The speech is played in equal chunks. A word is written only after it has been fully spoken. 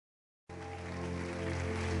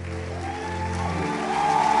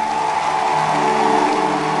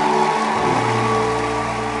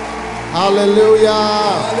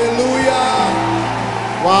Hallelujah. Alléluia.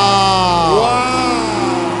 Wow. Wow.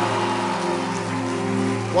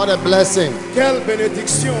 What a blessing. Quelle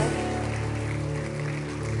bénédiction.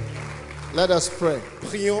 Let us pray.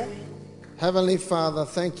 Prions. Heavenly Father,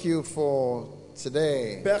 thank you for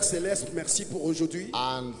today. Père Céleste, merci pour aujourd'hui.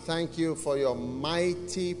 And thank you for your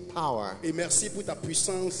mighty power Et merci pour ta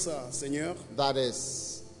puissance, Seigneur, that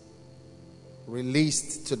is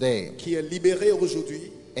released today qui est libérée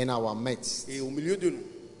aujourd'hui in our midst. et au milieu de nous.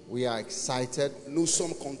 We are excited. Nous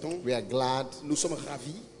sommes contents, We are glad. nous sommes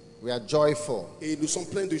ravis We are joyful et nous sommes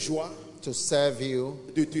pleins de joie to serve you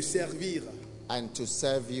de te servir and to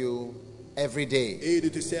serve you every day. et de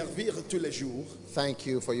te servir tous les jours. Thank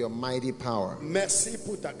you for your mighty power. Merci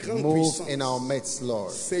pour ta grande Move puissance. in our midst,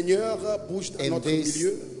 Lord. Seigneur, bouge dans In notre this,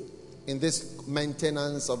 milieu. in this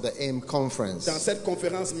maintenance of the AIM conference, Dans cette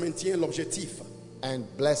conférence, maintiens l'objectif and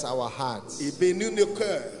bless our hearts et bénis nos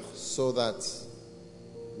cœurs so that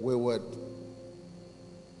we would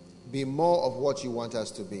be more of what you want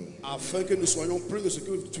us to be. afin que nous soyons plus de ce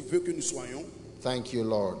que tu veux que nous soyons. Thank you,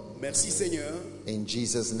 Lord. Merci Seigneur, In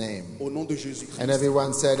Jesus' name. au nom de Jésus-Christ. And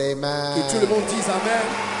everyone said Que tout le amen. monde dise Amen.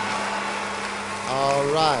 All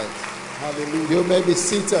right. Alléluia. You may be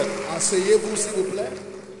seated. Asseyez-vous s'il vous plaît.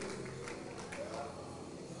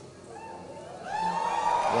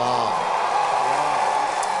 Wow.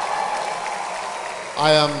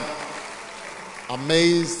 I am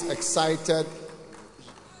amazed, excited,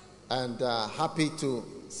 and happy to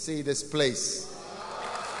see this place.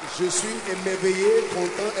 Je suis émerveillé,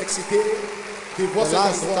 content, excité de voir The cet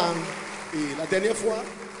last endroit. time- Et la dernière fois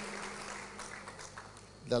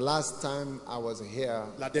I was here,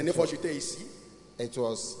 j'étais ici, it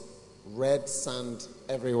was red sand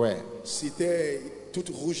everywhere. c'était tout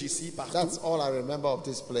rouge ici, partout. That's all I remember of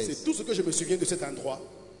this C'est place. tout ce que je me souviens de cet endroit.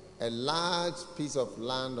 A large piece of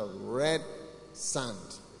land of red sand.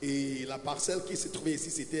 Et la parcelle qui se trouvait ici,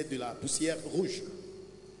 c'était de la poussière rouge.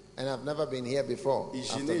 And I've never been here before. Et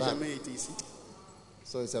je After n'ai that. jamais été ici.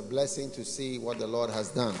 So it's a blessing to see what the Lord has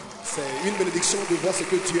done. C'est une bénédiction de voir ce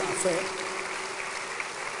que Dieu a fait.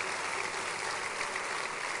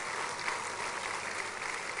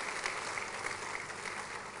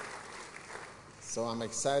 So I'm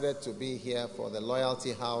excited to be here for the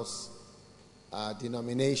Loyalty House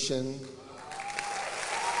denomination.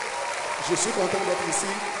 Je suis content d'être ici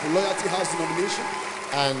pour Loyalty House Denomination.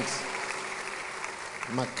 And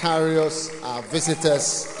Macarius are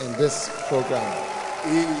visitors in this program.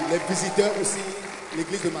 Et les visiteurs aussi,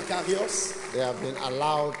 l'église de Macarios, They have been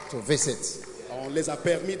allowed to visit on les a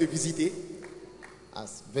permis de visiter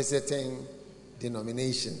as visiting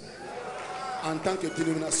denomination. en tant que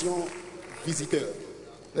dénomination visiteur.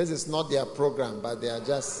 This is not their program, but they are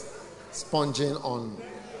just sponging on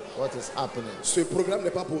what is happening. Ce programme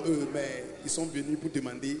n'est pas pour eux, mais ils sont venus pour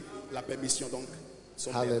demander la permission. Donc, ils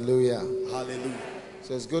sont Hallelujah. bien. Hallelujah.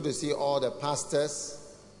 So it's good to see all the pastors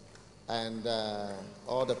and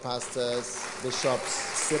all the pastors, bishops.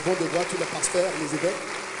 C'est bon de voir tous les pasteurs, les évêques.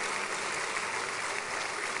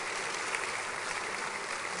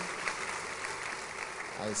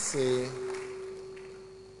 I see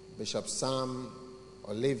Bishop Sam,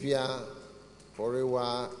 Olivia,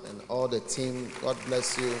 Forewa, and all the team. God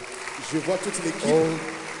bless you. Je vois toute l'équipe. All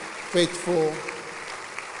faithful,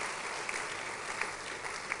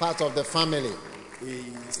 part of the family. Et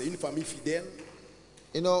c'est une famille fidèle.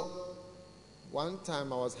 You know, one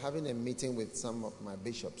time I was having a meeting with some of my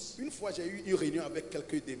bishops, Une fois, j'ai eu une réunion avec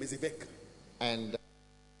quelques de mes évêques. and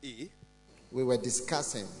Et we were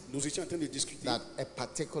discussing nous étions en train de discuter that a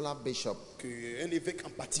particular bishop, qu'un évêque en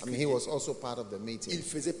I mean, particulier, he was also part of the il meeting,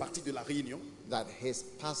 faisait partie de la réunion. that his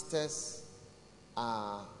pastors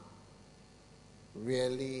are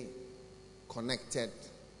really connected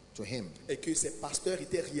to him. Et que ses pasteurs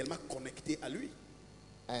étaient réellement connectés à lui.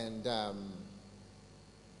 And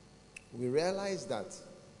we realized that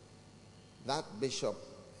that bishop,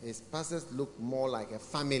 his pastors look more like a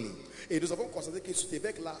family. Et nous avons constaté que cet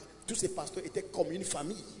évêque-là, tous ses pasteurs étaient comme une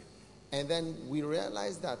famille. And then we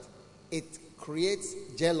realized that it creates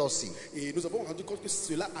jealousy Et nous avons rendu compte que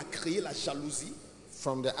cela a créé la jalousie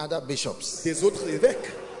from the other bishops, des autres évêques.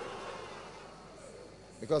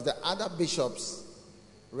 because the other bishops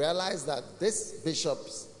realized that this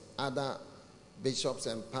bishop's other bishops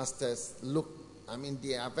and pastors look, I mean,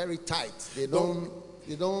 they are very tight. They don't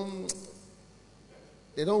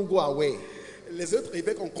go away. Les autres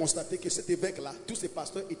évêques ont constaté que cet évêque-là, tous ses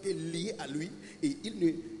pasteurs étaient liés à lui et ils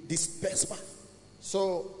ne dispersent pas.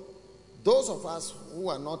 So those of us who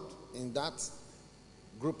are not in that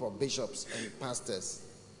group of bishops and pastors,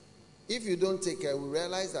 if you don't take care, we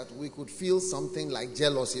realize that we could feel something like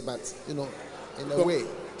jealousy, but in a Donc, way.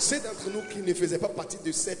 ceux d'entre nous qui ne faisaient pas partie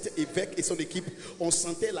de cet évêque et son équipe, on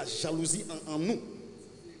sentait la jalousie en nous.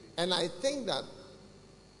 And I think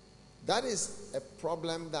that is a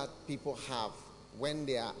problem that people have when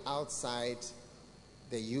they are outside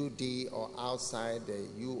the UD or outside the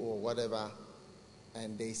U or whatever,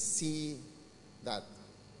 and they see that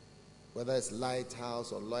whether it's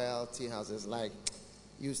Lighthouse or Loyalty House, it's like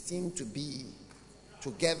you seem to be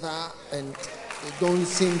together and you don't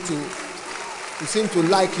seem to, you seem to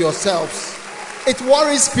like yourselves. It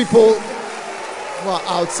worries people who are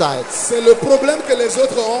outside. C'est le problème que les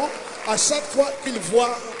autres ont à chaque fois qu'ils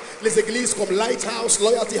voient les églises comme Lighthouse,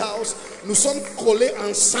 Loyalty House. Nous sommes collés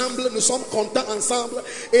ensemble, nous sommes contents ensemble,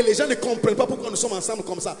 et les gens ne comprennent pas pourquoi nous sommes ensemble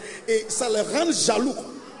comme ça. Et ça les rend jaloux.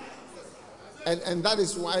 And that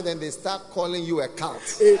is why then they start calling you a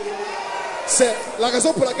cult. Et c'est la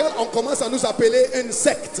raison pour laquelle on commence à nous appeler une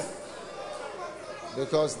secte.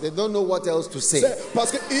 Because they don't know what else to say. C'est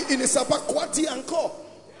parce qu'ils ne savent pas quoi dire encore.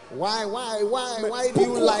 Why do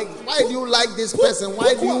you like this person?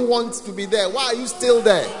 Why do you want to be there? Why are you still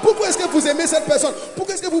there? Pourquoi est-ce que vous aimez cette personne?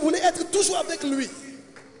 Pourquoi est-ce que vous voulez être toujours avec lui?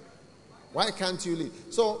 Why can't you leave?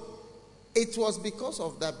 So it was because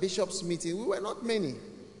of that bishop's meeting. We were not many.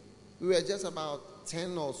 We were just about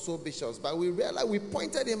 10 or so bishops. But we realized, we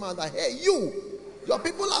pointed him out that, hey, your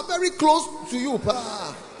people are very close to you.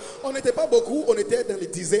 On n'était pas beaucoup, on était dans les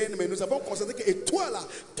dizaines, mais nous avons constaté que et toi là,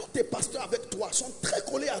 tous tes pasteurs avec toi sont très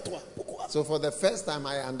collés à toi. Pourquoi? So for the first time,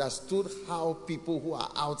 I understood how people who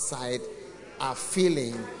are outside are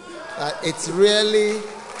feeling. It's really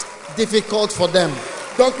difficult for them.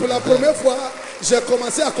 Donc pour la première fois, j'ai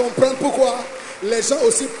commencé à comprendre pourquoi les gens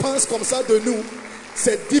aussi pensent comme ça de nous.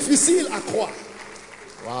 C'est difficile à croire.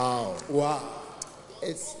 Wow.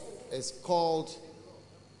 It's called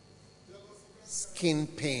skin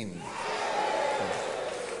pain.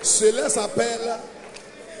 Cela s'appelle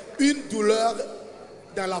une douleur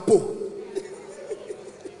dans la peau.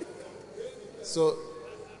 So,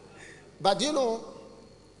 but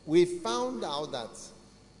we found out that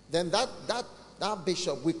then that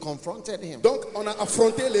bishop, we confronted him. Donc on a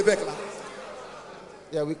affronté l'évêque là.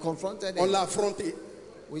 Yeah, we confronted him. On l'a affronté.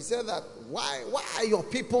 We said that why are your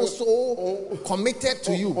people so committed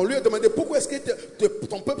to you? On lui a demandé pourquoi est-ce que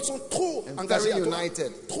ton peuple sont trop engagés à toi,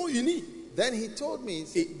 united, trop unis. Then he told me,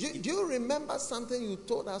 do you remember something you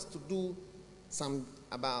told us to do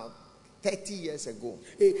about 30 years ago?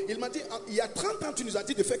 Et il m'a dit, il y a 30 ans tu nous as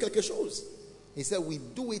dit de faire quelque chose. He said, we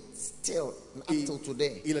do it still up till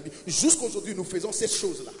today. Il a dit, jusqu'aujourd'hui nous faisons cette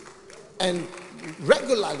chose là. And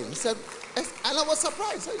regularly, he said, and I was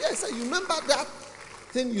surprised. I said, yes, you remember that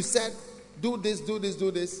thing you said, do this.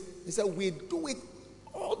 He said, we do it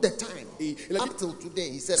all the time. Up till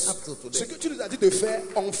today. He said, up till today. Ce que tu nous as dit de faire,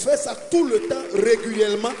 on fait ça tout le temps,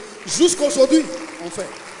 régulièrement, jusqu'aujourd'hui. On fait.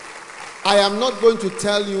 I am not going to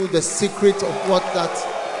tell you the secret of what that.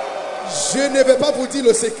 Je ne vais pas vous dire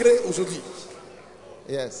le secret aujourd'hui.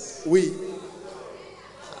 Yes. Oui.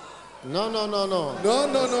 No. Non.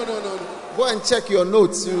 Go and check your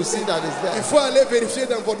notes. You will see that it's there. Il faut aller vérifier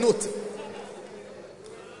dans vos notes.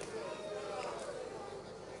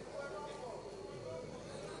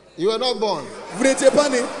 You were not born. Vous n'étiez pas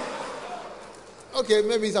né. Okay,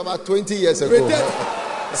 maybe it's about 20 years ago. Peut-être.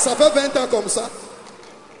 Ça fait 20 ans comme ça.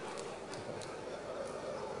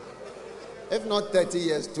 If not 30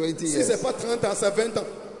 years, 20 years. Si c'est pas 30 ans, c'est 20 ans.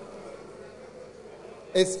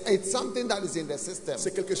 It's something that is in the system.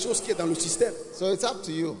 C'est quelque chose qui est dans le système. So it's up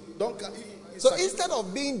to you. Donc, so instead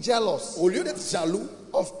of being jealous, au lieu d'être jaloux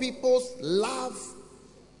of people's love,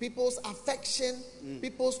 people's affection,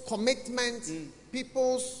 people's commitment,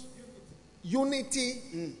 people's unity,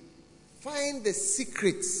 find the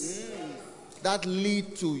secrets that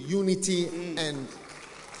lead to unity and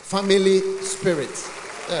family spirit.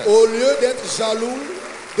 Yes. Au lieu d'être jaloux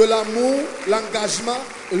de l'amour, l'engagement,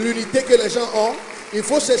 l'unité que les gens ont, il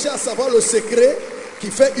faut chercher à savoir le secret qui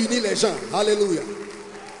fait unir les gens. Alléluia.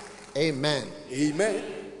 Amen. Amen.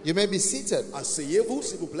 You may be seated. Asseyez-vous,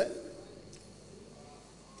 s'il vous plaît.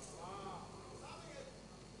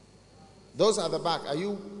 Those at the back, are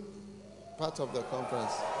you part of the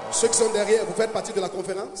conference? Ceux qui sont derrière, vous faites partie de la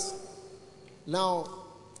conférence? Now,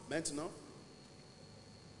 maintenant,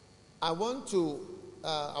 I want to,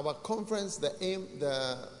 our conference, the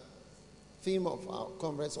theme of our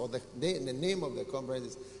conference, or the name of the conference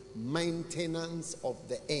is Maintenance of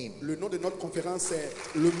the Aim. Le nom de notre conférence c'est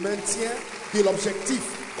le maintien de l'objectif.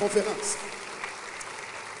 Conférence.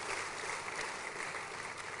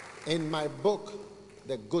 In my book,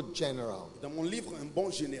 The Good General, Dans mon livre Un bon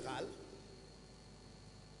général,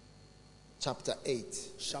 chapter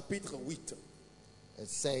 8, chapitre 8, it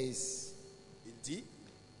says, il dit,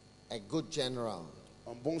 a good general,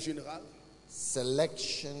 un bon général,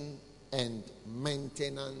 selection and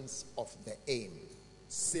maintenance of the aim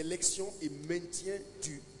sélection et maintien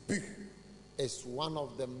du but is one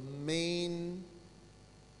of the main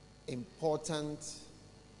important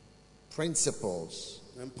principles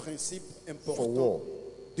un principe for war. important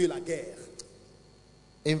de la guerre.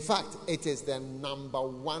 In fact, it is the number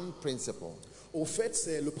one principle. Au fait,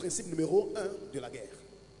 c'est le principe numéro 1 de la guerre.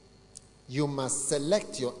 You must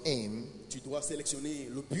select your aim Tu dois sélectionner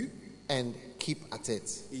le but and keep at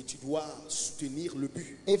it. et tu dois soutenir le but.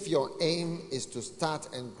 If your aim is to start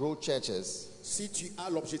and grow churches, Si tu as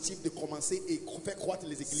l'objectif de commencer et faire croître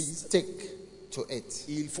les églises, stick to it.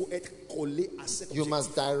 il faut être collé à cet You objectif.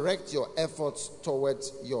 must direct your efforts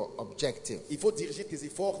towards your objective. Il faut diriger tes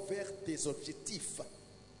efforts vers tes objectifs.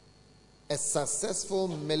 A successful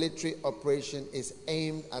military operation is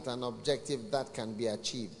aimed at an objective that can be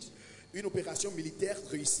achieved. Une opération militaire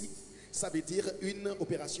réussie, ça veut dire une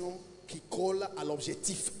opération qui colle à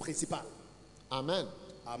l'objectif principal. Amen.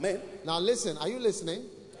 Amen. Now listen, are you listening?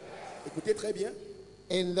 Écoutez très bien.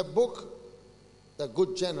 In the book, The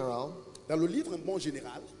Good General, Dans le livre Un bon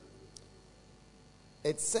général,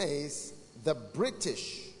 it says the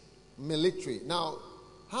British military. Now,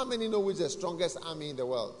 how many know which is the strongest army in the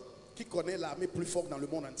world? qui connaît l'armée plus forte dans le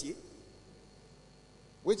monde entier?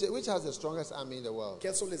 Which has the strongest army in the world?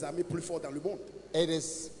 Quelles sont les armées plus fortes dans le monde? It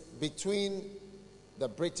is between the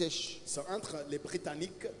British C'est entre les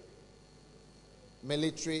Britanniques,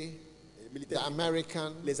 military, les the militaires,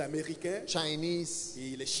 American, les Américains Chinese,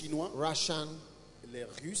 et les Chinois, Russian. les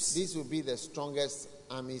Russes. These will be the strongest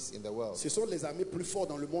armies in the world Ce sont les armées plus fortes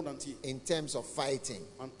dans le monde entier in terms of fighting.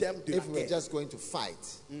 en termes de la If we're guerre. just going to fight,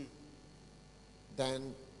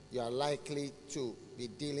 then you are likely to be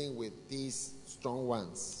dealing with these strong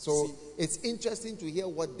ones. So Si. it's interesting to hear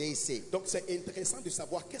what they say. Donc c'est intéressant de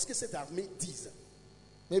savoir qu'est-ce que cette armée dit.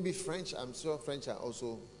 Maybe French, I'm sure French are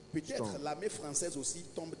also Peut-être strong. l'armée française aussi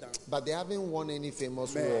tombe dans. But they haven't won any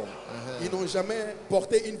famous Mais war. ils n'ont jamais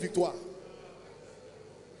porté une victoire.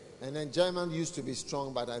 And then Germany used to be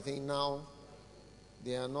strong, but I think now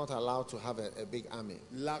they are not allowed to have a big army.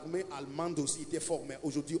 L'armée allemande aussi était forte, mais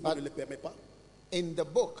aujourd'hui on But- ne le permet pas. In the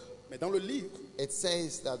book, Mais dans le livre, it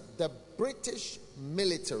says that the British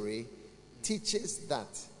military teaches that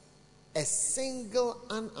a single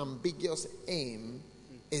unambiguous aim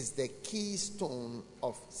is the keystone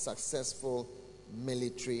of successful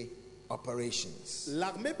military operations.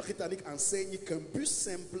 l'armée britannique enseigne qu'un but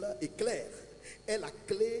simple et clair est la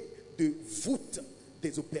clé de voûte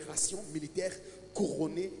des opérations militaires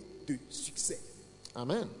couronnées de succès.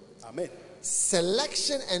 Amen. Amen.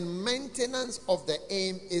 Selection and maintenance of the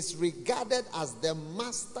aim is regarded as the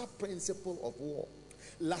master principle of war.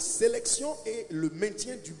 La sélection et le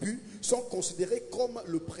maintien du but sont considérés comme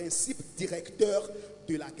le principe directeur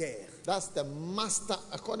de la guerre. That's the master,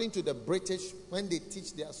 according to the British, when they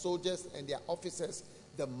teach their soldiers and their officers,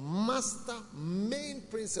 the master main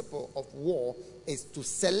principle of war is to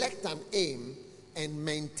select an aim and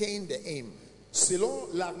maintain the aim. Selon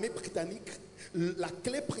l'armée britannique, la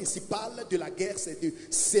clé principale de la guerre, c'est de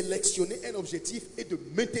sélectionner un objectif et de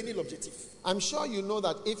maintenir l'objectif. I'm sure you know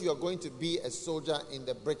that if you're going to be a soldier in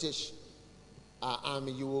the British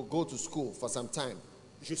army, you will go to school for some time.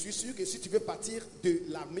 Je suis sûr que si tu veux partir de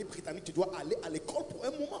l'armée britannique, tu dois aller à l'école pour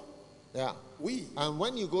un moment. Yeah. Oui. And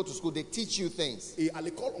when you go to school, they teach you things. Et à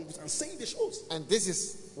l'école, on vous enseigne des choses. And this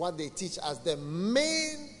is what they teach as the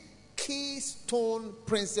main keystone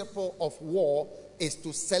principle of war is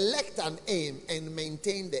to select an aim and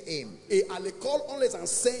maintain the aim. Et à l'école, on les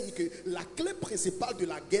enseigne que la clé principale de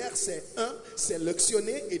la guerre, c'est un,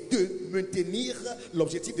 sélectionner et deux, maintenir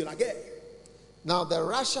l'objectif de la guerre. Now, the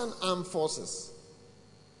Russian armed forces,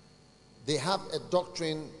 they have a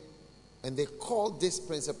doctrine and they call this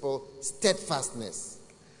principle steadfastness.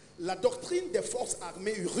 La doctrine des forces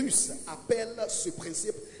armées russes appelle ce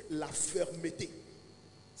principe la fermeté.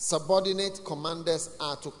 Subordinate commanders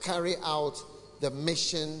are to carry out the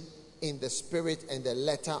mission in the spirit and the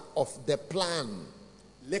letter of the plan.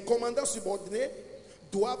 Les commandants subordonnés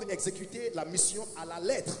doivent exécuter la mission à la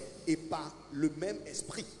lettre et par le même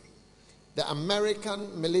esprit. The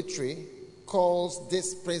American military calls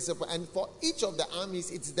this principle, and for each of the armies,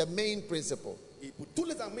 it's the main principle. Et pour toutes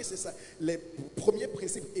les armées, c'est ça. Le premier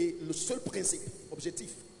principe et le seul principe,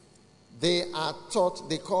 objectif. They are taught,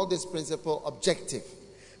 they call this principle objective.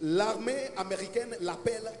 L'armée américaine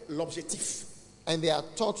l'appelle l'objectif. And they are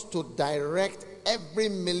taught to direct every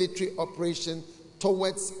military operation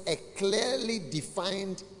towards a clearly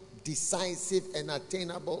defined decisive and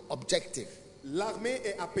attainable objective. L'armée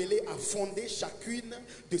est appelée à fonder chacune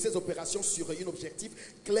de ses opérations sur un objectif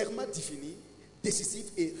clairement défini,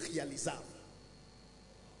 décisif et réalisable.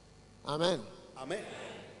 Amen. Amen.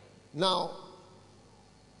 Now,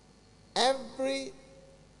 every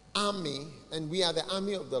army, and we are the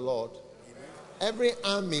army of the Lord, every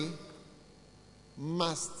army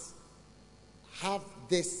must have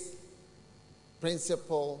this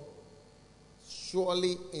principle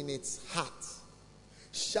surely in its heart.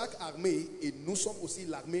 Chaque armée, et nous sommes aussi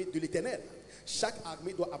l'armée de l'Éternel, chaque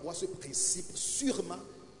armée doit avoir ce principe sûrement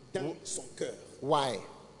dans son cœur. Why?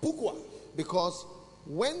 Pourquoi? Because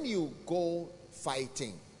when you go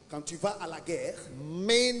fighting, quand tu vas à la guerre,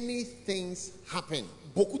 many things happen.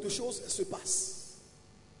 Beaucoup de choses se passent.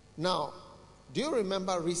 Now, do you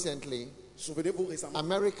remember recently, souvenez-vous récemment,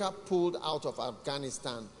 America pulled out of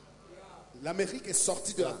Afghanistan. L'Amérique est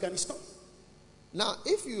sortie de l'Afghanistan. Now,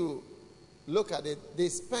 if you look at it, they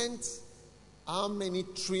spent how many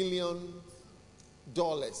 $trillion?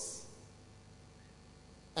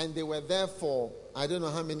 And they were there for, I don't know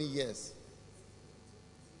how many years.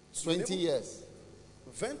 20 years.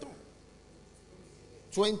 20 ans.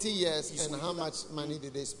 20 years, and how much money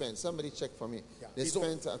did they spend? Somebody check for me. They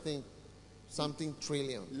spent, I think, something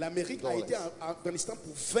trillion. L'Amérique a été en Afghanistan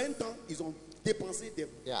pour 20 ans. Ils ont dépensé des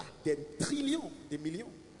trillions, des millions,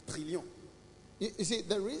 trillions. You see,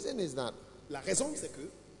 the reason is that la raison, c'est que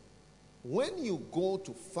when you go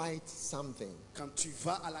to fight something, quand tu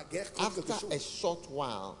vas à la guerre, after a short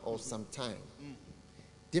while or some time,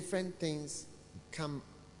 different things come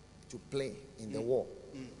to play in the war.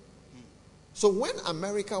 So when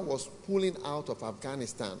America was pulling out of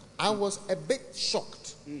Afghanistan, I was a bit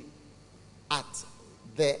shocked at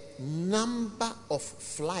the number of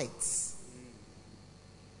flights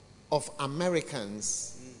of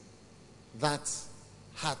Americans that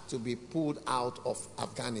had to be pulled out of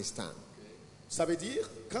Afghanistan. Ça veut dire,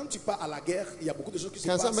 quand tu pars à la guerre, il y a beaucoup de choses qui se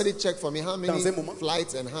passent. Can somebody check for me how many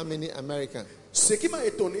flights and how many Americans? Ce qui m'a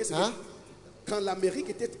étonné, c'est que quand l'Amérique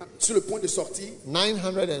était sur le point de sortir,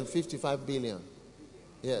 955 billion.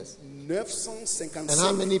 Yes. 955 and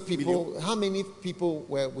how many people? millions. How many people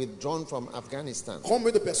were withdrawn from Afghanistan?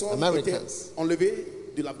 Combien de personnes Americans étaient enlevées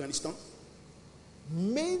de l'Afghanistan?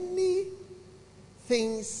 Many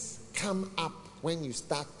things come up when you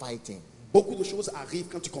start fighting. Beaucoup de choses arrivent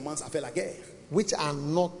quand tu commences à faire la guerre. Which are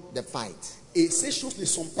not the fight. Et ces choses ne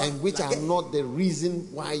sont pas and which la are guerre. not the reason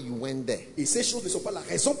why you went there. Et ces choses ne sont pas la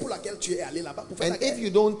raison pour laquelle tu es allé là-bas pour faire and la guerre. if you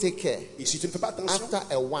don't take care, et si tu ne fais pas attention, after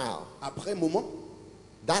a while, après un moment,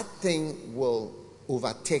 that thing will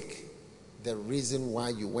overtake the reason why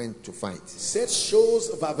you went to fight. Cette chose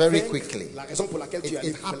va very vaincre quickly. La raison pour laquelle tu es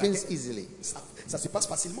allé it faire la happens guerre. easily. Ça se passe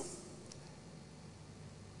facilement.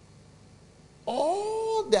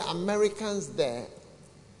 All the Americans there,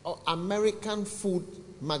 American food,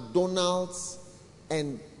 McDonald's,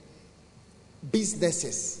 and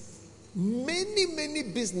businesses, many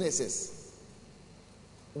businesses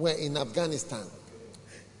were in Afghanistan.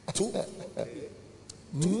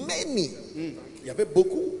 Many. Il y avait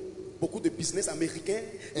beaucoup de business américains,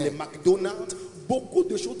 les McDonald's, beaucoup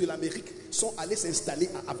de choses de l'Amérique sont allées s'installer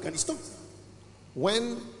à Afghanistan.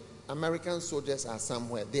 When American soldiers are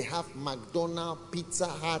somewhere, they have McDonald's, Pizza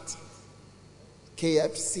Hut,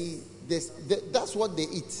 KFC. That's what they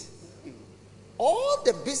eat. All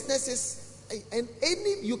the businesses and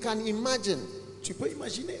any you can imagine. Tu peux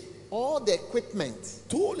imaginer. All the equipment.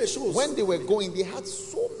 Toutes les choses. When they were going, they had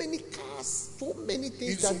so many cars, so many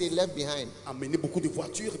things that they left behind. Amené beaucoup de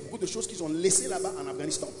voitures, beaucoup de choses qu'ils ont laissées là-bas en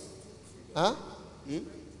Afghanistan. Huh?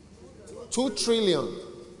 2 trillion.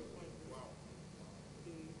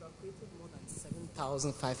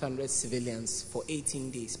 7,500 civilians for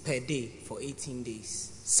 18 days, per day for 18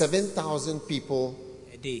 days. 7,000 people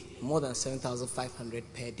a day, more than 7,500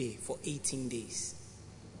 per day for 18 days.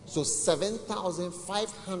 So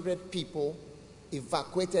 7,500 people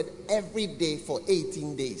evacuated every day for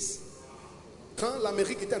 18 days. Quand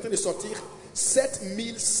l'Amérique était en train de sortir,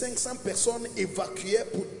 7,500 personnes évacuées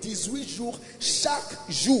pour 18 jours chaque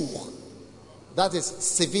jour. That is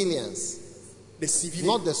civilians. Des civils.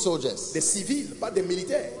 Not the soldiers. Des civils, pas des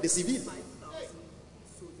militaires, des civils.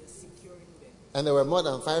 And there were more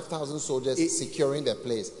than 5,000 soldiers securing the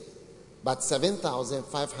place. But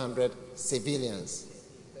 7,500 civilians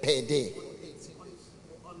per day.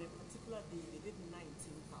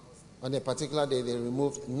 On a particular day, they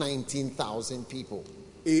removed 19,000 people.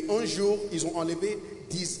 Et un jour, ils ont enlevé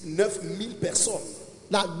 19,000 personnes.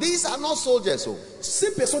 Now, these are not soldiers. Oh.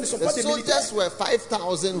 Ces personnes ne sont pas des militaires. The soldiers were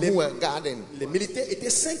 5,000 who were guarding. Les militaires étaient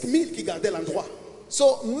 5,000 qui gardaient l'endroit.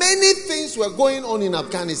 So many things were going on in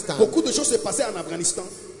Afghanistan, Beaucoup de choses se passaient en Afghanistan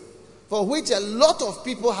for which a lot of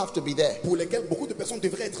people have to be there. pour lesquelles beaucoup de personnes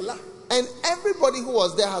devraient être là. And everybody who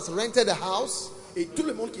was there has rented a house, Et tout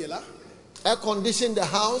le monde qui est là air conditioned the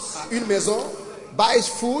house, a une maison buys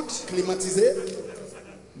food, climatisée,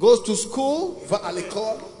 goes to school, va à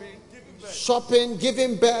l'école. shopping,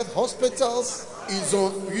 giving birth, hospitals. Ils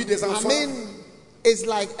ont eu des I enfants. mean, it's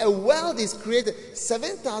like a world is created.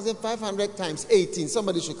 7,500 times 18.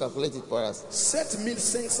 Somebody should calculate it for us.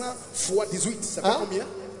 7500 fois 18, ça fait Hein? combien?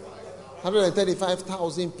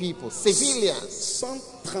 135,000 people, civilians.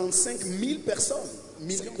 135 000 personnes,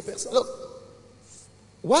 millions de personnes. Look,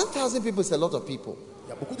 1,000 people is a lot of people. Il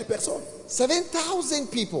y a beaucoup de personnes. 7,000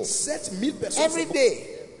 people 7000 personnes every c'est day.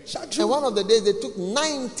 chaque And jour. one of the days they took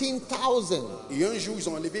 19,000. Et un jour, ils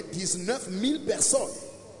ont enlevé 19 000 personnes.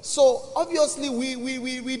 So obviously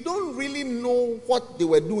we don't really know what they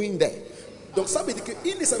were doing there. Donc ça veut dire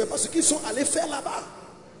qu'ils ne savaient pas ce qu'ils sont allés faire là-bas.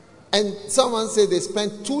 And someone said they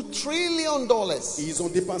spent $2 trillion. Et ils ont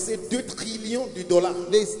dépensé 2 trillions de dollars.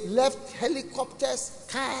 They left helicopters,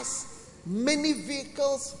 cars, many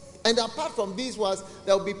vehicles. And apart from these ones,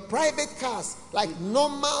 there will be private cars like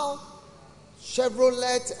normal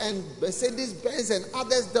Chevrolet and Mercedes-Benz and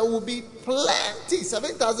others. There will be plenty.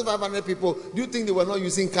 7,500 people. Do you think they were not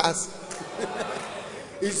using cars?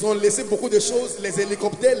 Ils ont laissé beaucoup de choses, les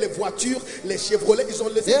hélicoptères, les voitures, les Chevrolet. Ils ont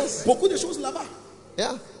laissé Yes. beaucoup de choses là-bas.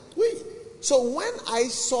 Yeah. Oui. So when I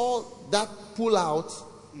saw that pull out,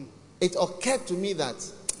 it occurred to me that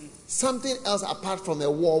something else apart from a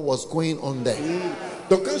war was going on there.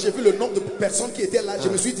 Donc quand j'ai vu le nombre de personnes qui étaient là, je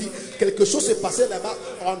me suis dit, quelque chose se passait là-bas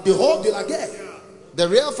en dehors de la guerre. The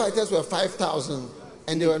real fighters were 5,000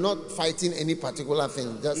 and they were not fighting any particular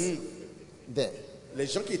thing, just there. Les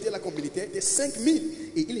gens qui étaient là comme militaires étaient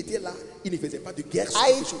 5000 et ils étaient là, ils ne faisaient pas de guerre. sur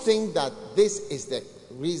I quelque chose. think that this is the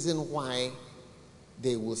reason why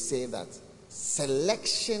they will say that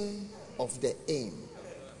selection of the aim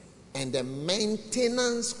and the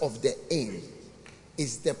maintenance of the aim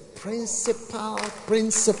is the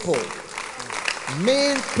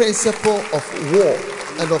main principle of war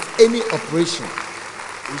and of any operation.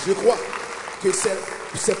 Et je crois que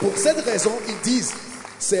c'est pour cette raison qu'ils disent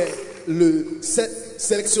c'est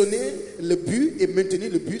sélectionner le but et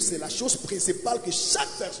maintenir le but, c'est la chose principale que chaque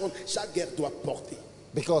personne, chaque guerre doit porter.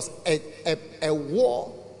 Because a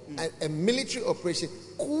war, a military operation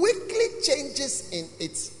quickly changes in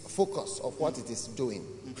its focus of what it is doing.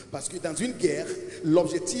 Parce que dans une guerre,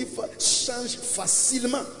 l'objectif change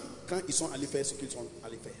facilement quand ils sont allés faire ce qu'ils sont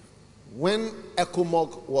allés faire. When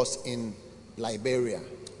Ecomog was in Liberia,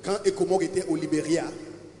 Quand Ecomog était au Libéria,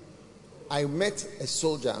 I met a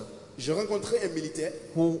soldier j'ai rencontré un militaire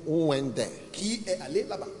who went there, qui est allé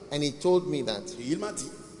là-bas. and he told me that Et il m'a dit,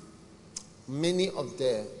 many of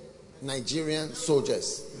the Nigerian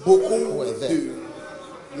soldiers beaucoup were there,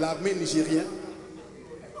 de l'armée nigérienne,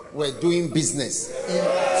 were doing business.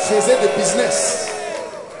 ils faisaient du business.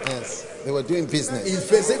 Yes, they were doing business. Ils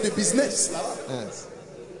faisaient du business là-bas. Yes.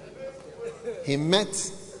 He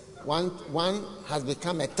met one has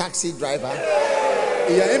become a taxi driver.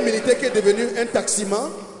 Il y a un militaire qui est devenu un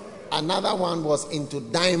taximan. Another one was into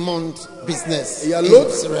diamond business Il y a in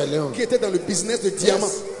l'autre Sierra Leone. qui était dans le business de diamants.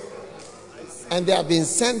 Yes. And they have been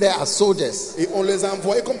sent there as soldiers. Et on les a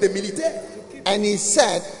envoyés comme des militaires. And he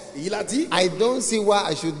said, Et il a dit, I don't see why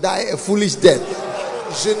I should die a foolish death.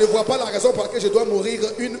 je ne vois pas la raison pour laquelle je dois mourir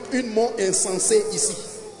une mort insensée ici.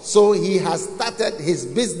 So he has started his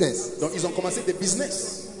business. Donc ils ont commencé des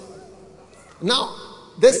business. Now,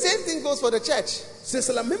 the same thing goes for the church. C'est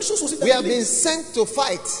la même chose aussi dans We have been l'église. sent to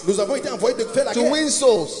fight, Nous avons été envoyés de faire la to guerre, win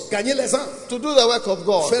souls, gagner les âmes, to do the work of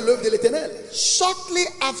God. faire l'œuvre de l'éternel. Shortly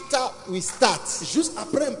after we start, Juste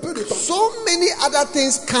après un peu de temps, so many other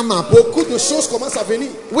things come up beaucoup de choses commencent à venir.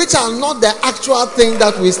 which are not the actual thing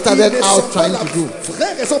that we Ils started ne sont out pas trying la to do.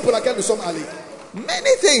 vraie raison pour laquelle nous sommes allés.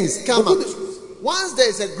 Many things come Beaucoup up. de choses. Once there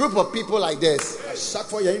is a group of people like this, À chaque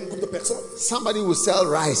fois, il y a une groupe de personnes. somebody will sell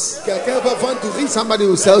rice, Quelqu'un va vendre du riz. somebody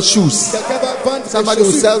will sell shoes, Quelqu'un va vendre des somebody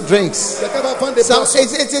will chaussures. sell drinks. Quelqu'un va vendre des boissons.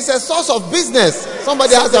 It is a source of business.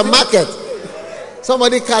 Somebody has a market.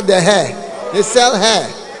 Somebody cut their hair. They sell hair.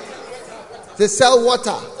 They sell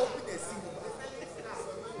water.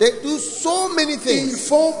 They do so many Ils things.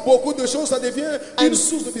 font beaucoup de choses. Ça devient And- une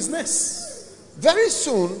source de business. Very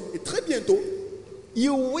soon, Et très bientôt,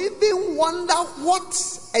 you even wonder what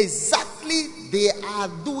exactly they are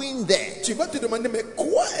doing there. tu vas te demander, mais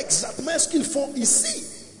quoi exactement est-ce qu'ils font ici?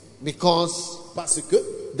 Because Parce que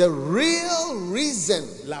the real reason,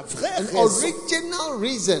 la vraie an raison, original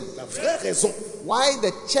reason la vraie raison why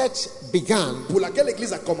the church began pour laquelle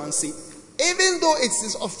l'église a commencé, even though it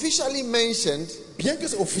is officially mentioned, bien que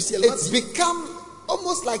c'est officiellement it's dit, become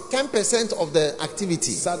almost like 10% of the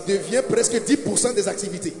activity. ça devient presque 10% des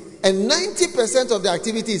activités. And 90% of the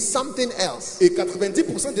activity is something else. Et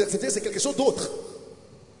 90% des activités, c'est quelque chose d'autre.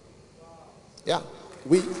 Yeah.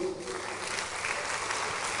 Oui.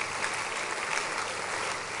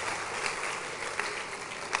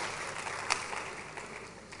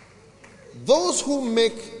 Those who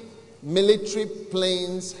make military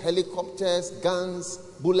planes, helicopters, guns,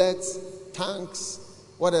 bullets, tanks,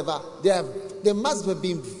 whatever, they must have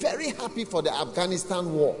been very happy for the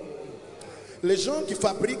Afghanistan war. Les gens qui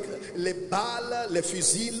fabriquent les balles, les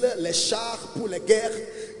fusils, les chars pour les guerres,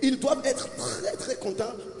 ils doivent être très très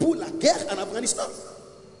contents pour la guerre en Afghanistan.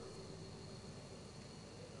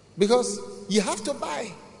 Because you have to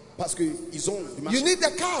buy. Parce qu'ils ont du marché. You need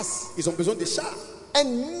the cars. Ils ont besoin des chars.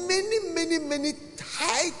 And many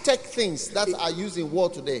high-tech things that are used in war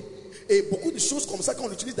today. Et beaucoup de choses comme ça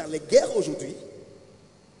qu'on utilise dans les guerres aujourd'hui.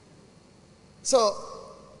 So,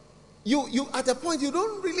 you at a point, you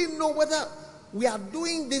don't really know whether we are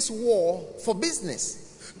doing this war for business.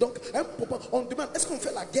 Donc, on demande, est-ce qu'on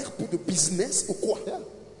fait la guerre pour le business ou quoi? Yeah.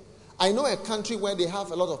 I know a country where they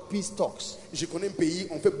have a lot of peace talks. Je connais un pays,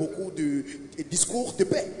 on fait beaucoup de discours de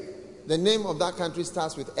paix. The name of that country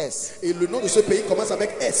starts with S. Et le nom de ce pays commence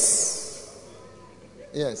avec S.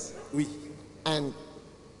 Yes. Oui. And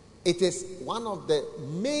it is one of the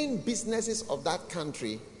main businesses of that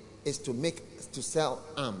country is to sell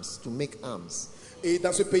arms, to make arms. Et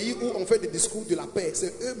dans ce pays où on fait des discours de la paix,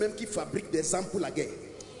 c'est eux-mêmes qui fabriquent des armes pour la guerre.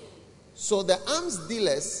 So the arms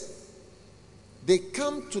dealers, they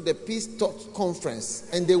come to the peace talk conference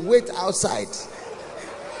and they wait outside.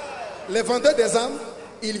 Les vendeurs des armes,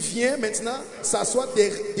 ils viennent maintenant s'asseoir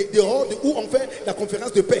dehors où on fait la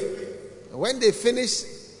conférence de paix. When they finish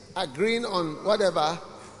agreeing on whatever,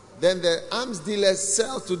 then the arms dealers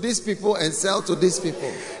sell to these people and sell to these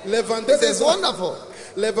people. Les vendeurs It's des armes, wonderful.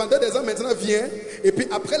 les vendeurs des armes maintenant viennent et puis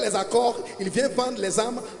après les accords, ils viennent vendre les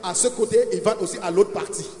armes à ce côté, ils vendent aussi à l'autre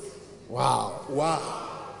partie. Wow. Wow.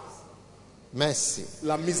 Mercy.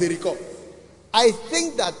 La miséricorde. I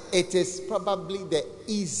think that it is probably the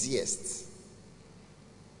easiest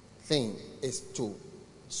thing is to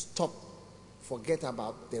forget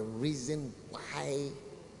about the reason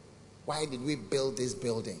why did we build this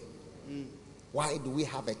building? Why do we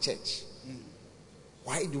have a church?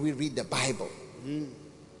 Why do we read the Bible?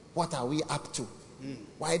 What are we up to?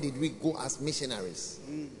 Why did we go as missionaries?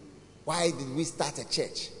 Why did we start a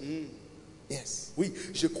church? Yes. Oui,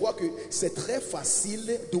 je crois que c'est très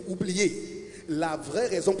facile d'oublier la vraie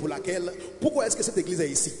raison pour laquelle, pourquoi est-ce que cette église est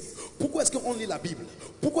ici? Pourquoi est-ce qu'on lit la Bible?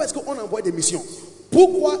 Pourquoi est-ce qu'on envoie des missions?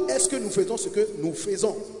 Pourquoi est-ce que nous faisons ce que nous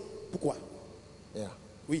faisons? Pourquoi? Yeah.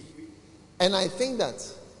 Oui. And I think that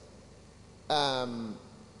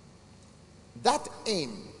that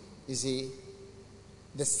aim, you see,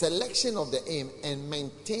 the selection of the aim and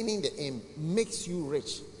maintaining the aim makes you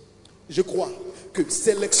rich. Je crois que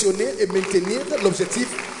sélectionner et maintenir l'objectif,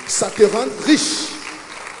 ça te rend riche.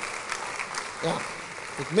 Yeah.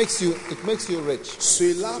 It makes you rich.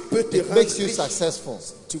 Cela peut te It rendre makes you riche. successful.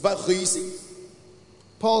 Tu vas réussir.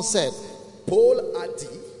 Paul said Paul a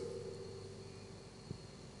dit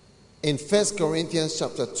in 1 Corinthians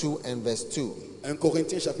chapter 2 and verse 2, 1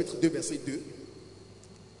 Corinthiens chapitre 2 verset 2,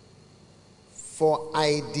 for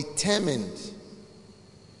I determined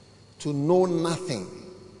to know nothing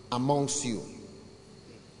amongst you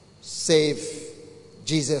save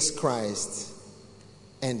Jesus Christ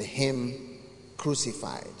and him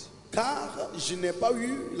crucified. car je n'ai pas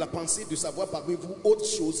eu la pensée de savoir parmi vous autre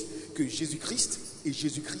chose que Jésus-Christ et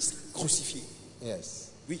Jésus-Christ crucifié.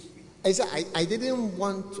 Yes. Oui. I said I didn't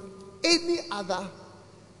want any other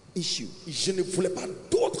issue, Je ne voulais pas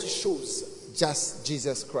d'autre chose, just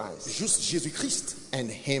Jesus Christ juste Jésus-Christ and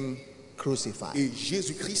him crucified. et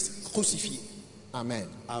Jésus-Christ crucifié. Amen.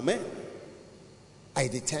 Amen. I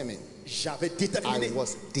determined. J'avais I déterminé.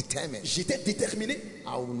 was determined. J'étais déterminé.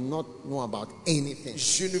 I will not know about anything.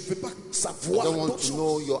 Je ne veux pas I savoir don't want d'autre to chose.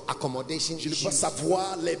 know your accommodation Je ne veux pas issues,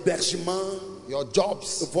 savoir l'hébergement, your jobs,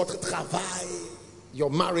 votre travail, your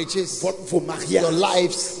marriages, vos mariages, your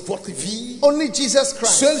lives. votre vie. Only Jesus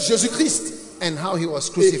Christ Seul Jésus-Christ. and how he was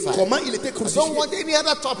Et crucified. comment il était I don't crucifié. want any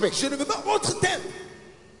other topic. Je ne veux pas autre thème.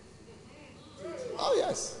 Oh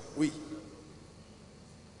yes. Oui.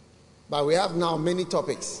 But we have now many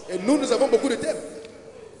topics, Et nous avons beaucoup de thèmes.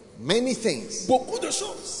 many things. Beaucoup de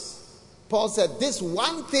choses. Paul said, this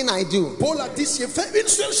one thing I do, Paul a dit, j'ai fait une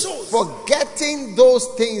seule chose. forgetting those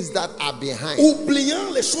things that are behind.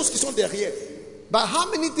 Oubliant les choses qui sont derrière. But how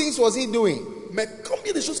many things was he doing? Mais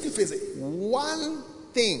combien de choses qu'il faisait? One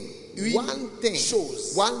thing one thing.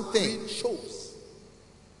 chose. One thing. Une chose.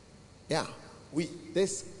 Yeah. Oui.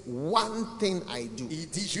 This one thing I do. Il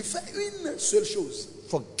dit, je fais une seule chose.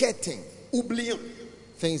 Forgetting Oubliant.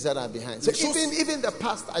 things that are behind. So even the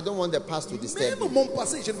past, I don't want the past to disturb me. Même mon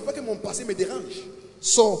passé, je ne veux pas que mon passé me dérange.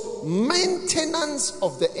 So maintenance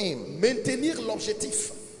of the aim Maintenir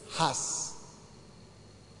l'objectif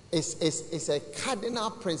is a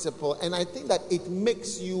cardinal principle, and I think that it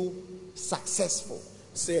makes you successful.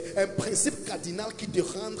 C'est un principe cardinal qui te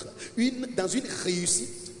rend dans une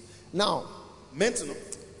réussite. Now, maintenant,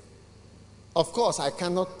 of course, I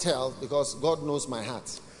cannot tell because God knows my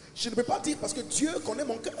heart. Je ne peux pas dire parce que Dieu connaît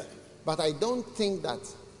mon cœur. But I don't think that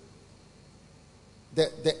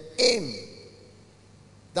the aim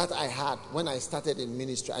that I had when I started in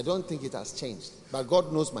ministry, I don't think it has changed. But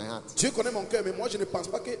God knows my heart. Dieu connaît mon cœur, mais moi je ne pense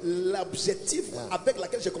pas que l'objectif avec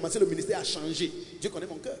lequel j'ai commencé le ministère a changé. Dieu connaît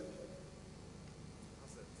mon cœur.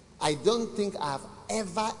 I don't think I have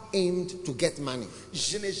ever aimed to get money.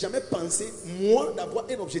 Je n'ai jamais pensé, moi, d'avoir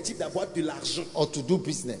un objectif d'avoir de l'argent. Or to do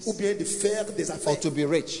business. Ou bien de faire des affaires. Or to be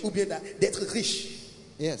rich. Ou bien d'être riche.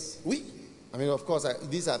 Yes. Oui. I mean, of course,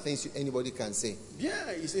 these are things anybody can say. Bien,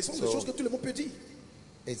 ce sont des choses que tout le monde peut dire.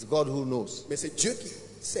 It's God who knows. Mais c'est Dieu qui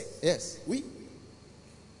sait. Yes. Oui.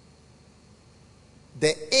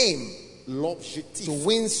 The aim, l'objectif, to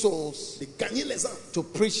win souls, de gagner les âmes, to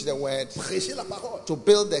preach the word, prêcher la parole, to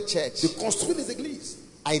build the church, de construire les églises.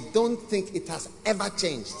 I don't think it has ever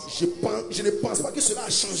changed. Je ne pense pas que cela a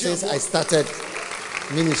changé since I started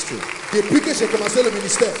ministry. Depuis que j'ai commencé le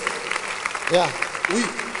ministère. Yeah. Oui.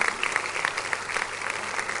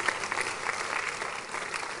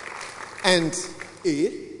 And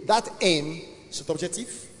that aim, cet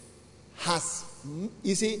objectif, has,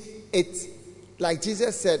 you see, it's like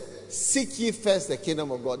Jesus said, seek ye first the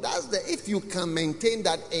kingdom of God. That's if you can maintain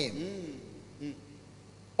that aim,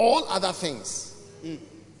 all other things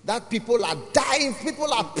that people are dying,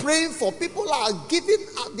 people are praying for, people are giving,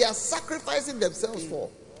 they are sacrificing themselves for,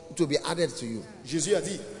 it will be added to you. Jésus a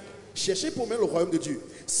dit, cherchez pour moi le royaume de Dieu.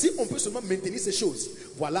 Si on peut seulement maintenir ces choses,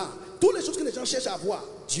 voilà, toutes les choses que les gens cherchent à avoir,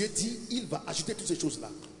 Dieu dit, il va ajouter toutes ces choses-là.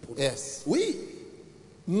 Yes. Oui.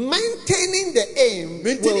 Maintaining the aim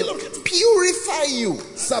will purify you.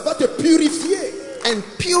 Ça va te purifier. And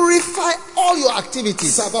purify all your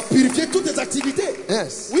activities. Ça va purifier toutes tes activités.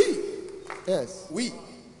 Yes. Oui. Yes. Oui.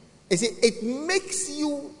 You see, it makes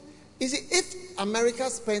you, see, if America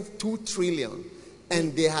spent $2 trillion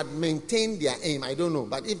and they had maintained their aim, I don't know,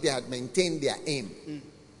 but if they had maintained their aim,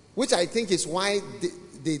 which I think is why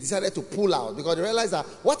they decided to pull out, because they realized that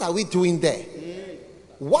what are we doing there?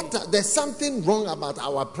 There's something wrong about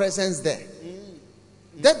our presence there.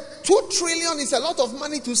 That 2 trillion is a lot of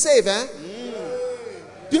money to save, eh?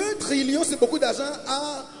 2 trillions, c'est beaucoup d'argent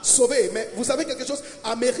à sauver. Mais vous savez quelque chose?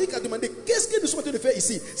 Amérique a demandé qu'est-ce que nous sommes en train de faire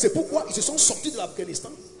ici? C'est pourquoi ils se sont sortis de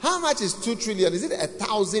l'Afghanistan. How much is 2 trillion? Is it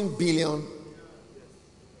 1,000 billion?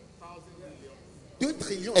 2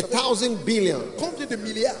 trillions. 1,000 billion. Combien de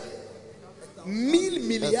milliards? 1000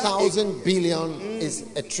 milliards. 1,000 billion is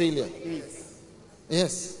a trillion.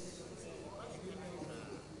 Yes.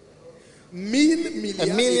 1000 milliards.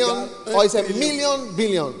 A million, or it's a million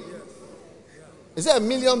billion? Is it a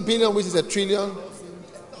million billion which is a trillion?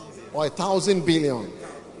 Or 1,000 billion?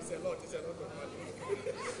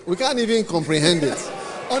 We can't even comprehend it.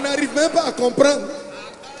 On n'arrive même pas à comprendre.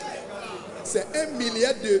 C'est 1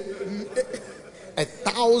 milliard de...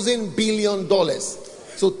 $1,000 billion.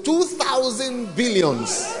 So 2,000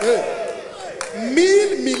 billions.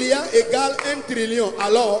 1000 milliards égale 1 trillion.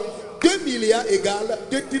 Alors, 2 milliards égale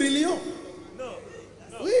 2 trillions.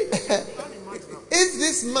 Oui. If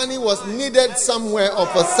this money was needed somewhere or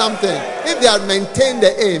for something, if they had maintained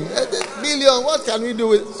the aim, billion, what can we do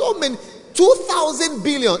with so many? 2,000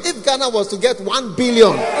 billion. If Ghana was to get 1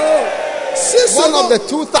 billion, one of the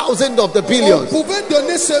 2,000 of the billions. On pouvait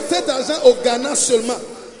donner cet argent au Ghana seulement.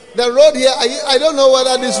 The road here, I don't know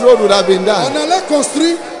whether this road would have been done. On allait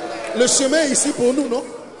construire le chemin ici pour nous, non?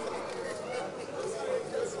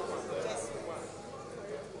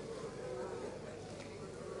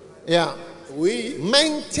 Yeah. Oui.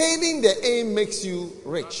 Maintaining the aim makes you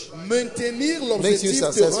rich. Maintenir l'objectif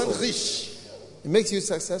te rend riche. It makes you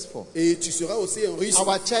successful. Et tu seras aussi un riche.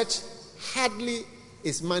 Our church hardly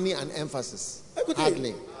is money and emphasis. Écoutez,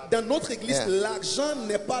 hardly. Dans notre église, Yeah. l'argent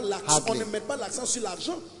n'est pas l'accent. Hardly. On ne met pas l'accent sur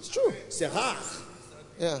l'argent. It's true. C'est rare.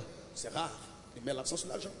 Yeah. C'est rare de mettre l'accent sur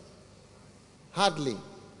l'argent. Hardly.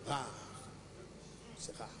 Rare.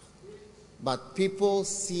 C'est rare. But people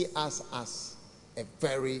see us as a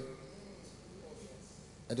very,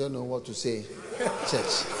 I don't know what to say,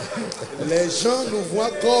 church. Les gens nous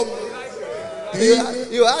voient comme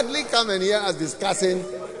You hardly come and hear us discussing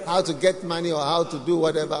how to get money or how to do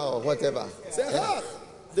whatever or whatever. C'est rare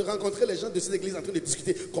de rencontrer les gens de cette église en train de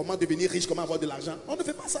discuter comment devenir riche, comment avoir de l'argent. On ne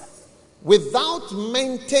fait pas ça. Without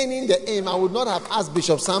maintaining the aim, I would not have asked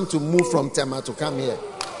Bishop Sam to move from Tema to come here.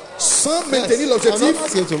 Sans maintenir l'objectif,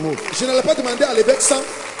 je ne l'ai pas demandé à l'évêque Sam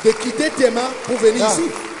de quitter Tema pour venir ici.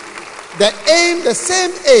 The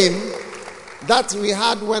same aim that we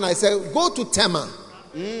had when I said go to Tema.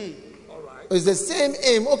 It's the same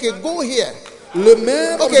aim. Okay, go here. Le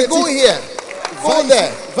même okay, go here. Go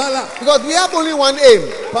there. Va là. Because we have only one aim.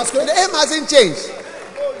 Parce que the aim hasn't changed.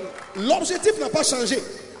 L'objectif n'a pas changé.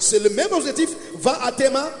 C'est le même objectif. Va à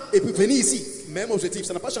Tema et puis venir ici. Même objectif,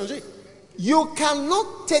 ça n'a pas changé. You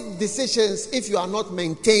cannot take decisions if you are not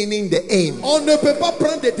maintaining the aim. On ne peut pas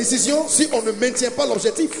prendre des décisions si on ne maintient pas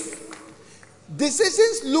l'objectif.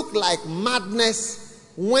 Decisions look like madness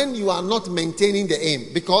when you are not maintaining the aim.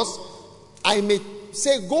 Because I may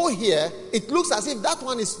say go here, it looks as if that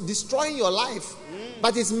one is destroying your life.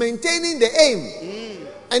 But it's maintaining the aim.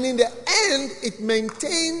 And in the end, it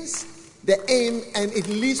maintains the aim and it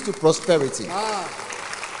leads to prosperity.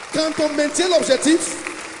 Quand on maintient l'objectif,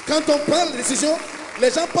 quand on prend la décision, les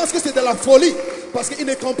gens pensent que c'est de la folie parce qu'ils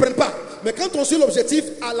ne comprennent pas. Mais quand on suit l'objectif,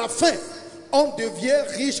 à la fin, on devient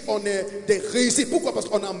riche, on est des réussites. Pourquoi? Parce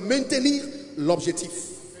qu'on a maintenu l'objectif.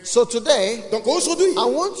 So today, donc aujourd'hui, I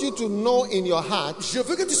want you to know in your heart, je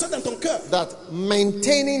veux que tu sois dans ton cœur, that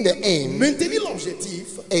maintaining the aim, maintenir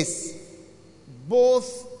l'objectif, is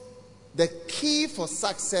both the key for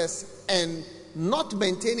success, and not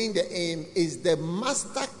maintaining the aim is the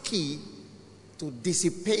master key to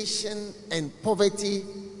dissipation and poverty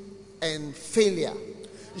and failure.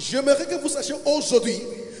 J'aimerais que vous sachiez aujourd'hui,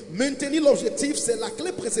 maintenir l'objectif, c'est la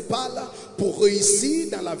clé principale pour réussir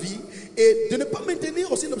dans la vie. Et de ne pas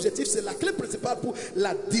maintenir aussi l'objectif, c'est la clé principale pour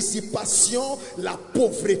la dissipation, la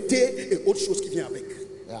pauvreté et autre chose qui vient avec.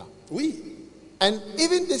 Yeah. Oui. And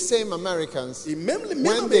even the same Americans, et même les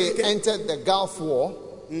when they entered the Gulf War,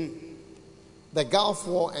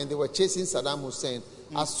 and they were chasing Saddam Hussein,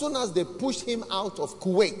 as soon as they pushed him out of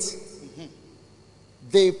Kuwait,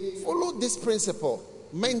 they followed this principle,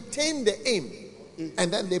 maintained the aim,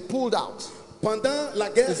 and then they pulled out. Pendant la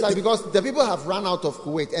guerre, it's like because the people have run out of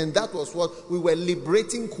Kuwait, and that was what we were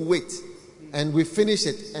liberating Kuwait, and we finished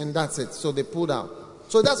it, and that's it. So they pulled out.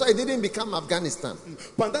 So that's why it didn't become Afghanistan.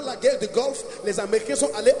 Pendant la guerre du Golfe, les Américains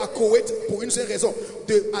sont allés à Koweït pour une seule raison,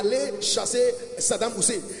 d'aller chasser Saddam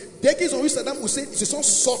Hussein. Dès qu'ils ont eu Saddam Hussein, ils se sont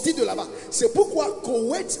sortis de là-bas. C'est pourquoi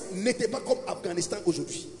Koweït n'était pas comme Afghanistan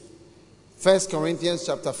aujourd'hui. 1 Corinthians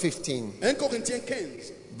chapter 15. 1 Corinthiens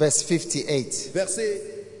 15. Verse 58. Verset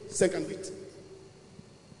 58.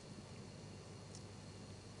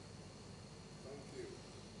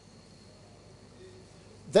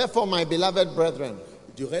 Therefore, my beloved brethren,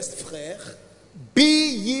 du reste, frères, be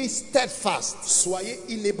ye steadfast. Soyez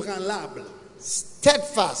inébranlables.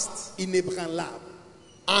 Steadfast. Inébranlables.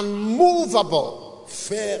 Unmovable.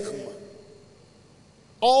 Ferme.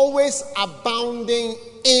 Always abounding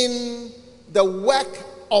in the work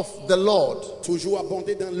of the Lord. Toujours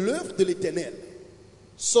abonder dans l'œuvre de l'Éternel.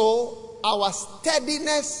 So, our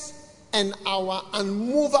steadiness and our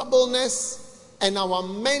unmovableness and our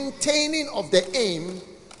maintaining of the aim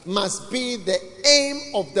must be the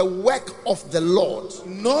aim of the work of the Lord.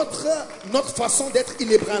 Notre façon d'être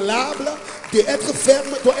inébranlable, d'être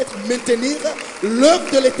ferme, doit être maintenir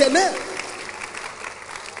l'œuvre de l'Éternel.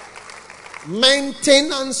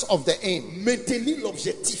 Maintenance of the aim. Maintenir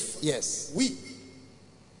l'objectif. Yes. Oui.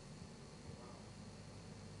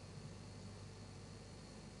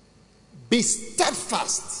 Be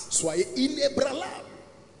steadfast. Soyez inébranlable.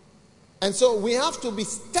 And so we have to be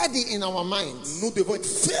steady in our minds. Nous devons être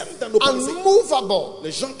fermes dans nos pensées. Unmovable.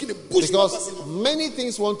 Les gens qui ne bougent pas facilement. Many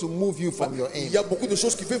things want to move you from your aim. Il y a beaucoup de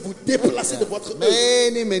choses qui veulent vous déplacer de votre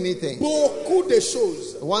œuvre. Many things. Beaucoup de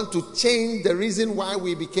choses. Want to change the reason why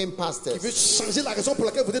we became pastors. Qui veut changer la raison pour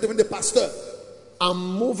laquelle vous êtes devenus des pasteurs.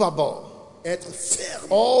 Unmovable. Être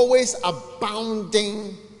ferme. Always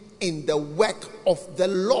abounding in the work of the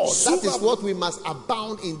Lord. That is what we must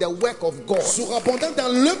abound in, the work of God. Surabondant dans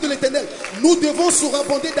l'œuvre de l'Éternel. Nous devons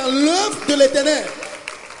surabonder dans l'œuvre de l'Éternel.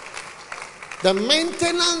 The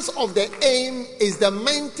maintenance of the aim is the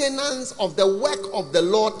maintenance of the work of the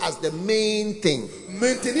Lord as the main thing.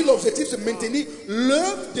 Maintenir l'objectif, c'est maintenir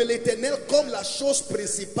l'œuvre de l'Éternel comme la chose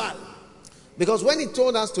principale. Because when he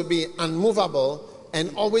told us to be unmovable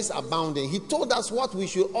and always abounding, he told us what we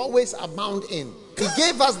should always abound in. He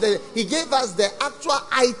gave us the actual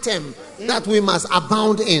item that we must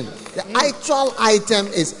abound in. The actual item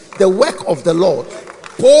is the work of the Lord.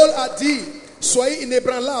 Paul a dit Soyez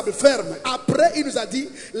inébranlables, fermes. Après, il nous a dit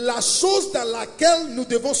la chose dans laquelle nous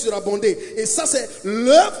devons surabonder. Et ça, c'est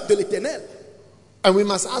l'œuvre de l'Éternel. And we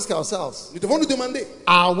must ask ourselves, Nous devons nous demander,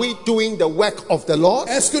 are we doing the work of the Lord?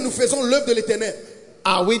 est-ce que nous faisons l'œuvre de l'Éternel?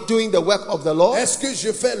 Are we doing the work of the Lord? Est-ce que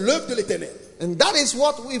je fais l'œuvre de l'Éternel? And that is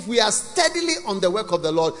what, if we are steadily on the work of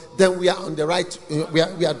the Lord, then we are on the right,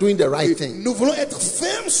 we are doing the right thing. Nous voulons être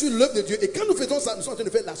fermes sur l'œuvre de Dieu. Et quand nous faisons ça, nous sommes en train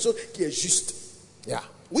de faire la chose qui est juste. Yeah.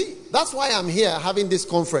 Oui. That's why I'm here having this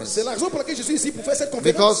conference. C'est la raison pour laquelle je suis ici pour faire cette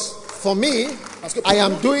conférence. Because for me, Parce que pour I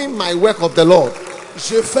am moi, doing my work of the Lord,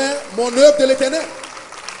 je fais mon œuvre de l'Éternel.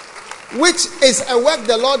 which is a work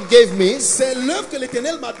the Lord gave me C'est l'œuvre que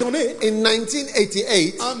l'Éternel m'a donnée in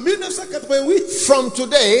 1988. en 1988. From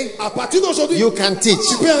today, À partir d'aujourd'hui, you can teach.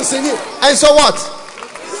 tu peux enseigner. And so what?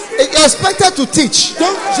 You're expected to teach.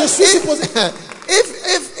 Donc, je suis supposé.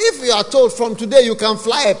 If you are told from today you can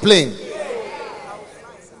fly a plane,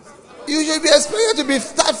 you should be expected to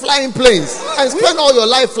start flying planes and spend all your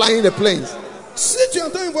life flying the planes. Si tu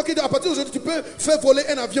entends une voix qui dit à partir d'aujourd'hui tu peux faire voler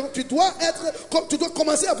un avion, tu dois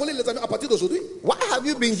commencer à voler les avions à partir d'aujourd'hui. Why have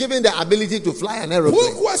you been given the ability to fly an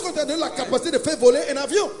aeroplane? Pourquoi est-ce qu'on t'a donné la capacité de faire voler un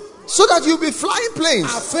avion? So that you'll be flying planes.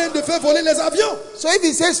 Afin de faire voler les avions. So if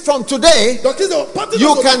he says from today Donc, à partir you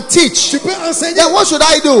d'aujourd'hui, can teach, tu peux enseigner. then what should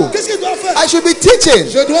I do? Qu'est-ce que je dois faire? I should be teaching.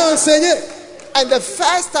 Je dois enseigner. And the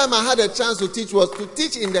first time I had a chance to teach was to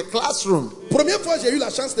teach in the classroom. Première fois j'ai eu la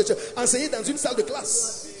chance d'enseigner dans une salle de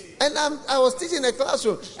classe. And I was teaching in a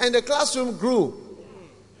classroom, and the classroom grew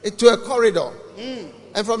into a corridor.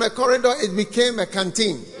 And from a corridor, it became a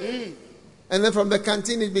canteen. And then from the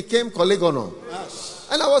canteen, it became polygonal.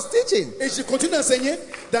 And I was teaching. Et je continue d'enseigner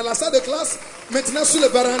dans la salle de classe. Maintenant, sur le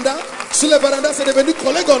véranda, c'est devenu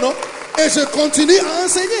polygonal. Et je continue à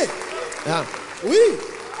enseigner. Yeah. Oui.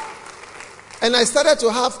 And I started to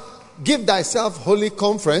have Give Thyself Holy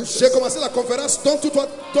Conference. J'ai commencé la conférence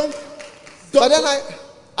But then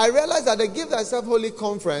I realized that the Give Thyself Holy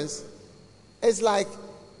Conference is like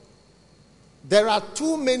there are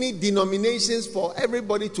too many denominations for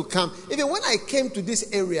everybody to come. Even when I came to this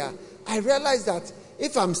area, I realized that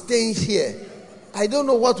if I'm staying here, I don't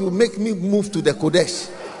know what will make me move to the Kodesh.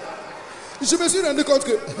 Je me suis rendu compte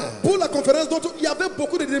que pour la conférence, il y avait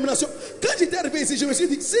beaucoup de dénominations. Quand j'étais arrivé ici, je me suis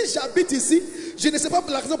dit, si j'habite ici, je ne sais pas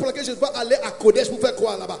la raison pour laquelle je dois aller à Kodesh pour faire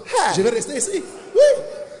quoi là-bas. Je vais rester ici. Oui.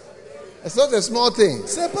 It's not a small thing.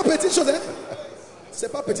 C'est pas petite chose, hein?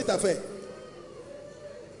 C'est pas petite affaire.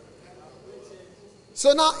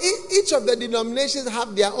 So now each of the denominations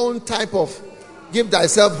have their own type of Give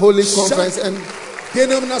Thyself Holy Conference, and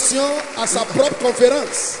dénomination a sa propre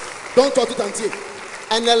conférence dans toi tout entier.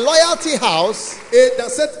 And the Loyalty House, et dans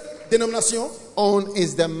cette dénomination,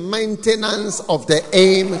 is the maintenance of the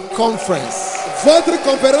AIM conference. Votre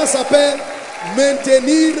conférence s'appelle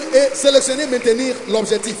maintenir et sélectionner, maintenir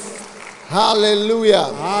l'objectif. Hallelujah.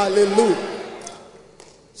 Hallelujah.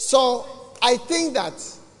 So I think that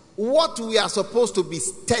what we are supposed to be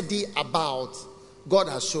steady about, God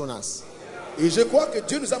has shown us. Et je crois que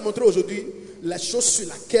Dieu nous a montré aujourd'hui la chose sur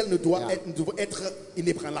laquelle nous devons être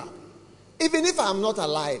inébranlables. Even if I'm not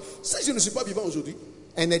alive, si je ne suis pas vivant aujourd'hui,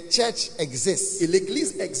 and a church exists, et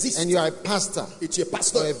l'église existe, and you are a pastor, et tu es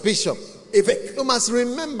pasteur, or a bishop, évêque, you must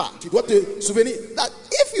remember, tu dois te souvenir, that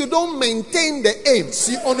if you don't maintain the aim,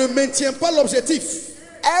 si on ne maintient pas l'objectif,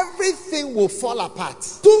 everything will fall apart.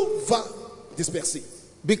 Tout va disperser.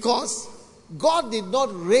 Because God did not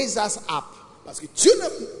raise us up. Parce que Dieu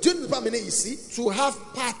ne nous a pas amené ici to have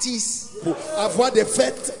parties, pour avoir des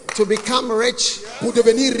fêtes, to become rich, pour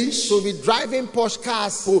devenir riche, to be driving Porsche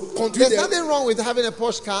cars. Pour conduire There's nothing wrong with having a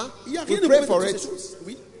Porsche car. We pray for it.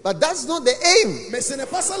 Oui. But that's not the aim. Mais ce n'est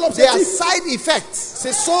pas ça There are l'objectif. side effects.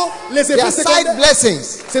 Ce sont les There are effets side secondaires.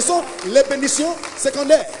 blessings. Ce sont les bénédictions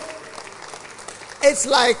secondaires. It's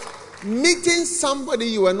like meeting somebody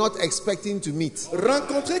you were not expecting to meet.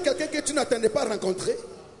 Rencontrer quelqu'un que tu n'attendais pas rencontrer.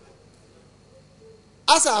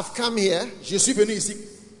 As I've come here, je suis venu ici.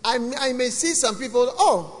 I may see some people.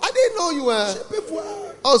 Oh, I didn't know you were Je peux voir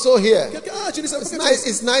also here. je ne sais pas It's que nice.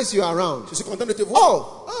 It's nice you are around. Je suis content de te voir.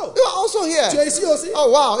 Oh, you are also here. Tu es ici aussi. Oh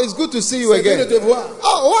wow, it's good to see you C'est bien de again. te voir.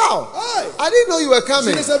 Oh wow, Hey. I didn't know you were Je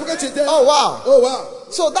coming. ne sais pas que tu étais. Oh wow. Oh wow.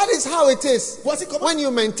 So that is how it is. Voici comment. When you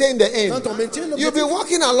maintain the aim, Quand on maintient l'objectif. you'll be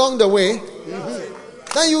walking along the way.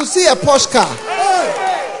 Then you see a Porsche car. Hey.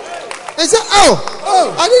 And say,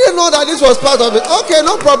 oh, I didn't know that this was part of it. Okay,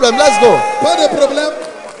 no problem. Let's go. Pas de problème.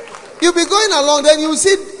 You'll be going along, then you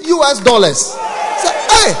see US dollars. Say,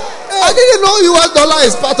 hey, I didn't know US dollar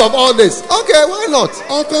is part of all this. Okay, why not?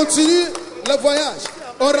 On continue le voyage.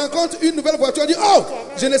 On rencontre une nouvelle voiture, on dit, oh,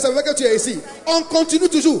 je ne savais pas que tu es ici. On continue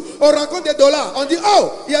toujours. On rencontre des dollars, on dit,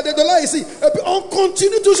 oh, il y a des dollars ici. Et puis on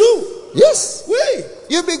continue toujours. Yes. Oui.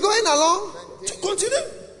 You'll be going along. Tu continues.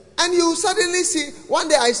 And you suddenly see, one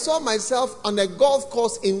day I saw myself on a golf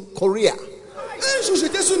course in Korea. Un jour,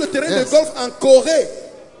 j'étais sur le terrain de golf en Corée.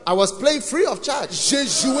 I was playing free of charge. J'ai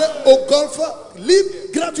joué au golf libre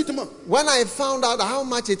gratuitement. When I found out how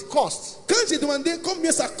much it cost, Quand j'ai demandé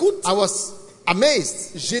combien ça coûte, I was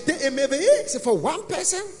amazed. j'étais émerveillé. C'est for one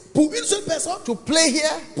person Pour une seule personne, to play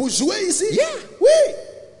here? pour jouer ici, Yeah. oui,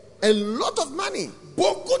 A lot of money.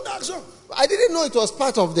 beaucoup d'argent. I didn't know it was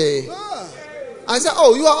part of the... Ah, I said,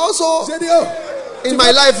 oh, you are also j'ai dit, oh, in my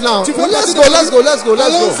life now. tu fais Well, let's partie go, de ma let's vie. go, let's go,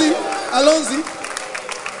 let's go. Allons-y, allons-y.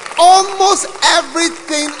 Almost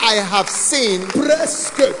everything I have seen,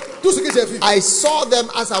 Presque tout ce que j'ai vu. I saw them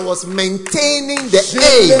as I was maintaining the Je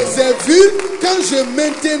aim. les ai vus quand je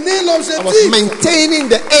maintenais I was l'objectif. maintaining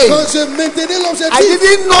the aim. Quand je maintenais I l'objectif,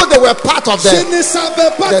 didn't know they were part of je them. ne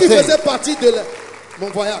savais pas the qu'ils thing. faisaient partie de mon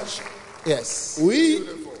voyage. Yes. Oui.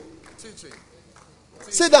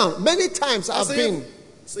 Sit down. Many times I've been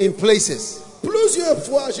in places. Plusieurs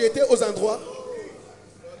fois, j'ai été aux endroits.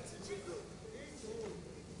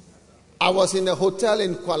 I was in a hotel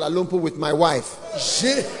in Kuala Lumpur with my wife.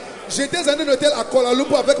 J'étais dans un hôtel à Kuala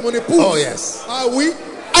Lumpur avec mon épouse. Oh, yes. Ah oui.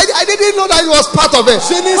 I didn't know that it was part of it.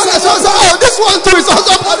 Je ne But I savais saw, oh, this one too is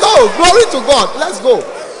also part. Oh, glory to God. Let's go.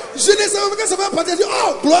 Je ne savais pas que ça va partir. J'ai dit,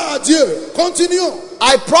 oh, gloire à Dieu. Continuons.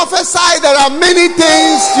 I prophesy there are many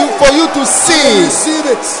things for you to see Receive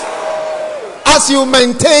it. as you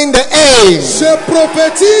maintain the aim. Je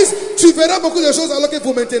prophétise, tu verras beaucoup de choses alors que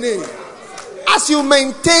vous maintenez. As you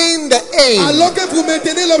maintain the aim. Alors que vous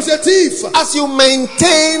maintenez l'objectif. As you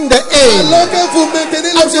maintain the aim. Alors que vous maintenez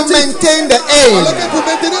As you l'objectif. maintain the Alors aim. que vous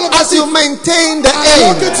maintenez As you l'objectif. maintain the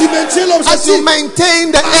Alors aim. que tu maintiens As you l'objectif.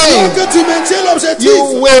 maintain the Alors aim. que tu maintiens l'objectif.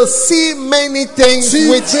 You will see many things Tu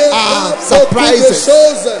which verras are beaucoup de surprises.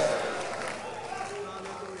 choses.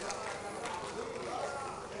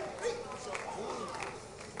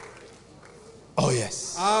 Oh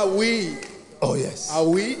yes. Ah oui. Oh yes. Ah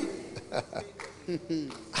oui.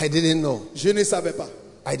 I didn't know. Je ne savais pas.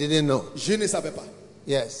 I didn't know. Je ne savais pas.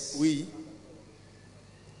 Yes. Oui.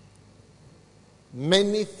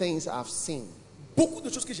 Many things I've seen. Beaucoup de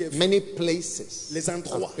choses que j'ai vues. Many places Les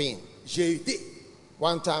endroits. I've been. J'ai été.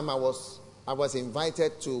 One time I was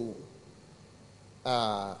invited to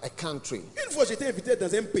a country Une fois, j'étais invité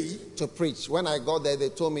dans un pays. to preach. When I got there, they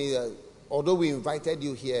told me that although we invited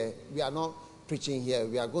you here, we are not preaching here.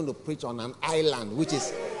 We are going to preach on an island, which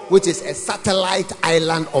is a satellite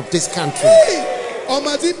island of this country. Hey! On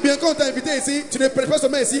m'a dit, bien qu'on t'a invité ici, tu ne prêches pas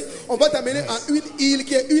seulement ici, on va t'amener à une île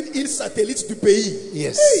qui est une île satellite du pays.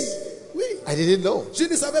 Yes. Hey! Oui. I didn't know. Je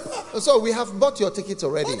ne savais pas. So we have bought your ticket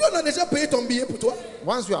already. On a déjà payé ton billet pour toi.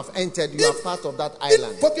 Once you have entered, you are part of that Une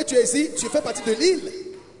island. fois que tu es ici, tu fais partie de l'île.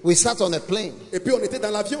 We sat on a plane. Et puis on était dans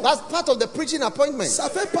l'avion. That's part of the preaching appointment. Ça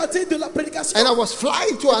fait partie de la prédication. And I was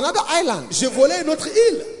flying to another island. Je volais une autre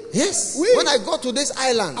île. Yes. Oui. When I got to this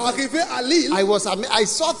island, Arrivé à l'île, I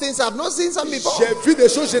saw things I've not seen some before. j'ai vu des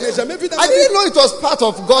choses que je n'ai jamais vues dans ma I vie. didn't know it was part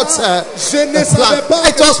of God's Je ne plan. savais pas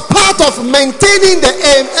It que was part of maintaining the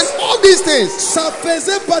aim and all these things. ça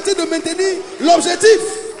faisait partie de maintenir l'objectif.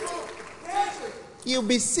 You'll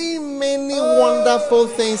be seeing many wonderful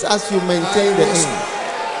things as you maintain the aim.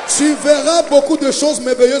 Tu verras beaucoup de choses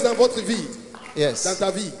merveilleuses dans votre vie, dans Yes.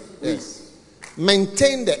 ta vie. Oui. Yes.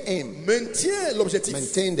 Maintain the aim. Maintiens l'objectif.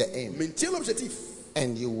 Maintain the aim. Maintiens l'objectif.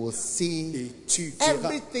 And you will see Et tu verras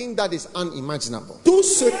everything that is unimaginable. tout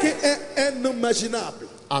ce qui est inimaginable.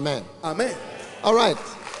 Amen. Amen. All right.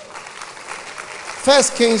 1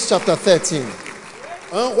 Kings chapter 13.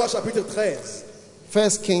 1 Roi chapitre 13.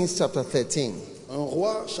 1 Kings chapter 13. 1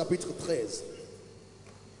 Roi chapitre 13.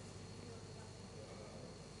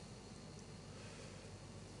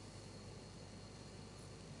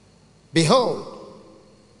 Behold,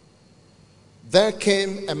 there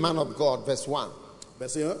came a man of God, verse 1,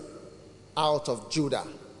 Verset 1. out of Judah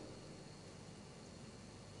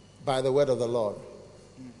by the word of the Lord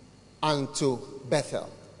unto Bethel.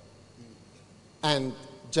 And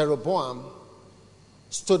Jeroboam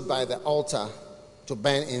stood by the altar to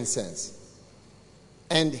burn incense.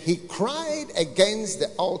 And he cried against the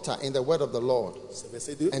altar in the word of the Lord C'est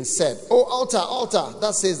verset 2. and said, O altar, altar,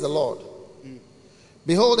 thus says the Lord,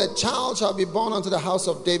 behold, a child shall be born unto the house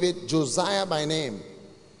of David, Josiah by name.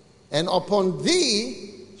 And upon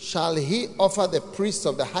thee shall he offer the priests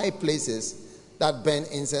of the high places that burn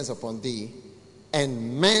incense upon thee,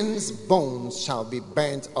 and men's bones shall be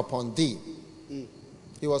burnt upon thee.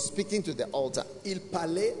 He was speaking to the altar. Il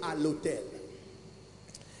parlait à l'autel.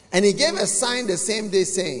 And he gave a sign the same day,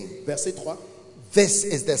 saying, Verset 3. this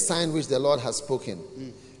is the sign which the Lord has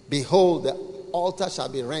spoken. Behold, the altar shall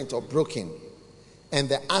be rent or broken, and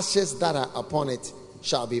the ashes that are upon it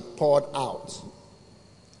shall be poured out.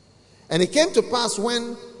 And it came to pass,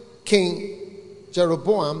 when King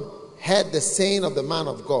Jeroboam heard the saying of the man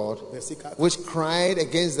of God, which cried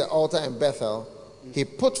against the altar in Bethel, he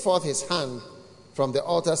put forth his hand from the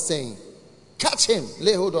altar, saying, catch him,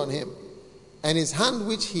 lay hold on him. And his hand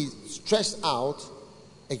which he stretched out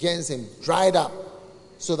against him dried up,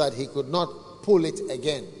 so that he could not pull it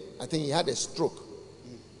again. I think he had a stroke.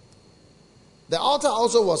 The altar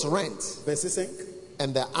also was rent, Verset 5.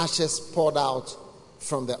 and the ashes poured out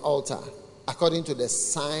from the altar, according to the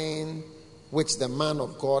sign which the man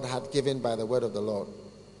of God had given by the word of the Lord.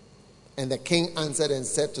 And the king answered and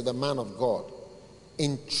said to the man of God,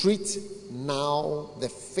 entreat now the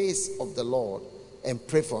face of the Lord, and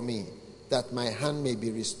pray for me, that my hand may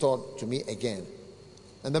be restored to me again.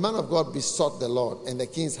 And the man of God besought the Lord, and the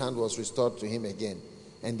king's hand was restored to him again,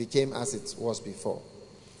 and became as it was before.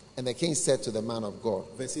 And the king said to the man of God,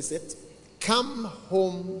 Verset 7. come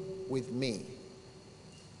home with me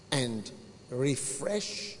and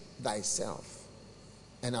refresh thyself,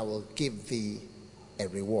 and I will give thee a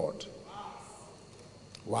reward.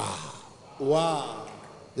 Wow. Wow.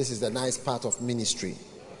 This is the nice part of ministry.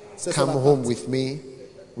 C'est Come ça la home part. with me,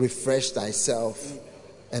 refresh thyself,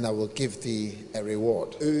 and I will give thee a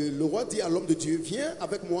reward. Le roi dit à l'homme de Dieu, viens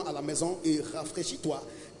avec moi à la maison et rafraîchis-toi,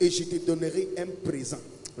 et je te donnerai un présent.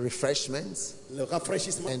 Refreshments Le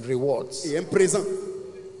rafraîchissement and rewards. et un présent.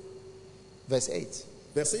 Verse 8.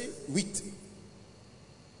 Verset 8.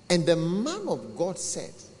 And the man of God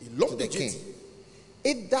said Et to l'homme the de Dieu king, dit,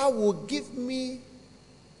 if thou wilt give me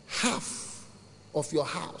half of your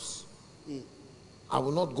house, I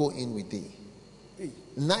will not go in with thee.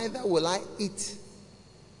 Neither will I eat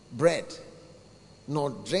bread nor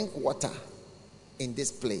drink water in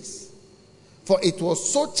this place. For it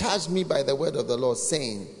was so charged me by the word of the Lord,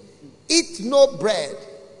 saying, eat no bread,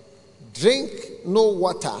 drink no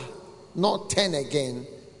water, nor turn again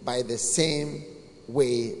by the same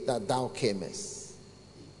way that thou camest.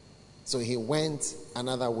 So he went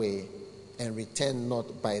another way, and returned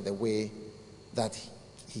not by the way that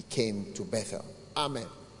he came to Bethel. Amen.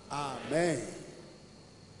 Amen.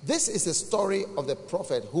 This is the story of the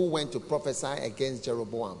prophet who went to prophesy against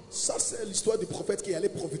Jeroboam. Ça, c'est l'histoire du prophète qui allait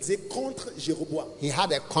prophétiser contre Jéroboam. He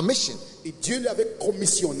had a commission, Et Dieu lui avait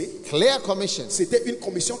commissionné. clear commission, C'était une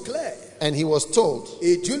commission claire. and he was told,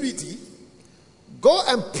 Et Dieu lui dit, go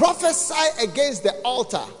and prophesy against the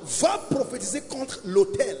altar. va prophétiser contre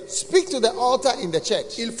l'autel. Speak to the altar in the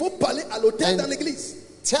church. Il faut parler à l'autel And dans l'église.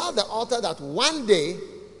 tell the altar that one day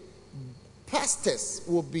pastors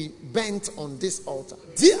will be burnt on this altar.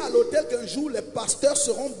 Dis à l'autel qu'un jour les pasteurs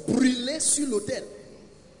seront brûlés sur l'autel.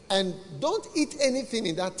 And don't eat anything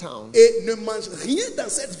in that town. Et ne mange rien dans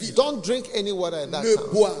cette ville. Don't drink any water in that Ne town.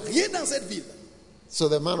 bois rien dans cette ville. So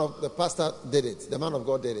the pastor did it. The man of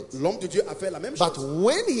God did it. L'homme de Dieu a fait la même But chose.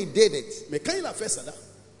 when he did it, Mais quand il a fait cela,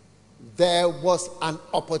 there was an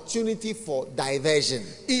opportunity for diversion.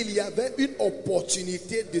 il y avait une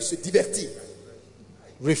opportunité de se divertir.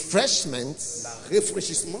 Refreshments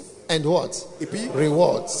Rafraîchissement and what? et puis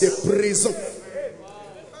Rewards. des présents.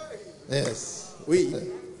 Yes. Oui,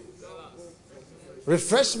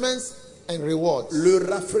 Refreshments and rewards. le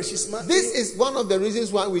rafraîchissement. This is one of the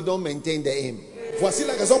reasons why we don't maintain the aim. Voici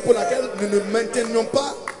la raison pour laquelle nous ne maintenons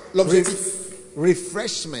pas l'objectif.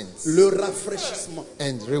 Refreshments Le rafraîchissement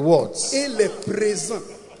and rewards. et les présents.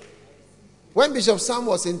 When Bishop Sam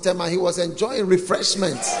was in Tema, he was enjoying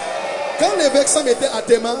refreshments. Quand l'évêque Sam était à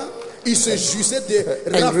Théma, il se jouissait des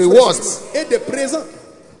And rewards. rafraîchissements et des présents.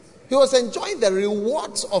 He was enjoying the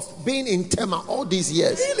rewards of being in Tema all these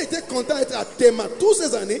years. Il était content d'être à Théma toutes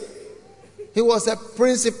ces années. He was a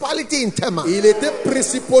principality in Tema. Il était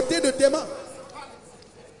principauté de Théma.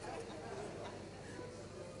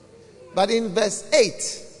 But in verse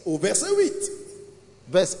 8, Au verset 8,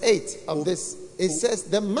 verse 8 of this, it says,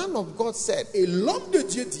 the man of God said, et l'homme de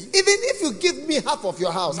Dieu dit, even if you give me half of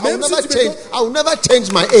your house, Même si tu me I will never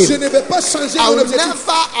change my je aim. ne vais pas changer I mon will objectif.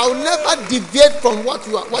 never deviate from what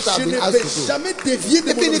I've Je been ne asked vais to do. jamais dévier de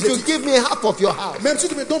mon Even if you objectif. give me half of your house, Même si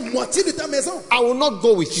tu me donnes moitié de ta maison, I will not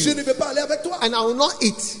go with je you. ne vais pas aller avec toi. And I will not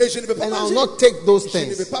eat. Et je ne vais pas And I will manger. not take those Je ne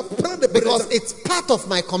vais things. pas prendre des Because présents. it's part of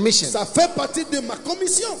my commission. Ça fait partie de ma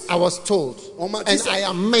commission. I was told. On m'a dit And ça. I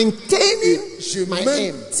am maintaining Et je my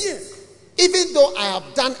aim. maintiens. Even though I have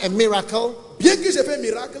done a miracle, Bien que j'ai fait un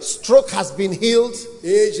miracle stroke has been healed,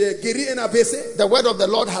 et j'ai guéri un AVC, the word of the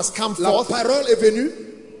Lord has come la forth, parole est venue,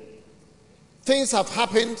 things have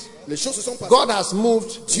happened, Les choses se sont passées. God has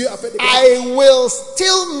moved, Dieu a fait des I will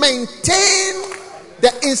still maintain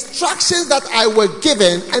the instructions that I were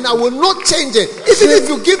given, and I will not change it. Even if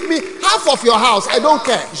you give me half of your house, I don't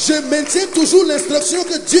care. Je maintiens toujours l'instruction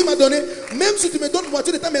que Dieu m'a donnée. Même si tu me donnes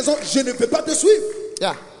moitié de ta maison, je ne peux pas te suivre.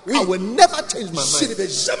 Yeah. Oui. I will never change my Je ne mind. vais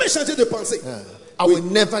jamais changer de pensée. Yeah. I will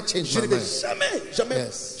never change Je my ne vais mind. jamais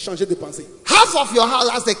Yes. changer de pensée. Half of your house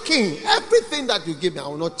as a king, everything that you give me, I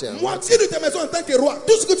will not change. Moitié de ta maison en tant que roi,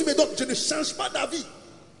 tout ce que tu me donnes, je ne change pas d'avis.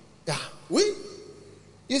 Yeah. Oui,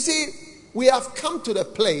 You see, we have come to the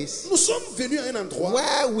place nous sommes venus à un endroit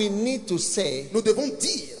where we need to say, nous devons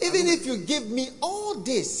dire, even if you give me all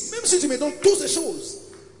this, même si tu me donnes toutes ces choses,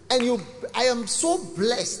 and I am so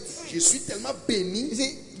blessed. je suis tellement You béni.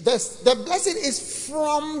 see, the blessing is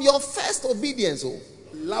from your first obedience. Oh.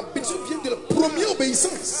 La bénédiction vient de la première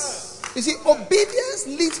obéissance. You see, obedience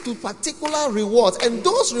leads to particular rewards, and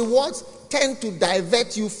those rewards tend to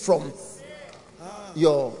divert you from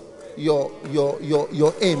your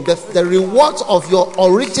aim. The rewards of your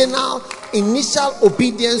original initial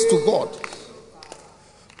obedience to God.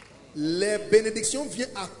 Les bénédictions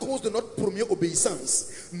viennent à cause de notre première obéissance.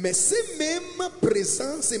 Mais ces mêmes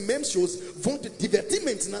présences, ces mêmes choses vont te divertir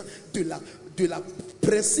maintenant de la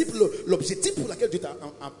principe, l'objectif pour lequel Dieu t'a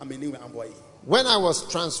amené ou envoyé. When I was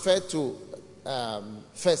transferred to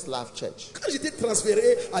First Love Church, Quand j'étais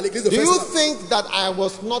transféré à l'église de do First you Love, think that I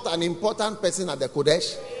was not an important person at the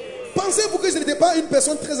Kodesh? pensez-vous que je n'étais pas une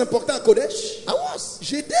personne très importante à Kodesh? I was.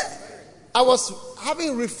 J'étais. I was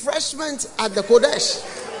having refreshment at the Kodesh.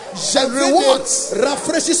 J'avais rewards. des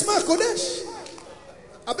rafraîchissements à Kodesh.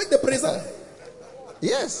 Avec des présents.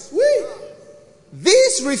 Yes. Oui.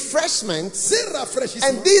 These refreshments Ces rafraîchissements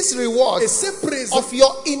and these et rewards ces présents of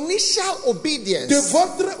your initial de obedience,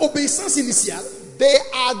 votre obéissance initiale, they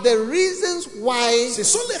are the reasons why ce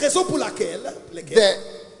sont les raisons pour lesquelles the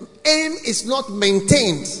aim is not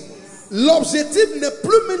maintained. l'objectif n'est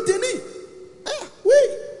plus maintenu. Oui.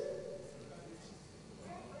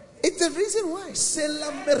 It's the reason why. C'est la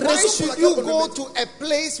Why raison pour should laquelle you on go ne met- to a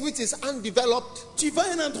place which is undeveloped? tu vas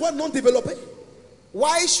à un endroit non développé.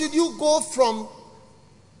 Why should you go from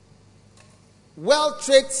World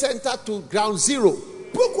Trade Center to Ground Zero?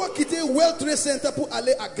 Pourquoi quitter World Trade Center pour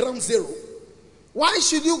aller à Ground Zero? Why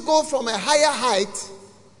should you go from a higher height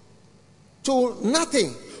to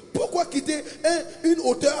nothing Pourquoi quitter une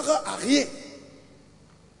hauteur à rien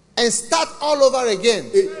and start all over again?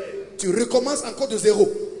 et tu recommences encore de zéro?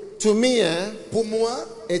 To me, Pour moi,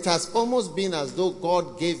 it has almost been as though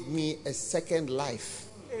God gave me a second life.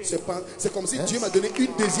 c'est comme si Dieu m'a donné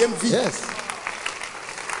une deuxième vie. Yes.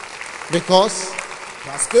 Because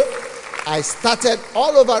Parce que I started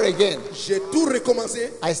all over again. j'ai tout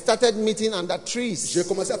recommencé. I started meeting under trees. J'ai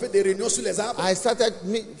commencé à faire des réunions sur les arbres. I started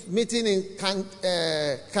meeting in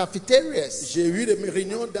cafeterias J'ai eu des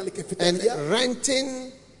réunions dans les and cafétérias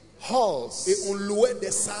renting halls et on louait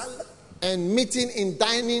des salles. and meeting in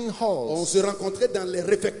dining On halls se rencontrait dans les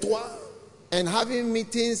réfectoires. and having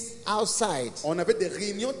meetings outside, On avait des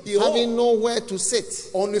réunions dehors. having nowhere to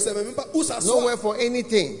sit, On ne savait même pas où s'asseoir. nowhere for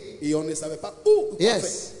anything. Et on ne savait pas où. Yes.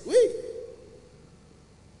 faire. Oui.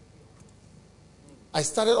 I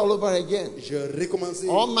started all over again. J'ai recommencé.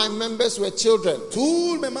 All my members were children.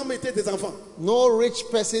 Tous mes membres étaient des enfants. No rich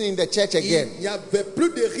person in the church again. Il n'y avait plus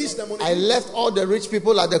de riches dans mon I église. left all the rich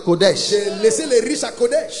people at the Kodesh. J'ai laissé les riches à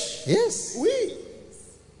Kodesh. Yes. Oui.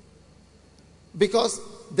 Because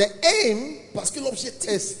the aim Parce que l'objectif,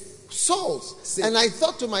 is souls. C'est- And I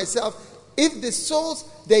thought to myself, if the souls,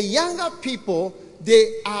 the younger people,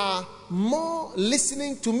 they are more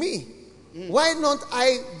listening to me. Why not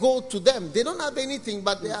I go to them? They don't have anything,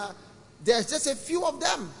 but there's just a few of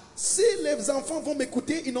them. si les enfants vont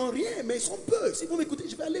m'écouter, ils n'ont rien, mais ils sont peu. S'ils vont m'écouter,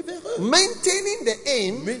 je vais aller vers eux. Maintaining the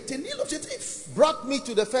aim Maintenir l'objectif. brought me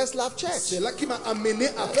to the First Love Church. C'est là qui m'a amené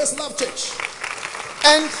à First Love Church.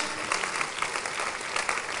 And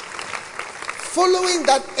following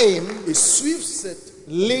that aim Et suivre cette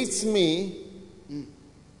leads me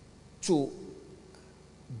to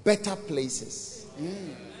better places,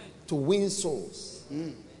 to win souls.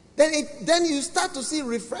 Then you start to see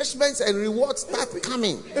refreshments and rewards start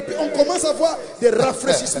coming. Et puis on commence à voir des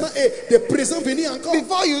rafraîchissements et des présents venir encore.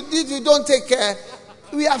 Before you don't take care,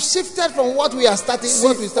 we have shifted from what we are starting,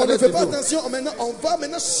 what we On ne started fait to pas do. attention, on va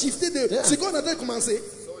maintenant shifter de ce qu'on a déjà commencé.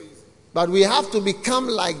 But we have to become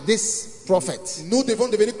like this prophet Nous devons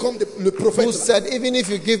devenir comme le who prophète. said, even if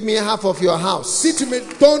you give me half of your house, Si tu me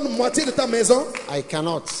donnes moitié de ta maison, I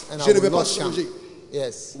cannot and je I ne vais will pas not come. changer.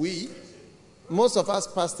 Yes. Oui. Most of us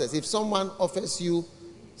pastors, if someone offers you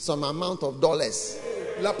some amount of dollars,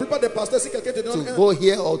 La plupart des pasteurs, si quelqu'un te donne to go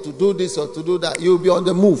here or to do this or to do that, you'll be on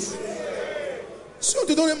the move. Si on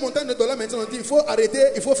te donne un montant de dollars maintenant, on dit il faut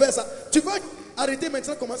arrêter, il faut faire ça. Tu vas arrêter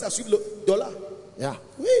maintenant, commencer à suivre le dollar. Yeah.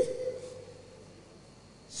 Oui.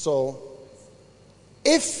 So,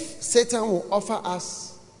 if Satan will offer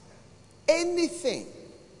us anything,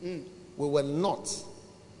 we will not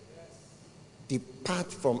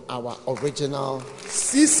depart from our original.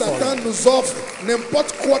 Si Satan nous offre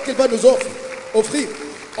n'importe quoi qu'il va nous offrir,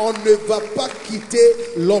 on ne va pas quitter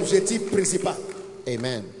l'objectif principal.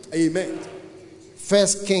 Amen. Amen.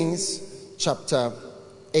 1 Kings chapter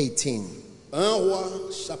 18. 1 Roi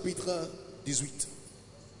chapitre 18.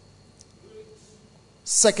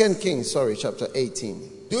 2 Kings, chapter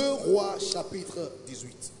 18. 2 Rois chapitre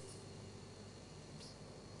 18.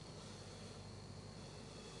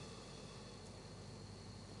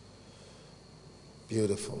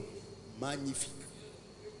 Beautiful. Magnifique.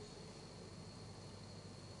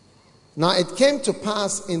 Now it came to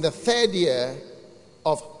pass in the 3rd year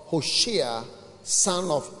of Hoshea,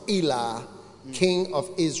 son of Elah, king of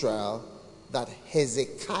Israel, that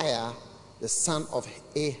Hezekiah, the son of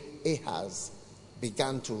Ahaz,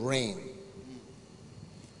 began to reign.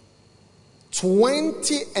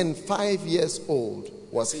 25 years old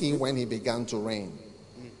was he when he began to reign.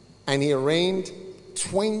 And he reigned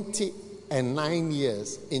 29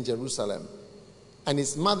 years in Jerusalem. And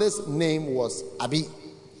his mother's name was Abi,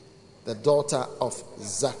 the daughter of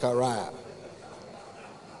Zechariah.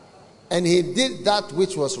 And he did that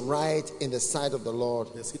which was right in the sight of the Lord,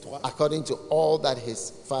 according to all that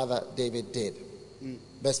his father David did.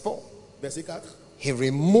 Verse 4. Verset 4. He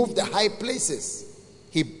removed the high places.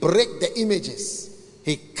 He brake the images.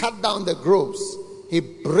 He cut down the groves. He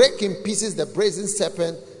brake in pieces the brazen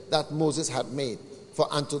serpent that Moses had made. For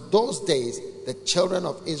unto those days the children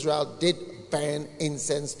of Israel did burn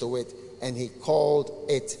incense to it, and he called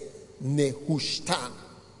it Nehushtan.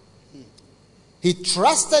 He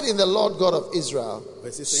trusted in the Lord God of Israel,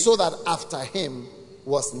 so that after him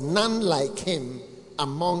was none like him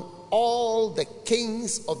among all the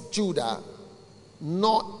kings of Judah,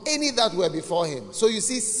 nor any that were before him. So you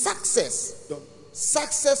see, success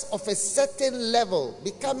of a certain level,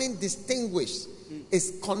 becoming distinguished,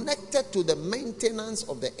 is connected to the maintenance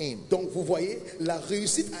of the aim. Donc vous voyez, la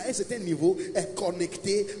réussite à un certain niveau est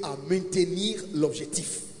connectée à maintenir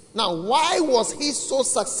l'objectif. Now, why was he so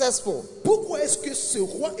successful? Pourquoi est-ce que ce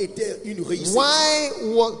roi était une réussite? Why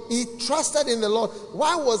was he trusted in the Lord?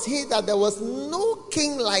 Why was he that there was no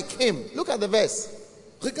king like him? Look at the verse.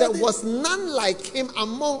 There was none like him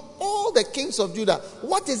among all the kings of Judah.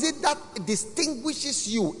 What is it that distinguishes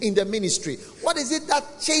you in the ministry? What is it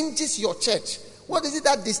that changes your church? What is it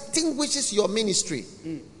that distinguishes your ministry?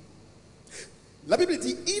 La Bible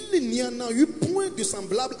dit, il n'y en a eu point de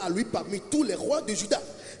semblable à lui parmi tous les rois de Juda.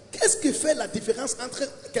 Qu'est-ce qui fait la différence entre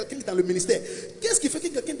quelqu'un qui est dans le ministère? Qu'est-ce qui fait que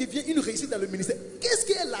quelqu'un devient une réussite dans le ministère? Qu'est-ce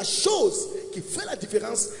qui est la chose qui fait la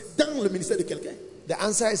différence dans le ministère de quelqu'un? The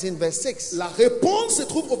answer is in verse 6. La réponse se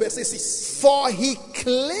trouve au verset 6. For he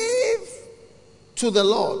clave to the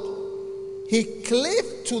Lord. He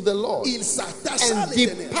clave to the Lord. Il s'attacha à and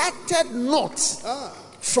l'Éternel. departed not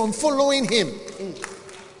from following him.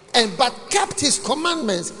 And but kept his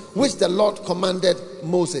commandments which the Lord commanded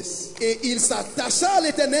Moses. Et il s'attacha à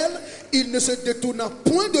l'Éternel, il ne se détourna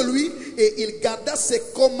point de lui, et il garda ses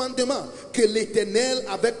commandements que l'Éternel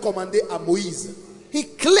avait commandés à Moïse. He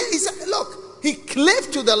said, look, he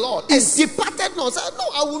clave to the Lord and departed not. Said, no,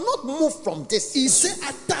 I will not move from this. Il s'est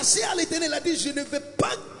attaché à l'Éternel, il a dit, je ne vais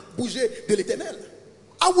pas bouger de l'Éternel.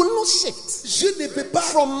 I will not shift. Je ne vais pas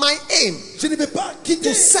from my aim. Je ne vais pas quitter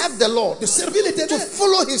to serve the Lord. De servir l'Éternel. To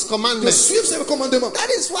follow his commandments. De suivre ses commandements.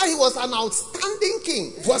 That is why he was an outstanding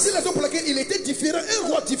king. Voici la raison pour laquelle il était différent, un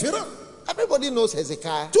roi différent. Everybody knows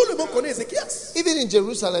Hezekiah. Tout le monde connaît Ézéchias. Even in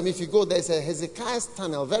Jerusalem, if you go, there's a Hezekiah's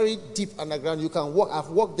tunnel, very deep underground. You can walk.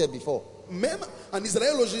 I've walked there before. Même en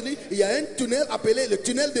Israël aujourd'hui, il y a un tunnel appelé le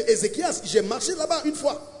tunnel de Ézéchias. J'ai marché là-bas une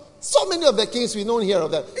fois. So many of the kings we don't hear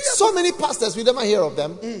of them. So many pastors we never hear of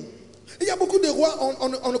them. Il y a beaucoup de rois,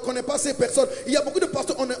 on ne connaît pas ces personnes. Il y a beaucoup de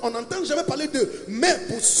pasteurs, on n'entend jamais parler d'eux. Mais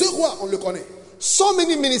pour ce roi, on le connaît. So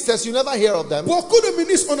many ministers, you never hear of them. Beaucoup de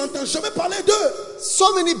ministres, on n'entend jamais parler d'eux.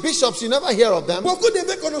 So many bishops, you never hear of them. Beaucoup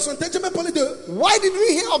d'évêques, on n'entend jamais parler d'eux. Why did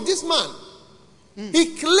we hear of this man?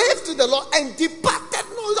 He clave to the Lord and departed.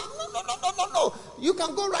 No. You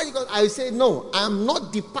can go right. I say, no, I am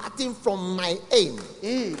not departing from my aim.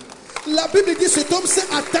 La Bible dit cet homme s'est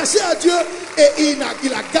attaché à Dieu et il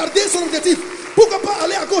a gardé son objectif. Pourquoi pas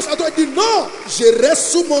aller à gauche, à droite? Il dit non, je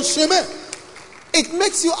reste sur mon chemin. It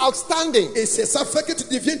makes you outstanding. Et c'est ça fait que tu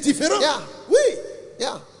deviens différent. Yeah. Oui.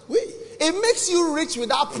 Yeah. Oui. It makes you rich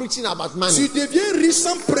without preaching about money. Tu deviens riche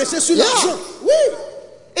sans prêcher sur Yeah. l'argent. Oui.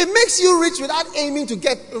 It makes you rich without aiming to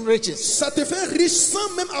get riches. Ça te fait riche sans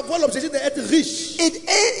même avoir l'objectif d'être riche.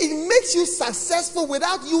 It makes you successful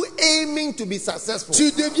without you aiming to be successful. Tu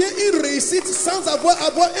deviens une réussite sans avoir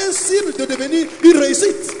un cible de devenir une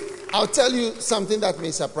réussite. I'll tell you something that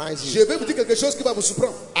may surprise Je you. vais vous dire quelque chose qui va vous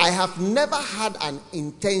surprendre. I have never had an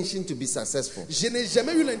intention to be successful. Je n'ai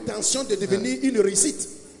jamais eu l'intention de devenir une réussite.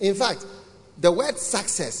 In fact, the word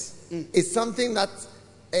success is something that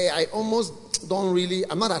I almost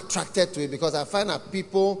I'm not attracted to it, because I find that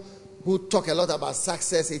people who talk a lot about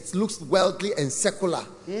success, it looks worldly and secular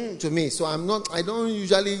to me. So I don't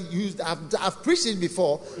usually use, I've preached it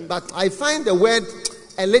before, but I find the word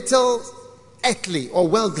a little earthly or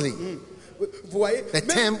worldly. Vous voyez, The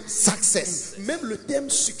term success. même le terme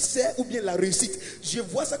succès ou bien la réussite, je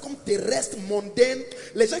vois ça comme terrestre, mondaine.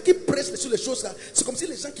 Les gens qui prêchent sur les choses là, c'est comme si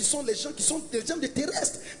les gens qui sont des gens de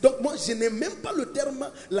terrestres. Donc moi, je n'aime même pas le terme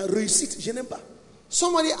la réussite. Je n'aime pas.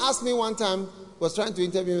 Somebody asked me one time, was trying to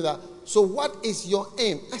interview me, that, so what is your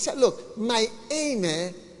aim? I said, look, my aim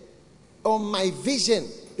or my vision.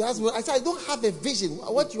 I said, I don't have a vision.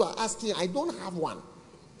 What you are asking, I don't have one.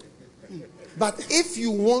 But if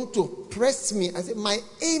you want to press me, I said, my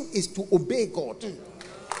aim is to obey God.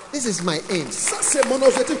 This is my aim. Ça, c'est mon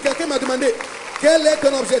objectif. Quelqu'un m'a demandé, quel est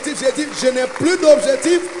ton objectif? J'ai dit, je n'ai plus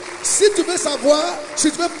d'objectif. Si tu veux savoir,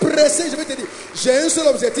 si tu veux presser, je vais te dire, j'ai un seul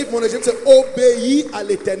objectif. Mon objectif, c'est obéir à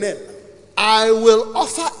l'Éternel. I will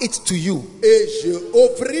offer it to you. Et je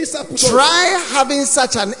offrir ça pour toi. Try having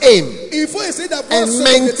such an aim Il faut essayer d'avoir and cet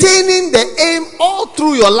objectif maintaining the aim all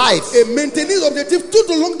through your life, et maintenir l'objectif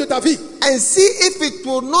tout au long de ta vie. and see if it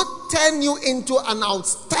will not turn you into an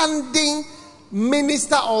outstanding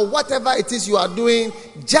minister or whatever it is you are doing,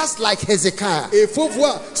 just like Hezekiah. Et il faut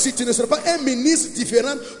voir si tu ne seras pas un ministre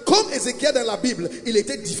différent, comme Ézéchiel dans la Bible, il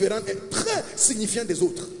était différent et très signifiant des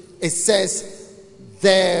autres. It says,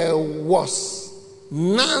 there was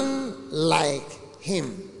none like him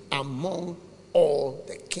among all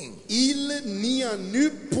the kings. Il n'y en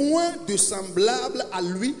eut point de semblable à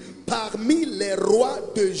lui parmi les rois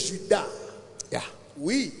de Juda. Yeah,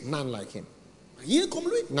 Oui, none like him. rien comme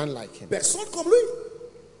lui. None like him. Personne comme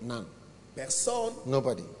lui. None. Personne,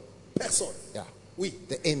 Nobody. personne. Yeah. Oui,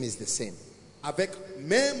 The aim is the same. avec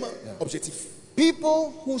même objectif.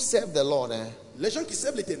 People who serve the Lord Les gens qui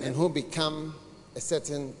servent l'Éternel, and who become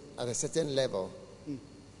at a certain level,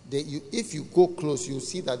 if you go close, you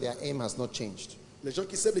see that their aim has not changed. les gens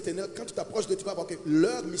qui servent l'Éternel, quand tu t'approches de, tu vas voir que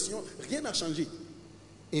leur mission, rien n'a changé.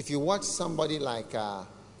 If you watch somebody like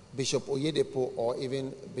Bishop Oyedepo or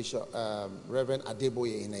even Bishop Reverend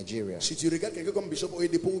Adeboye in Nigeria, Si tu regardes quelqu'un comme Bishop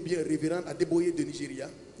Oyedepo ou bien Révérend Adeboye de Nigeria,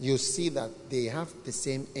 you see that they have the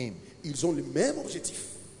same aim. ils ont le même objectif.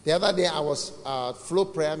 The other day I was at Flow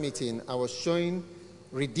Prayer Meeting. I was showing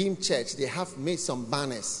Redeemed Church. They have made some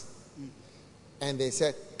banners. And they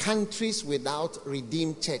said, countries without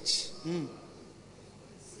Redeemed Church.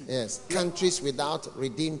 Yes, countries without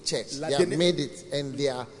Redeemed Church. They have made it and they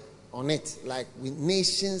are on it. Like with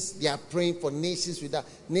nations, they are praying for nations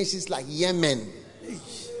like Yemen.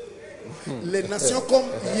 Les nations comme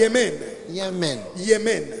Yémen.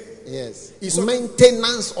 Yemen. Yes. Ils sont-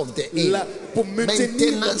 Maintenance of the aim. Pour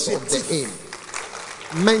maintenir Maintenance of the l'objectif.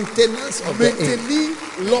 aim. Maintenance of the aim. Maintenir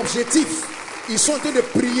l'objectif. Ils sont en train de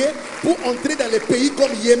prier pour entrer dans les pays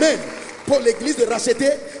comme Yémen. Pour l'église de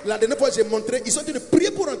racheter, la dernière fois j'ai montré, ils sont en train de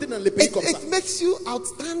prier pour entrer dans les pays comme ça. It makes you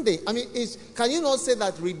outstanding. I mean, can you not say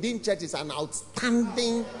that Redeemed Church is an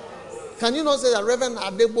outstanding? Can you not say that Reverend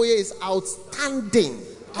Adeboye is outstanding?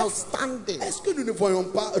 Outstanding. Est-ce que nous ne voyons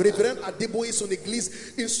pas Révérend Adeboye son église?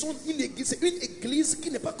 Ils sont une église, c'est une église qui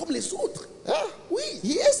n'est pas comme les autres. Huh? Oui,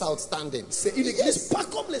 He is outstanding. c'est une He église is. pas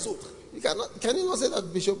comme les autres. Can you not say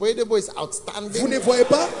that Bishop Oyedepo is Vous outstanding? ne voyez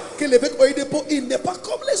pas que l'évêque Oyedepo, il n'est pas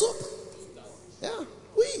comme les autres. Yeah.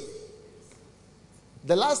 Oui.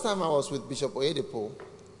 The last time I was with Bishop Oyedepo,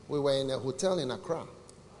 we were in a hotel in Accra.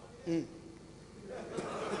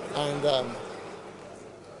 And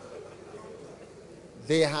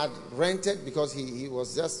they had rented, because he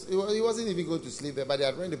wasn't even going to sleep there, but they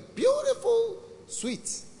had rented a beautiful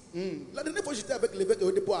suite. La dernière fois j'étais avec l'évêque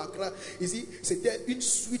Oyedepo à Accra, ici, c'était une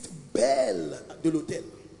suite belle de l'hôtel.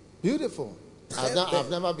 Beautiful. I've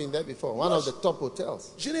never been there before. One of the top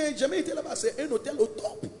hotels. Je n'ai jamais été là-bas, c'est un hôtel au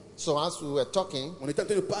top. So as we were talking, On était en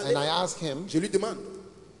train de parler, and I asked him, je lui demande,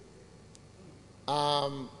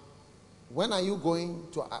 when are you going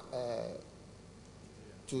to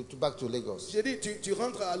back to Lagos? j'ai dit, tu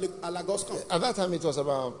rentres à Lagos quand? At that time, it was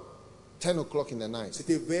about 10 o'clock in the night.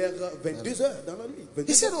 C'était vers 22h dans la nuit.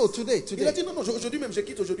 He said, oh, today. Il a dit non, aujourd'hui même, je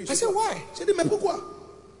quitte aujourd'hui. I said, why? J'ai dit, mais pourquoi?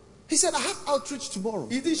 He said, I have outreach tomorrow.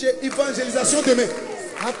 Il dit, j'ai évangélisation demain.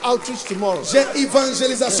 I have outreach tomorrow. J'ai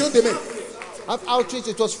évangélisation demain. I have outreach.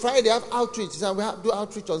 It was Friday. I have outreach. He said, we have to do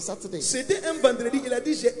outreach on Saturday. C'était un vendredi. Il a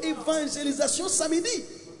dit, j'ai évangélisation samedi.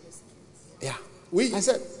 Yeah. Oui. I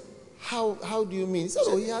said, how do you mean? He said,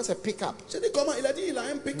 oh, he has a pickup. J'ai dit, comment? Il a dit, il a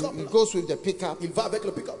un pick-up. He goes with the pickup. Il va avec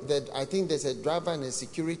le pick-up. I think there's a driver and a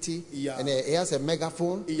security. Yeah. And he has a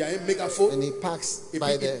megaphone. Il y a un mégaphone. And he parks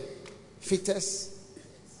by the fitters.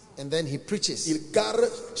 And then he preaches. Il gare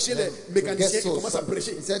chez les mécaniciens et commence à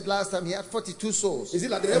prêcher. He said last time he had 42 souls. Il dit,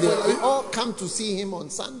 la And dernière fois, they all come to see him on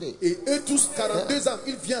Sunday. Et eux tous, 42 ans,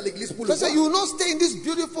 ils viennent à l'église pour le So I said, voir. you will not stay in this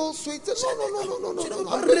beautiful suite. No.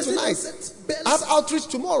 I'm going tonight. I have outreach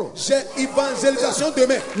tomorrow. J'ai évangélisation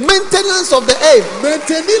demain. Maintenance of the aim.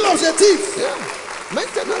 Maintenir l'objectif. Yeah.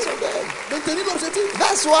 Maintenance of the aim. Maintenir l'objectif.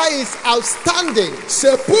 That's why it's outstanding.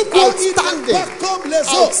 C'est pourquoi il Outstanding. n'est pas comme les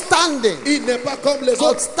autres. Outstanding. Il n'est pas comme les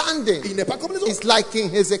autres. Outstanding. Il n'est pas comme les autres. It's like King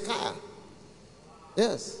Hezekiah.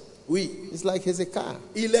 Yes. Oui. It's like Hezekiah.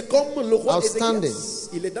 Il est comme le roi Outstanding. Ézéchias.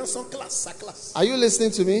 Il est dans son classe, sa classe. Are you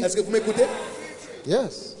listening to me? Est-ce que vous m'écoutez?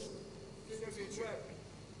 Yes.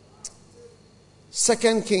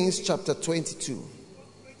 2 Kings chapter 22.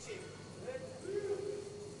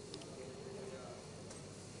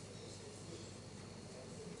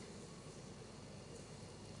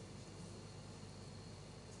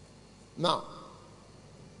 Now,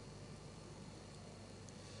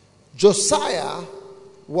 Josiah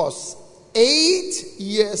was 8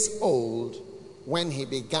 years old when he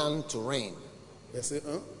began to reign. Verset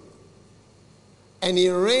 1. And he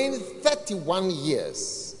reigned 31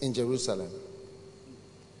 years in Jerusalem.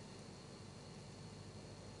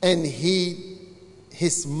 And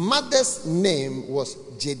his mother's name was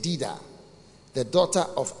Jedidah, the daughter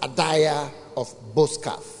of Adiah of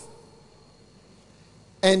Boskath.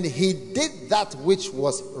 And he did that which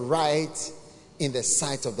was right in the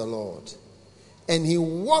sight of the Lord. And he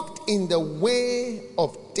walked in the way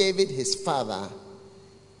of David his father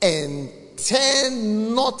and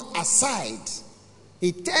turned not aside.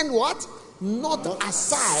 He turned what? Not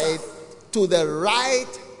aside to the right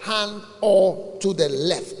hand or to the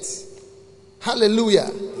left. Hallelujah.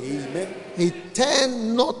 Amen. He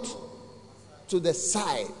turned not to the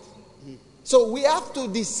side. So we have to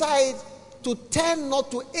decide to turn not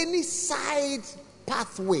to any side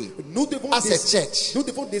pathway as a church. Nous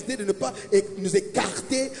devons décider de ne pas nous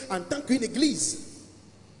écarter en tant qu'une église.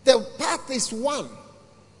 The path is one.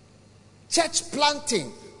 Church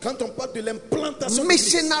planting. Quand on parle de l'implantation,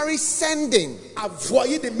 Missionary sending.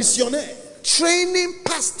 envoyer des missionnaires, Training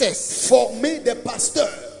pastors. former des pasteurs,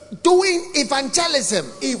 Doing evangelism.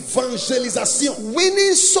 évangélisation,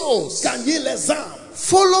 Winning souls. gagner les âmes,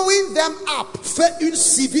 Following them up. faire une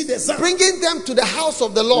suivi des âmes, Bringing them to the house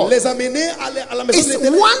of the Lord. les amener à la maison It's de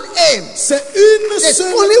l'Éternel. one aim. C'est une There's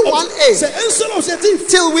seule only one aim. C'est un seul objectif.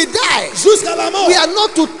 Till we die. Jusqu'à la mort. We are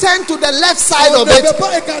not to turn to the left side On of ne it peut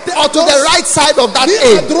pas écarter or à to the gauche, right side of that ni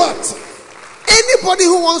à aim. droite. Anybody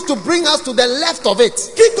who wants to bring us to the left of it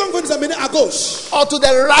Quiconque veut nous amener à gauche or to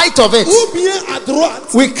the right of it, ou bien à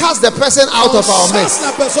droite, we cast the person out on of our chasse midst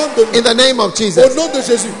la personne de nous. in the name of Jesus. Au nom de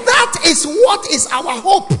Jésus. That is what is our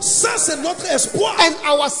hope Ça, c'est notre espoir and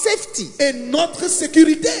our safety. et notre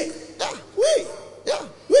sécurité. Yeah, Oui, yeah.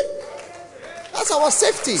 oui. That's our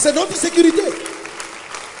safety. C'est notre sécurité.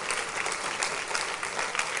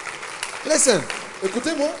 Listen,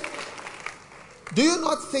 Écoutez-moi. do you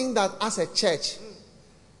not think that as a church,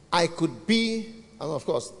 I could be, and of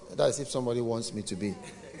course, that is if somebody wants me to be.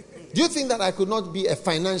 Do you think that I could not be a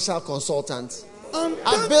financial consultant?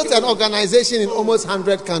 I've built an organization in almost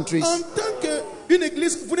 100 countries. En tant qu'une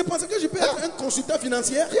église, vous ne pensez que je peux être un consultant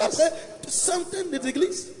financier après centaines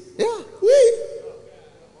d'églises? Yeah, Oui.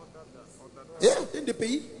 yeah. Centaines de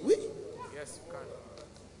pays? Oui.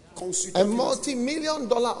 A Consultant financier.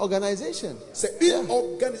 multi-million-dollar organization. C'est une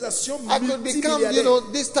organisation I could become,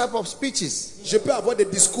 multimilliardaire. this type of speeches. Je peux avoir des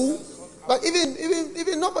discours, But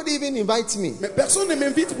even nobody even invites me. mais personne ne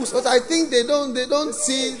m'invite pour ça. But I think they don't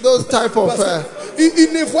see those type of. Parce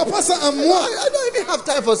qu'ils ne voient pas ça en moi. I don't even have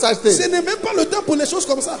time for such things. Ce n'est même pas le temps pour les choses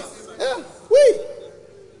comme ça. Yeah. Oui.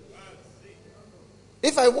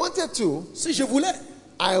 If I wanted to, Si je voulais,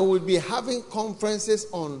 I would be having conferences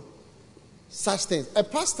on such things. A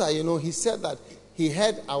pastor, he said that he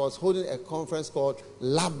heard I was holding a conference called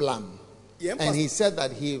Lablam. Yeah, And he said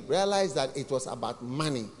that he realized that it was about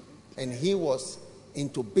money and he was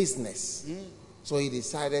into business. So he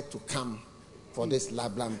decided to come for this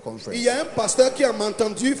Lablam conference. Il y a un pasteur qui a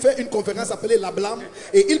entendu faire une conférence appelée Lablam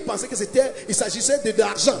et il pensait que il s'agissait de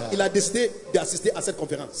l'argent. Il a décidé d'assister à cette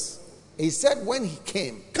conférence. He said when he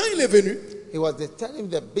came, Quand il est venu, he was telling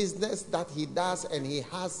the business that he does, and he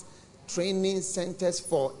has training centers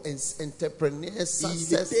for entrepreneurs,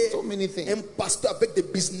 success, so many things. Un pasteur avec des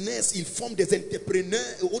business, il forme des entrepreneurs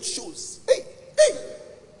et autres choses. Hey.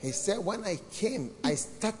 He said when I came, I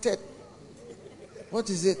started, what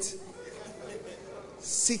is it?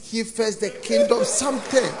 Seek ye first the kingdom,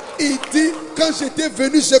 something. Il dit, quand j'étais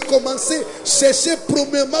venu, j'ai commencé à chercher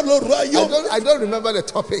premièrement le royaume. I don't remember the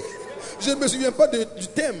topic. Je ne me souviens pas du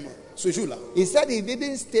thème ce jour-là. He said he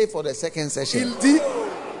didn't stay for the second session. Il dit,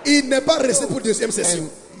 il n'est pas resté pour la deuxième session.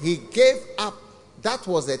 And he gave up. That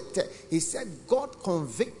was he said God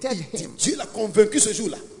convicted him. Dieu l'a convaincu ce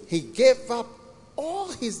jour-là. He gave up all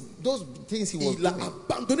those things he was Il a doing.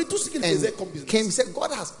 abandonné tout ce qu'il faisait comme business. Came, said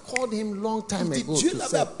God has called him long time ago. Dieu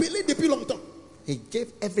l'avait appelé depuis longtemps. He gave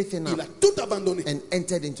everything Il up a tout abandonné. and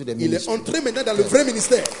entered into the Il est ministry. entré maintenant dans le vrai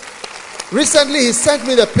ministère. Recently, he sent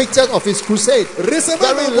me the pictures of his crusade. Récemment,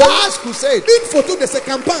 Very large crusade. une photo de ses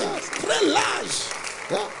campagnes. Très large.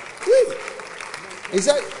 Yeah. Oui. He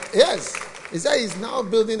said, yes. He said he's now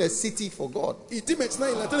building a city for God. Il dit maintenant,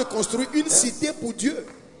 il est en train de construire une cité pour Dieu.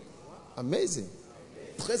 Amazing.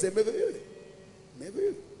 Très merveilleux.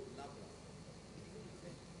 Merveilleux.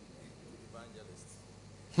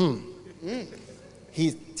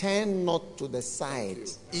 He turned not to the side.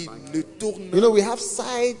 Il ne tourne You know, we have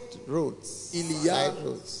side roads. Il y a Side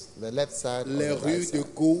roads. The left side. or les the right rues de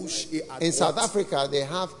side. gauche et à In South droite. Africa, they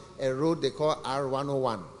have a road they call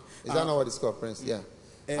R101. Is that not what it's called, Prince? Yeah.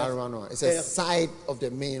 R101. It's a side of the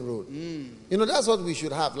main road. You know, that's what we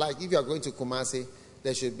should have. Like, if you are going to Kumasi,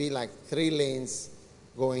 there should be like 3 lanes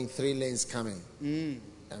going, 3 lanes coming.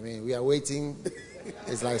 I mean, we are waiting.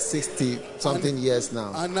 It's like 60 something years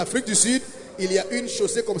now. En Afrique du Sud, il y a une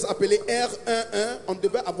chaussée comme ça appelée R11. On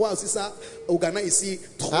devait avoir aussi ça au Ghana ici.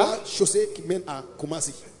 3 chaussées qui mènent à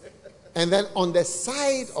Kumasi. And then on the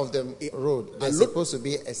side of the road, there's supposed to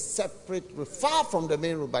be a separate road, far from the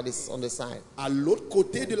main road, but it's on the side. À l'autre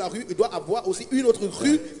côté de la rue, il doit avoir aussi une autre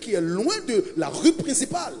rue qui est loin de la rue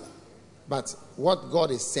principale. But what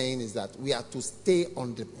God is saying is that we are to stay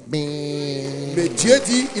on the main. Mais Dieu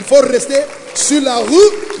dit, il faut rester sur la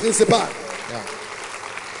rue principale. Yeah.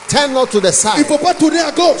 Turn not to the Il ne side. faut pas tourner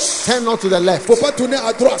à gauche. Turn not to the left. Il ne faut pas tourner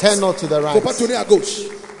à droite. Turn not to the Il ne faut pas right. tourner à gauche.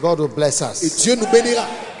 God will bless Et us. Dieu nous bénira.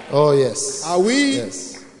 Oh yes. Ah oui.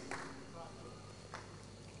 Yes.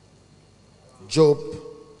 Job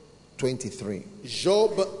 23.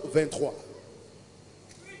 Job 23.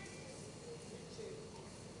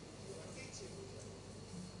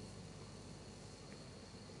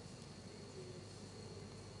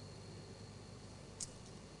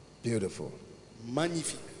 Beautiful.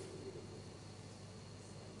 Magnifique.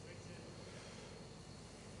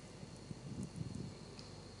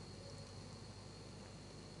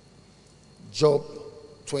 Job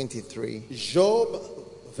 23 Job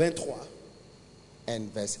 23,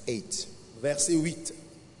 and verse 8. verset 8.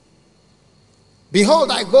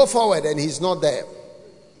 Behold, I go forward and he's not there,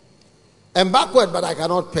 and backward, but I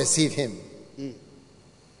cannot perceive him.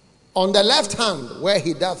 On the left hand where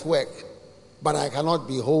he doth work, but I cannot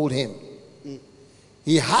behold him.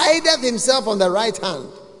 He hideth himself on the right hand,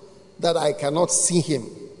 that I cannot see him.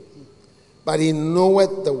 But he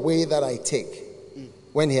knoweth the way that I take.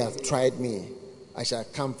 When he hath tried me, I shall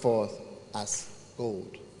come forth as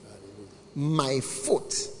gold. My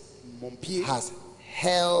foot Mon pied has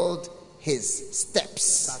held his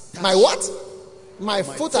steps. My what? My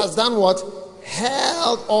foot has done what?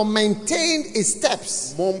 Held or maintained his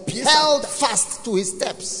steps. Mon pied Held fast to his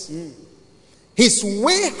steps. His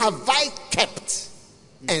way have I kept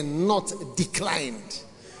and not declined.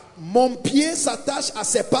 Mon pied s'attache à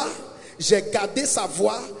ses pas. J'ai gardé sa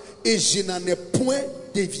voie et je n'en ai point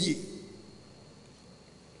dévié.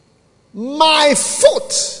 My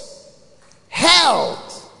foot held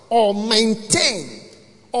or maintained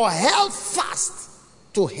or held fast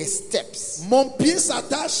to his steps. Mon pied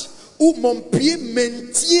s'attache ou mon pied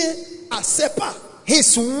maintient à ses pas.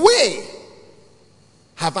 His way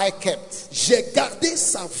have I kept. J'ai gardé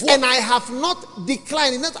sa voie And I have not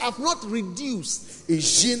declined, I have not reduced. et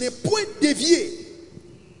je n'ai point dévié.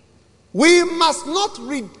 We must not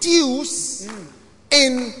reduce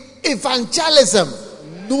in evangelism,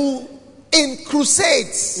 in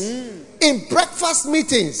crusades, in breakfast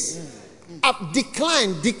meetings.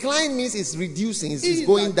 Decline means it's reducing, it's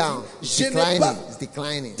going down. It's Je n'ai pas declining, it's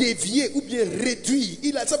declining. dévié ou bien réduit.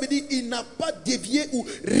 Ça veut dire il n'a pas dévié ou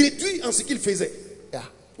réduit en ce qu'il faisait. Yeah.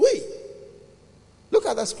 Oui. Look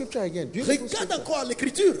at the scripture again. Beautiful Regarde scripture. encore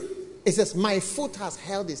l'écriture. It says, my foot has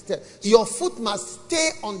held the step. Your foot must stay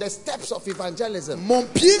on the steps of evangelism. Mon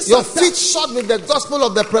pied Your feet s'attache. shod with the gospel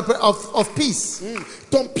of peace.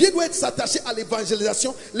 Ton pied doit être s'attacher à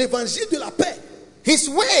l'évangélisation, l'évangile de la paix. His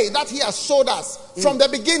way that he has showed us from the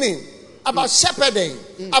beginning about shepherding,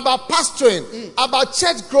 about pastoring, about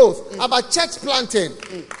church growth, about church planting,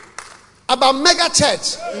 about mega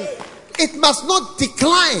church. It must not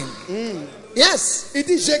decline. Yes. Il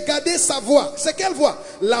dit, j'ai gardé sa voix. C'est quelle voix?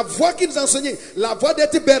 La voix qu'il nous a enseignée. La voix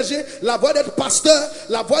d'être berger, la voix d'être pasteur,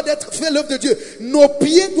 la voix d'être fait l'œuvre de Dieu. Nos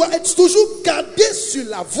pieds doivent être toujours gardés sur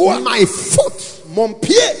la voix. My foot Mon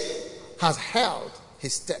pied has held his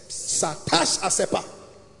steps. s'attache à ses pas.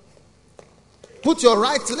 Put your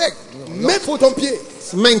right leg. Mets ton pied.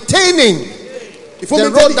 Maintaining Il faut the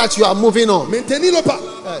road maintenir, that you are moving on. maintenir le pas.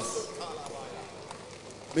 Yes.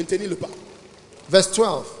 Maintenir le pas. Verse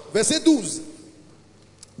 12. Verset 12.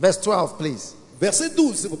 Verse 12, please. Verset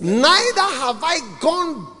 12, s'il vous plaît. Neither have I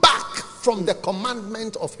gone back from the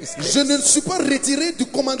commandment of his lips. Je ne suis pas retiré du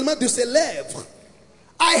commandement de ses lèvres.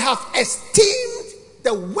 I have esteemed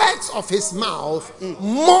the words of his mouth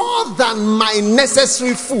more than my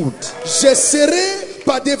necessary food. Je serai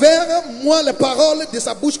par devers moi les paroles de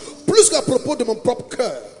sa bouche plus qu'à propos de mon propre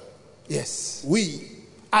cœur. Yes. Oui.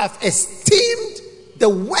 I have esteemed the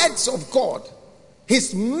words of God,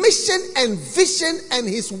 his mission and vision and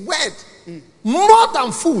his word more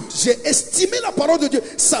than food. J'ai estimé la parole de Dieu,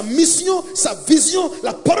 sa mission, sa vision,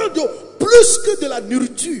 la parole de Dieu plus que de la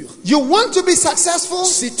nourriture. You want to be successful?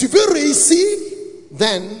 Si tu veux réussir,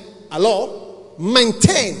 Then alors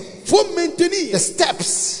maintain faut maintenir the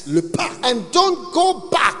steps le pas. and don't go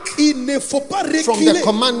back Il ne faut pas from reculer the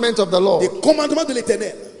commandment of the Lord. des commandements de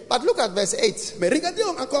l'Éternel. But look at verse 8. Mais regardez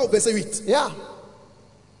encore au verset 8. Yeah.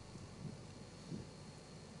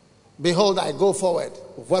 Behold, I go forward.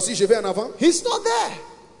 Voici, je vais en avant. He's not there.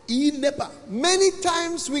 Il n'est pas. Many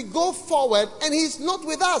times we go forward and he's not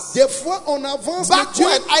with us. Des fois, on avance, mais Dieu,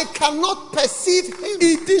 Backward, I cannot perceive him.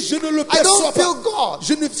 il dit, je ne le I perçois don't feel pas. God.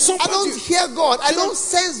 Je ne sens I pas don't Dieu. hear God. I Je don't don't-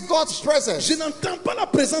 sense God's presence. Je n'entends pas la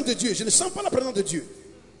présence de Dieu. Je ne sens pas la présence de Dieu.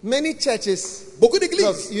 Many churches, Beaucoup look,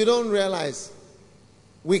 d'églises. you don't realize,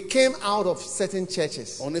 we came out of certain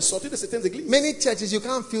churches. On est sorti de certaines églises. Many churches, you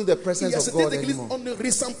can't feel the Il presence y a of certaines God églises, anymore. on ne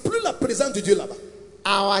ressent plus la présence de Dieu là-bas.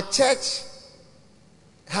 Our church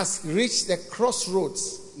has reached the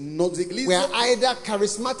crossroads Nos églises, where either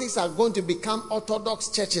charismatics are going to become orthodox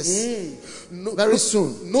churches no- very no-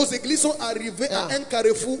 soon. nos églises sont arrivées à Yeah. un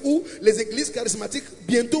carrefour où les églises charismatiques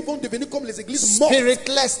bientôt vont devenir comme les églises mortes.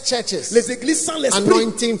 Spiritless churches, Les églises sans l'esprit.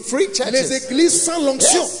 anointing free Les churches. églises sans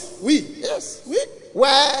l'onction. Yes. Oui. Yes. Oui.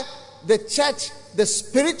 Where the church, the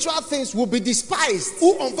spiritual things will be despised.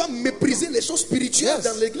 Où on va mépriser les choses spirituelles Yes.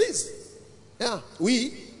 dans l'église. Yeah.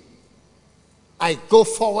 Oui. I go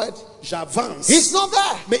forward. J'avance. He's not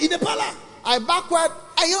there. Mais il n'est pas là. I backward.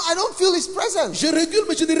 I don't feel his presence. Je recule,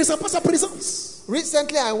 mais je ne ressens pas sa présence.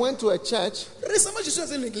 Recently, I went to a church Récemment, je suis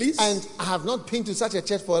dans une église and I have not been to such a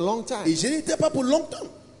church for a long et time. je n'étais pas pour longtemps.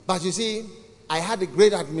 But you see, I had a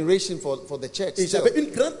great admiration for the church. Et still. j'avais une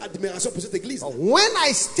grande admiration pour cette église. When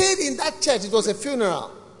I stayed in that church, it was a funeral.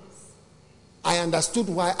 I understood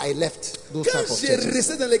why I left those Quand type of j'ai churches.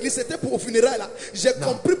 resté dans l'église, c'était pour au funérail là. J'ai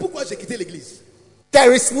compris pourquoi j'ai quitté l'église.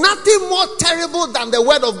 There is nothing more terrible than the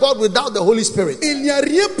word of God without the Holy Spirit. Il n'y a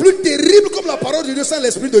rien plus terrible comme la parole de Dieu sans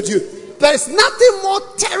l'esprit de Dieu. There is nothing more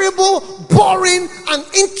terrible, boring, and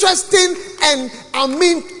interesting, and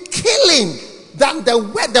killing than the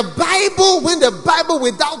word, the Bible, when the Bible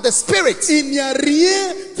without the Spirit. Il n'y a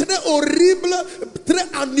rien très horrible, très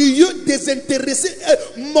ennuyeux, désintéressé,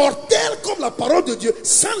 mortel comme la parole de Dieu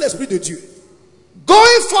sans l'esprit de Dieu.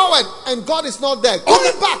 Going forward and God is not there.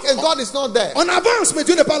 Going back and God is not there. On avance, mais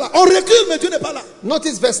Dieu n'est pas là. On recule, mais Dieu n'est pas là.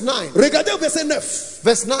 Notice verse 9. Regardez au verset 9.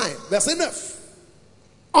 Verse 9. Verset 9.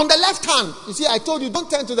 On the left hand, you see, I told you, don't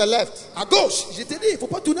turn to the left. À gauche. Je t'ai dit, il ne faut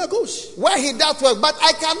pas tourner à gauche. Where he does work, but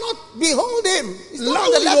I cannot behold him. He's not Là on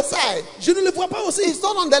où the il left opère, side. je ne le vois pas aussi. He's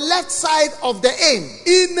not on the left side of the aim.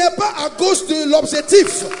 Il n'est pas à gauche de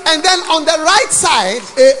l'objectif. And then on the right side,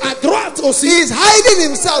 Et à droite aussi. he is hiding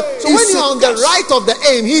himself. So Il when se you're on the cache. right of the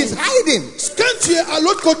aim, he is hiding. Quand tu es à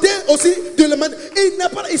l'autre côté aussi de la main, il n'est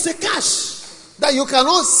pas là, il se cache. That you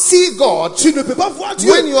cannot see God Tu ne peux pas voir Dieu.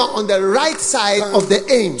 when you are on the right side of the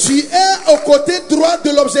aim. Tu es au côté droit de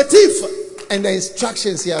l'objectif. And the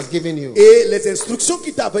instructions he has given you. Et les instructions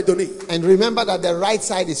qu'il t'avait données. And remember that the right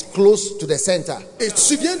side is close to the center. Et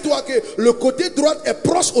souviens-toi que le côté droit est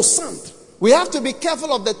proche au centre. We have to be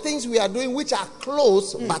careful of the things we are doing which are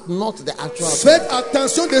close but not the actual. Faites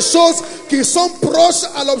attention des choses qui sont proches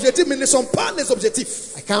à l'objectif mais ne sont pas les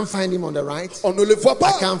objectifs. I can't find him on the right. On ne le voit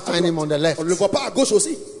pas. I can't find him on the left. On ne le voit pas à gauche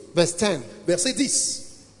aussi. Verse 10. Verset 10.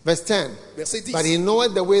 Verse 10. Verset 10. But he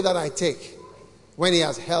knoweth the way that I take. When he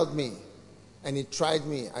has held me and he tried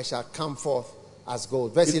me, I shall come forth as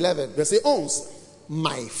gold. Verse 11. Verset 11.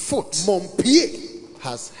 My foot, mon pied,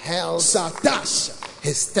 has held s'attache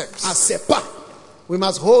his steps. à ses pas. We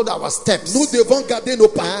must hold our steps. Nous devons garder nos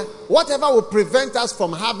pas. Whatever will prevent us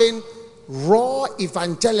from having raw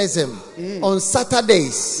evangelism on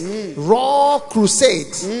Saturdays, raw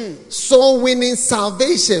crusade, soul winning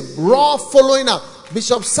salvation, raw following up.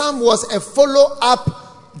 Bishop Sam was a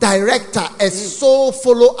follow-up director, a soul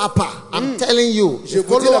follow-upper. I'm telling you, a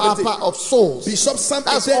follow-upper of souls. Bishop Sam,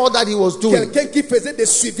 that's all that he was doing. Quelqu'un qui faisait des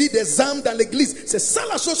suivis des âmes dans l'église. C'est ça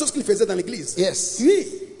la chose qu'il faisait dans l'église. Yes. Oui.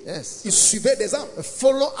 Yes. Il suivait des âmes. A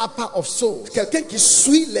follow-upper of souls. Quelqu'un qui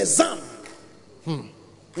suit les âmes.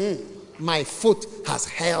 My foot has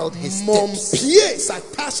held his Mon steps. pied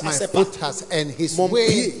s'attache à My ses pas. foot has, and his Mon way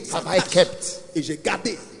pied have I kept. Et j'ai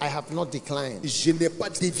gardé. I have not declined. Je n'ai pas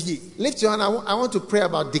dévié. Lift your hand. I want to pray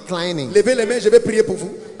about declining. Levez les mains, je vais prier pour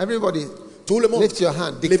vous. Everybody, Tout le monde. lift your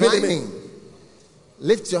hand. Levez les mains. Declining.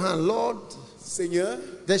 Lift your hand, Lord. Seigneur,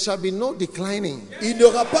 There shall be no declining. il n'y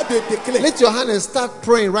aura pas de déclin. Lift your hand and start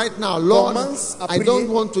praying right now. Lord, Commence à I prier. don't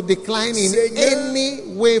want to decline in Seigneur, any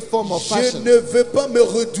way, form, or Je fashion ne veux pas me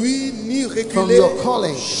réduire ni from reculer your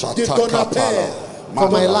calling de ton appel, for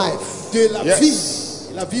my life. de la Yes. vie,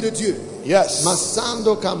 la vie de Dieu. Yes.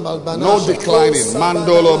 Masando kambal No banasha. declining.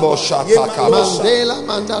 Mandolo bo shatakabasha. Mandela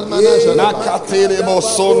mandal manasha. Nakatiri bo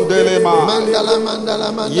sondelema. Mandala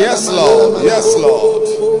mandala mandala. Yes, Lord. Yes, Lord.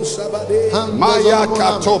 Maya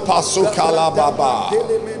kato pasukala baba.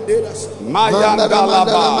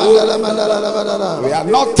 Mayandalaba. We are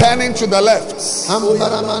not turning to the left.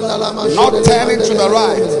 Not turning to the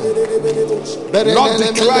right. Not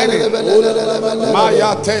declining.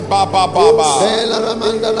 Mayate baba baba.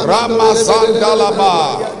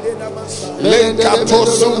 Ramazandalaba.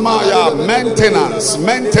 Lekatosumaya. Maintenance.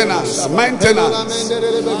 Maintenance. Maintenance.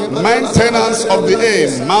 Maintenance of the aim.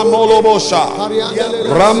 Mamolobosha.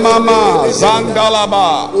 Ramama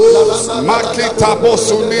Zandalaba.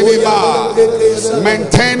 Makitabosunidima.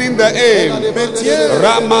 Maintaining the aim.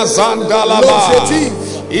 Ramazandalaba.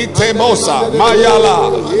 Itebosa Mayala.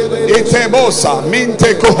 Itebosa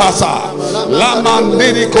Minte Kohasa.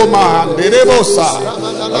 Lamandirikoma Direbosa.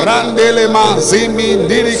 Randelema Zimi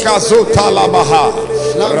Dirikazota Labaha.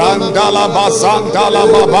 Randalaba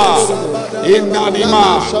Zandalababa.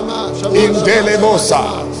 Inanima Indelebosa.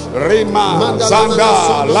 Rima Zanda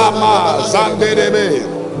Lama Zanderebe.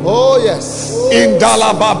 Oh yes.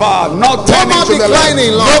 Indalababa. Not turning No more to the left.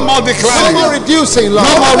 declining, Lord. No more declining. No more reducing, Lord.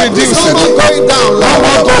 No more reducing. No more going down, Lord. No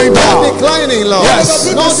more going down. No declining, Lord. Yes.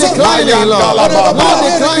 No declining, Lord. No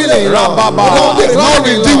declining, Lord. Rababa. No No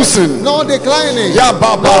declining, reducing. Lord. No declining. Ya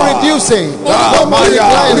Baba. No reducing. No more Maya.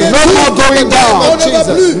 declining. No more going In the name down. of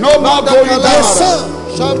Jesus. No more going down.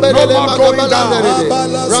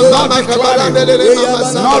 No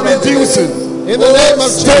No reducing. In the name of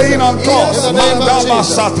Jesus. Staying on course. In the name of Jesus.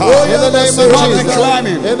 Mandabasata. In the name of Not Jesus.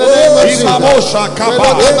 declining. In the name of Jesus. Imamosha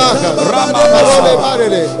Kaba.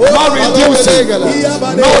 Ramamasa. No reducing.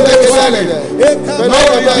 No declining. No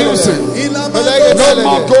reducing. No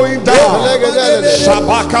more going down.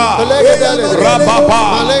 Shabaka.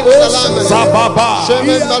 Rababa. Zababa.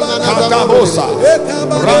 Kadabosa.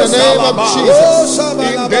 Randalaba.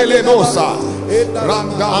 Indelebosa.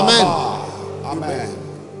 Randalaba. Amen.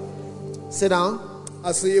 Sit down.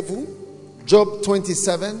 Asseyez-vous. Job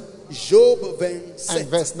 27 Job and 27,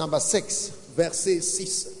 verse number 6. verset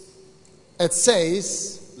 6. It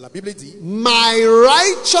says, La Bible dit, my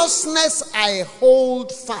righteousness I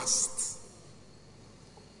hold fast,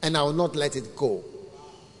 and I will not let it go.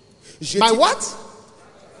 My what?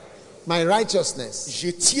 My righteousness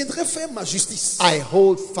Je tiendrai ferme ma justice. I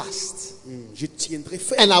hold fast, Je tiendrai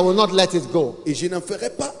ferme and I will not let it go. et je n'en ferai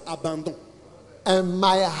pas abandon. And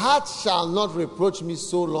my heart shall not reproach me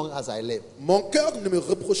so long as I live. Mon cœur ne me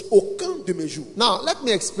reproche aucun de mes jours. Now, let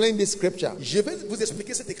me explain this scripture. Je vais vous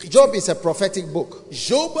expliquer cette écriture. Job is a prophetic book.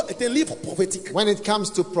 Job est un livre prophétique. When it comes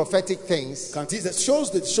to prophetic things, Quand il dit des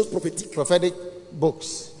choses prophétiques, prophetic books,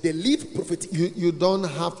 des livres prophétiques, you don't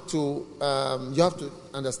have to, you have to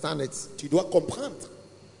understand it. tu dois comprendre.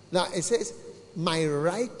 Now, it says, my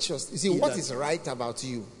righteous. You see, what is right about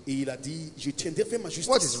you? Et il a dit, je tiendrai ferme ma justice.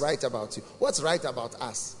 What is right about you? What's right about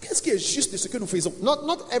us? Qu'est-ce qui est juste de ce que nous faisons?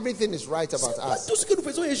 Not everything is right about Pas us, tout ce que nous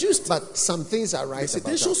faisons est juste. but some things are Mais right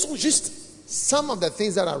certaines about choses us. sont justes. some of the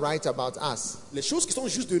things that are right about us Les choses qui sont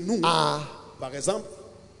justes de nous, are par exemple,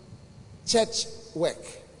 church work.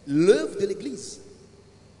 l'œuvre de l'église,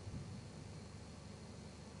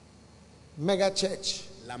 Mega church.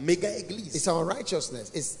 la méga église. It's our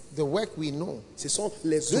righteousness. It's the work we know. Ce sont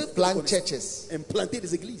les To œuvres plant qu'on connaît. churches. Implanter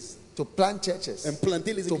des églises, To plant churches.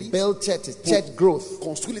 implanter les To églises, build churches. pour Church growth.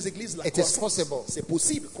 construire les églises, la It is croissance. possible. C'est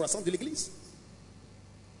possible, croissance de l'église.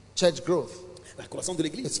 Church growth. La croissance de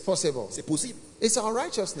It's l'église, possible. c'est possible. It's our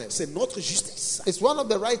righteousness. C'est notre justice. It's one of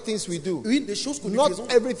the right things we do. Une des choses que nous Not faisons.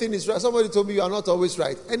 everything is right. Somebody told me you are not always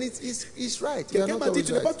right. And it's right. You are Quelqu'un not m'a dit, always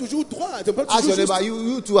tu n'es pas right. toujours droit, tu n'es pas Ask toujours your juste. neighbor,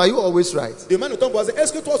 you too, are you always right? Demande à ton voisin,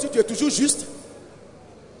 est-ce que toi aussi tu es toujours juste?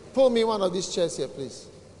 Pull me one of these chairs here, please.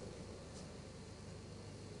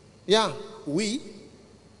 Yeah, Oui.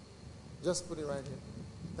 just put it right here.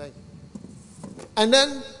 Thank you. And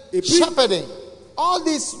then Et puis- shepherding. All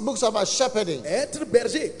these books about shepherding. Être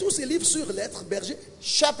berger. Tous ces livres sur l'être berger.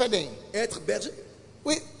 Shepherding. Être berger.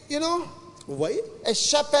 You know, Vous voyez? a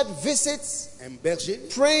shepherd visits, Un berger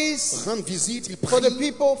prays rend visite, il for prie the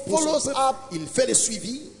people, pour son follows peuple, up. il fait le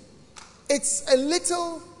suivi. It's a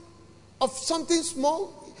little of something small.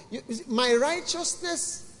 My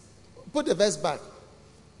righteousness, put the verse back.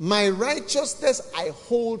 My righteousness I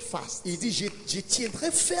hold fast. Il dit, je tiendrai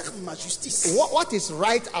ferme ma justice. What is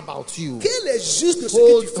right about you? Quel est juste de ce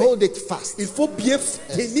que tu fais? Hold it fast. Il faut bien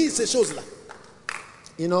tenir ces choses-là.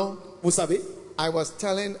 You know, Vous savez, I was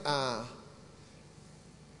telling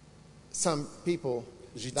some people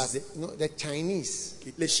Je that disais. the Chinese,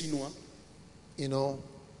 les Chinois, you know,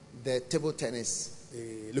 the table tennis,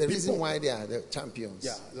 et the le reason ping-pong, why they are the champions, il y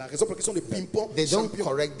a la raison pour laquelle ils sont les ping-pong they don't champions.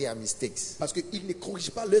 correct their mistakes. Parce qu'ils ne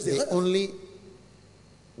corrigent pas leurs They erreurs. only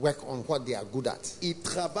work on what they are good at. Ils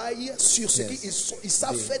travaillent sur ce Yes. qu'ils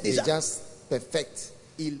savent faire They déjà. just perfect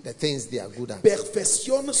Ils the things they are good at.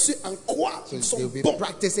 perfectionnent ce en quoi So ils sont they'll be bons.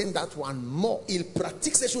 practicing that one more. Ils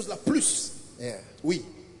pratiquent ces choses-là plus. Yeah. Oui.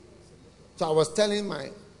 So I was telling my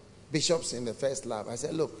bishops in the first lab, I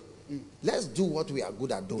said, look, let's do what we are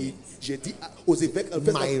good at Et doing. j'ai dit aux évêques,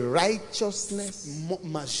 My righteousness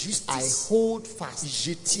ma I justice, hold fast.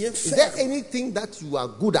 je tiens Is there ferme. anything that you are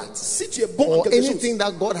good at? Si tu es bon en Or quelque anything chose,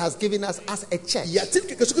 that God has given us as a church? y a-t-il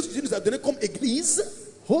quelque chose que Dieu nous a donné comme église?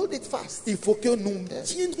 Hold it fast. Il faut que nous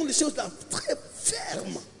tiendrons les choses là très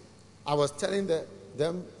fermes. I was telling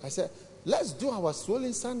them, I said, let's do our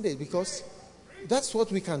swollen Sunday because that's what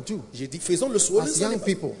we can do. J'ai dit, faisons le soir. As young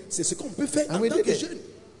people. C'est ce qu'on peut faire And en we tant did que it. jeunes.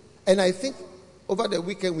 And I think over the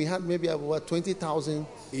weekend we had maybe about 20,000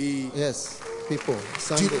 Et people.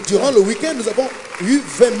 Sunday. durant le week-end, nous avons eu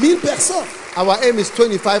 20 000 personnes. Our aim is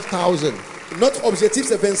 25,000. Notre objectif,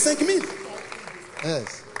 c'est 25 000. Yes.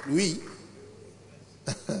 Oui.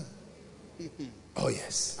 Oh,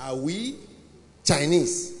 yes. Ah oui.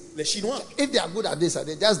 Chinese. Les Chinois. If they are good at this,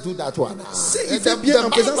 they just do that one. Il fait bien en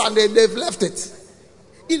présence. And they've left it.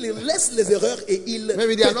 Ils laissent les erreurs et ils.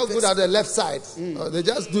 Maybe they are not good at the left side. Or they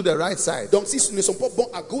just do the right side. Donc, s'ils ne sont pas bons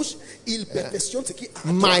à gauche, ils perfectionnent ce qui est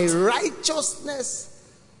à My droite. righteousness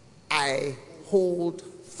I hold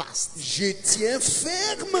fast. Je tiens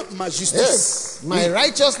ferme ma justice. Yes. My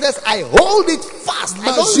righteousness I hold it fast. I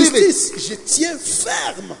Ma don't leave it. justice, je tiens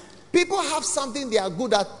ferme. People have something they are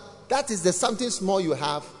good at. That is the something small you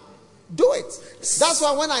have. Do it. That's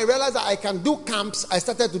why when I realized that I can do camps, I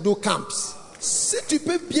started to do camps. Si tu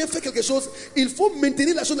peux bien faire quelque chose, il faut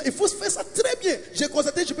maintenir la chose. Il faut faire ça très bien. J'ai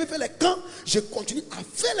constaté, je peux faire les camps. Je continue à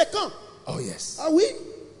faire les camps. Oh yes. Ah oui.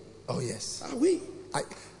 Oh yes. Ah oui.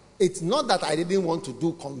 It's not that I didn't want to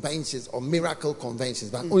do conventions or miracle conventions,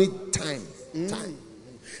 but only time. Time.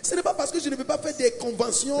 Ce n'est pas parce que je ne veux pas faire des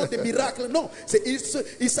conventions, des miracles. Non.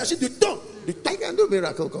 Il s'agit du temps. I can do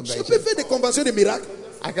miracle Je conventions. peux faire des conventions de miracles.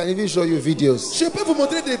 I can even show you videos. Je peux vous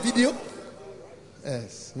montrer des vidéos.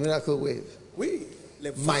 Yes. Miracle wave. Oui.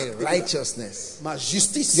 Les My vagues de miracles. righteousness. Ma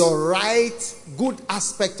justice. Your right good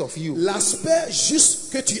aspect of you. L'aspect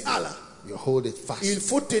juste que tu as là. You hold it fast. Il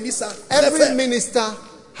faut tenir ça très Every ferme. minister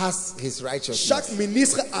has his righteousness. Chaque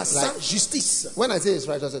ministre a sa Like- justice. When I say his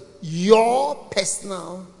righteousness, your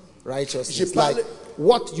personal Je righteousness, parle- like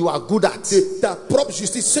what you are good at. De ta propre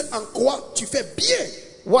justice, ce en quoi tu fais bien.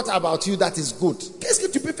 What about you that is good? Qu'est-ce que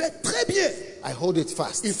tu peux faire très bien? I hold it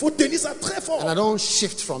fast. Il faut tenir ça très fort. And I don't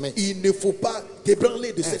shift from it. Il ne faut pas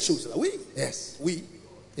t'ébranler de cette chose-là. Oui, Yes. oui,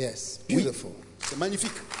 Yes. oui. Beautiful. C'est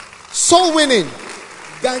magnifique. Soul winning.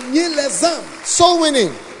 Gagner les âmes. Soul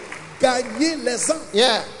winning. Gagner les âmes.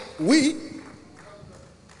 Yeah. Oui,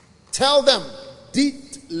 Tell them.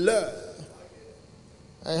 dites-leur.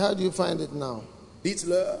 How do you find it now?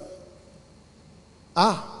 Dites-leur.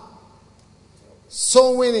 Ah.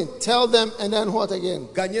 Soul winning. Tell them, and then what again?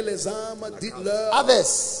 Gagnez les âmes, dites-leur.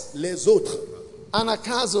 Others. Les autres.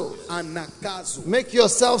 Anakazo. Anakazo. Make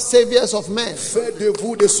yourself saviors of men. Faites de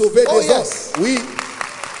vous de sauver des yes. hommes. Oui.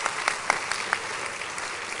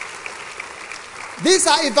 These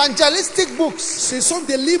are evangelistic books. Ce sont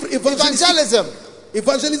des livres évangélistiques. Evangelism.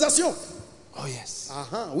 Évangélisation. Oh yes.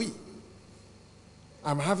 Oui.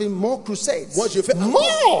 I'm having more crusades. Moi, je fais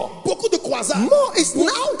more. Beaucoup de croisades. More. It's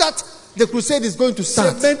now that the crusade is going to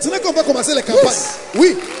start. C'est maintenant qu'on va commencer les campagnes. Yes.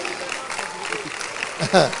 Oui.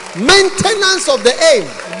 Maintenance of the aim.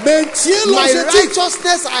 Maintiens My l'objectif.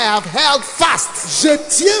 righteousness I have held fast. Je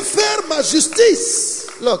tiens ferme ma justice.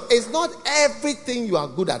 Look, it's not everything you are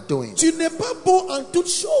good at doing. Tu n'es pas bon en toutes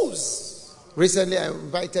choses. Recently, I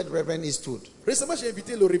invited Reverend Eastwood. Récemment, j'ai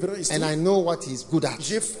invité le révérend Eastwood. And I know what he's good at.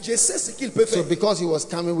 Je sais ce qu'il peut faire. So because he was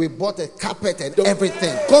coming, we bought a carpet and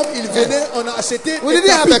everything. Comme il venait, on a acheté We didn't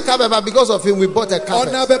have a carpet, but because of him, we bought a carpet.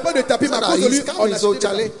 On n'avait pas de tapis, mais à cause de lui, on a acheté so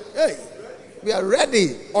hey, we are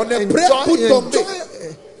ready. On est prêt pour tomber.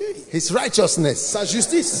 His righteousness. Sa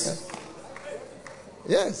justice.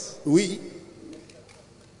 Yes. Oui.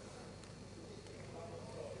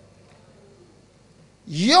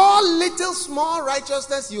 Your little small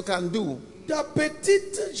righteousness you can do. Ta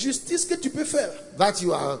petite justice que tu peux faire. That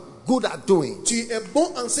you are good at doing. Tu es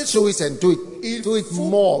bon en cette chose. Do it and do it. Do it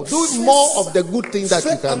more. Do it more of the good things that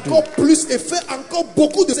you can do. Encore plus et fais encore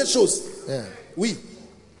beaucoup de ces choses. Yeah. Oui.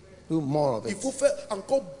 Do more of it. Il faut faire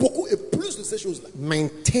encore beaucoup et plus de ces choses-là.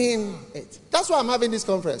 Maintain it. That's why I'm having this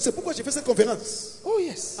conference. C'est pourquoi j'ai fait cette conférence. Oh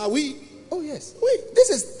yes. Ah oui. Oh yes. Oui. This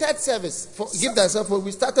is third service. Give thyself.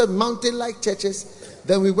 We started mountain-like churches.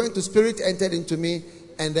 Then we went to Spirit entered into me,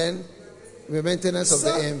 and then the maintenance of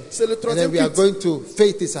the aim. And then we are going to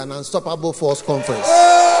Faith is an Unstoppable Force conference.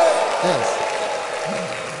 Yes.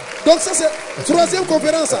 Donc ça c'est troisième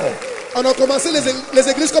conférence. On a commencé les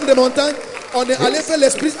églises comme des montagnes. On est allé faire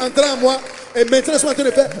l'esprit entrer en moi. Et maintenant, nous sommes en train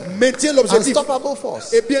de faire maintien l'objectif. Unstoppable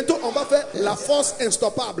force. Et bientôt, on va faire la force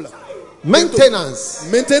instoppable. Maintenance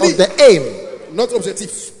Maintenir of the aim. Notre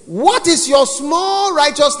objectif. What is your small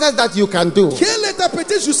righteousness that you can do? Quelle est ta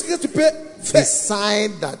petite justice que tu peux faire?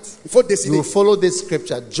 Decide that. Il faut décider. You follow this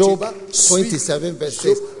scripture, Job 27 verse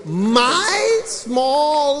 6. My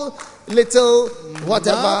small little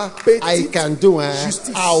whatever I can do, I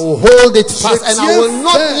will hold it fast and I will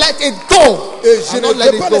not let it go. Je ne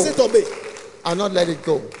vais pas laisser tomber. I'll not let it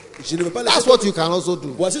go. Je ne vais pas laisser That's what you can also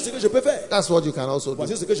do. Voici ce que je peux faire. That's what you can also do.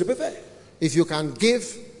 Voici ce que je peux faire. If you can give,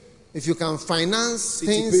 if you can finance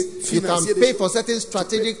things, you can pay for certain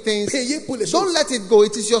strategic things. Don't let it go.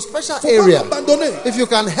 It is your special area. If you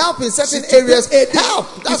can help in certain areas,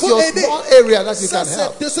 help. That's your small area that you can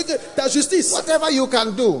help. Ta justice. Whatever you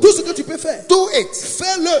can do, tout ce que tu peux faire, do it.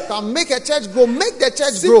 Fais-le. Can make a church grow. Make the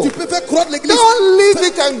church grow. Tu peux faire croître l'église. Don't leave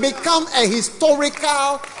it and become a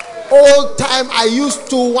historical. Old time I used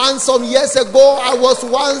to once some years ago. I was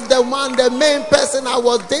once the main person. I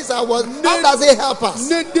was this. I was. How does it help us?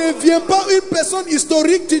 Ne deviens pas une personne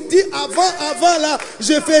historique. Tu dis avant là,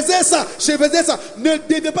 je faisais ça. Ne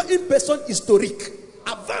deviens pas une personne historique.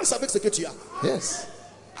 Avance avec ce que tu as. Yes.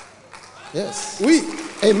 Yes. Oui.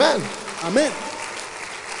 Amen. Amen.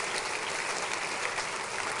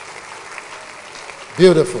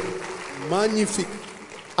 Beautiful. Magnifique.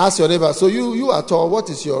 Ask your neighbor. So you are tall. What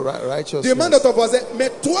is your righteousness? Demande à ton voisin. Mais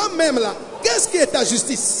toi-même là, qu'est-ce qui est ta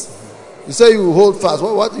justice? You say you hold fast.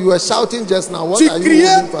 What you were shouting just now? What are you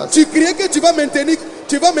holding fast? Tu criais que tu vas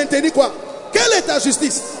maintenir quoi? Quelle est ta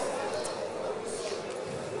justice?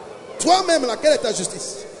 Toi-même là, quelle est ta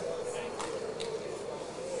justice?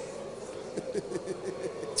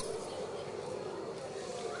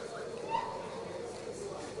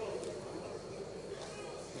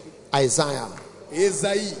 Isaiah.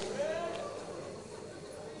 Esaïe.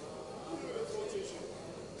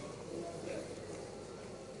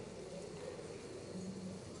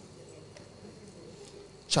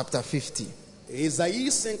 Chapter 50.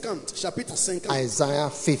 Esaïe 50, chapitre 50. Isaiah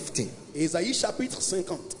 50. Esaïe chapitre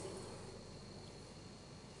 50.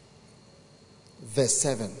 Verse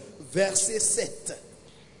 7. Verset 7.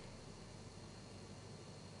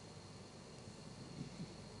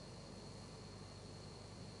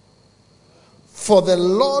 For the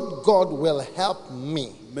Lord God will help me.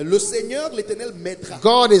 Mais le Seigneur l'Éternel m'aidera.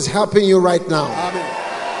 God is helping you right now. Amen.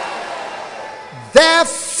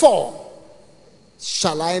 Therefore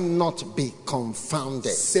shall I not be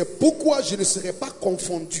confounded. C'est pourquoi je ne serai pas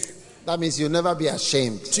confondu. That means you'll never be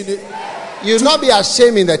ashamed. You'll not be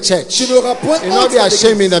ashamed in the church. You'll not be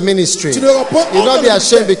ashamed in the ministry. You'll not be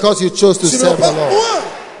ashamed because you chose to serve the Lord.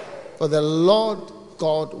 For the Lord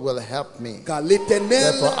God will help me. Car l'Éternel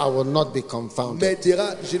Therefore, I will not be confounded.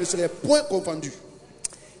 m'aidera, je ne serai point confondu.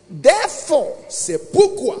 Therefore, C'est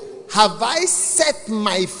pourquoi have I set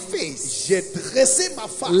my face j'ai dressé ma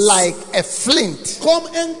face like a flint. comme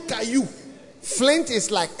un caillou. Flint is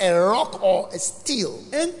like a rock or a steel.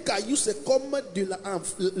 Un caillou, c'est comme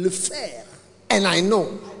le fer. And I know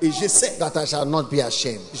Et je sais, that I shall not be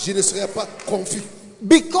ashamed. je ne serai pas confus.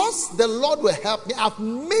 Because the Lord will help me,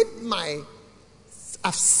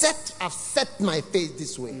 I've set my face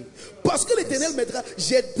this way. Parce que l'Éternel m'aidera,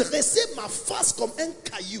 j'ai dressé ma face comme un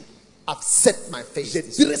caillou. I've set my face J'ai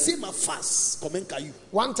this way. dressé ma face comme un caillou.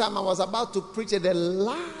 One time I was about to preach at a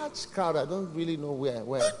large crowd. I don't really know where.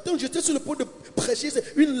 Donc j'étais sur le point de prêcher, c'est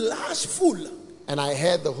une large foule. And I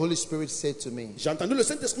heard the Holy Spirit say to me, J'ai entendu le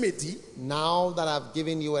Saint-Esprit me dire, now that I've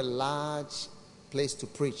given you a large place to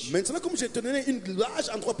preach, maintenant comme je te donné une large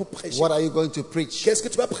endroit pour prêcher, what are you going to preach? qu'est-ce que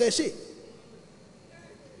tu vas prêcher?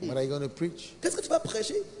 What are you going to preach? Qu'est-ce que tu vas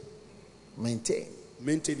prêcher? Maintain.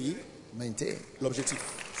 Maintenir l'objectif.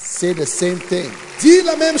 Say the same thing. Dis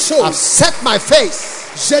la même chose. I've set my face.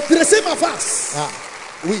 J'ai dressé ma face. Ah.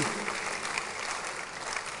 Oui.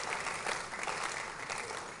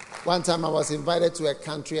 One time I was invited to a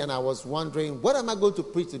country and I was wondering, what am I going to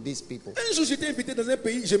preach to these people? Un jour j'étais invité dans un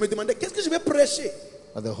pays, je me demandais qu'est-ce que je vais prêcher.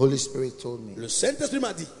 But the Holy Spirit told me, Le Saint-Esprit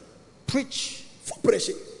m'a dit, preach faut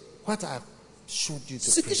prêcher what I've showed you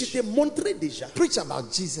ce to que je preach. t'ai montré déjà. Preach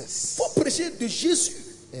about Jesus. Faut prêcher de Jésus.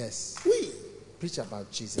 Yes. Oui, Preach about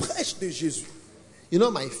Jesus. prêche de Jésus. You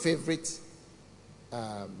know my favorite,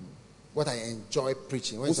 what I enjoy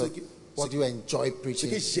preaching. What do you enjoy Ce preaching?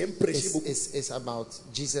 que j'aime prêcher beaucoup, Is about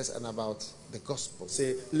Jesus and about the gospel.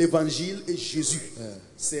 c'est l'évangile et Jésus.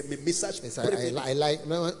 C'est mes messages Yes, préférés. I like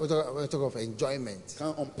when we talk of enjoyment.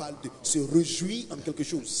 Quand on parle de se réjouir en quelque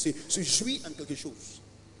chose, se jouir en quelque chose.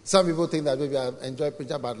 Some people think that maybe I enjoy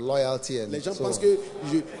preaching about loyalty and Les gens so pensent on. que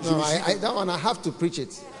No, that one I have to preach it.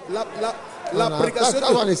 la prédication.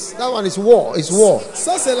 That one is war. It's war.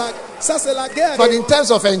 Ça c'est la guerre. But in terms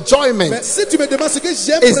of enjoyment, Mais si tu me demandes ce que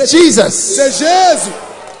j'aime it's prêcher, Jesus. c'est Jésus.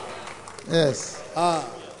 Yes. Ah,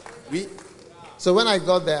 oui. So when I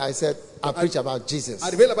got there, I said, I'll preach about Jesus.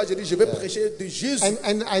 Arrivé là-bas, j'ai dit, je vais prêcher de Jésus.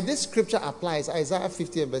 And this scripture applies, Isaiah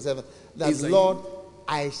 50 and verse 7, that Isaïe. Lord,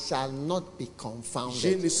 I shall not be Je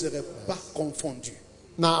confounded. ne serai pas confondu.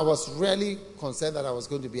 Now, I was really concerned that I was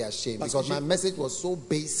going to be ashamed Parce because que my message was so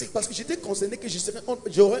basic. Parce que j'étais concerné que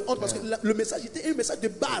j'aurais honte parce que le message était un message de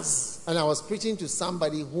base. And I was preaching to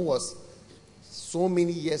somebody who was so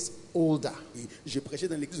many years older. Et je prêchais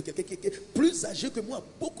dans l'église de quelqu'un qui était plus âgé que moi,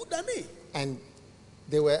 beaucoup d'années. And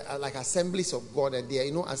they were like assemblies of God. And they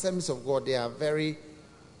are, assemblies of God, they are very,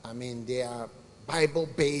 they are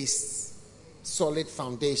Bible-based, solid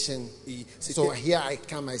foundation. So here I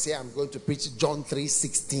come, I say I'm going to preach John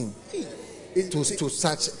 3:16 to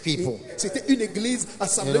such people. C'était une église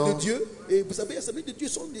assemblée de Dieu. Et vous savez, assemblée de Dieu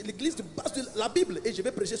sont l'église de base de la Bible. Et je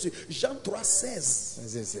vais prêcher sur Jean 3:16.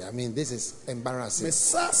 This is embarrassing. Mais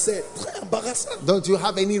ça, c'est très embarrassant. Don't you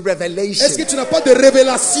have any revelation? Est-ce que tu n'as pas de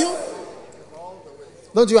révélation?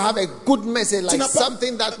 Don't you have a good message, like n'as pas-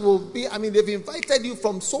 something that will be, they've invited you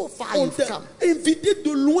from so far, On you've t'a come. invité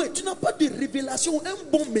de loin. Tu n'as pas de révélation, un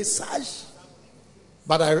bon message.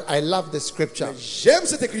 But I love the scripture. J'aime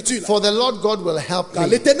cette écriture. For the Lord God will help Car me.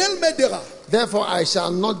 l'Éternel m'aidera. Therefore I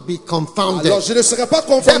shall not be confounded. Alors je ne serai pas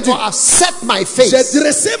confondu. Therefore I've set my J'ai face.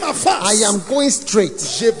 dressé ma face. I am going straight.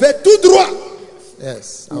 Je vais tout droit.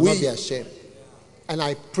 Yes, I will Oui. not be ashamed. And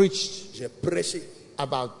I preached J'ai prêché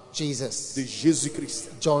about Jesus. de Jésus-Christ.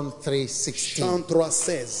 John 3:16. Jean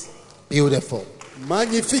 3:16. Beautiful.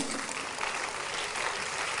 Magnifique.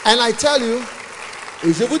 And I tell you,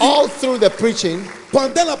 Et je vous dis, all through the preaching,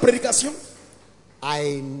 pendant la prédication,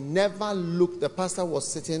 I never looked. The pastor was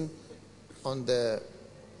sitting on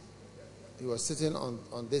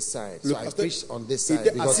this side. Le So I pasteur preached on this side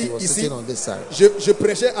était because he assis was ici. sitting on this side. Je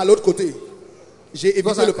prêchais à l'autre côté. J'ai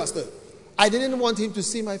Because évité le pasteur. I didn't want him to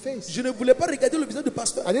see my face. Je ne voulais pas regarder le visage du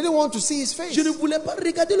pasteur. I didn't want to see his face. Je ne voulais pas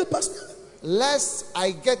regarder le pasteur. Lest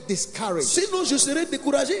I get discouraged. Sinon, je serais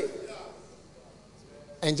découragé.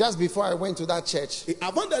 And just before I went to that church, Et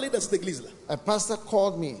avant d'aller dans cette église-là, a pastor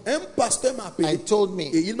called me un pasteur m'a appelé and told me,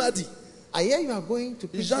 et il m'a dit, I hear you are going to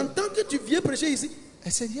preach. j'entends que tu viens prêcher ici. I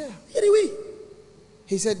said, yeah. Il dit oui.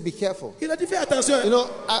 He said, be careful. Il a dit fais attention.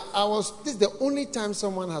 This is the only time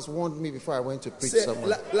someone has warned me before I went to preach C'est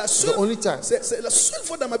somewhere. la seule, The only time. c'est la seule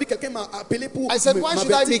fois dans ma vie que quelqu'un m'a appelé pour I said, why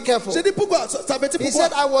should I be careful? J'ai dit pourquoi? T'avertis He pourquoi?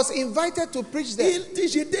 said, I was invited to preach there. Il dit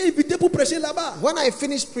j'étais invité pour prêcher là-bas. When I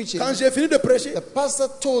finished preaching, Quand j'ai fini de prêcher, the pastor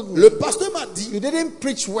told me, le pasteur m'a dit you didn't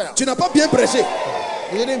preach well. tu n'as pas bien prêché.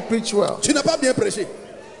 You didn't preach well. Tu n'as pas bien prêché.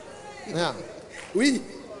 Yeah. Oui.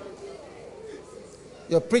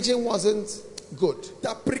 Your preaching wasn't good.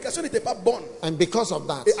 Ta prédication n'était pas bonne. And because of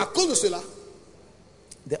that, Et à cause de cela,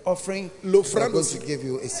 the offering l'offrande going to give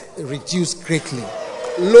you is reduced greatly.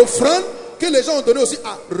 L'offrande que les gens ont donnée aussi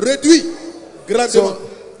a réduit grandement. So,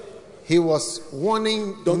 he was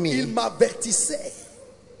warning Donc me il m'avertissait.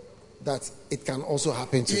 that it can also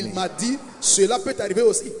happen to Il me. m'a dit, cela peut arriver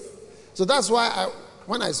aussi. So that's why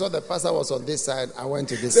when I saw the pastor was on this side, I went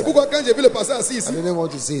to this C'est side. pourquoi quand j'ai vu le pasteur assis ici, I didn't want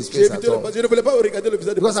to see his j'ai face évité at le all. pasteur. Je ne voulais pas regarder le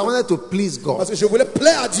visage du Because I pasteur. wanted to please God. Parce que je voulais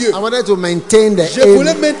plaire à Dieu. I wanted to maintain the Je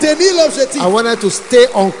voulais aim. maintenir l'objectif. I wanted to stay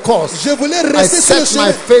on course. Je voulais I rester sur le set my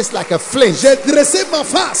chemin. face like a flint. J'ai dressé ma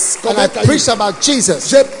face comme And I un caillou. preached about Jesus.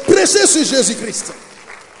 J'ai prêché sur Jésus-Christ.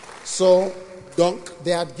 So Donc,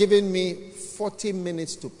 they had given me 40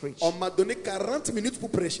 minutes to preach. on m'a donné 40 minutes pour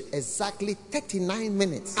prêcher. Exactly 39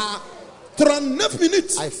 minutes. À 39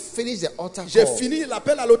 minutes, I finished the altar j'ai call fini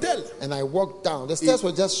l'appel à l'hôtel. and I walked down. The stairs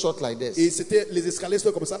were just short like Et this c'était les escaliers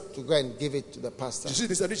c'était comme ça. to go and give it to the pastor. Je suis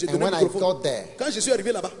descendu, j'ai And donné when le I microphone. got there, Quand je suis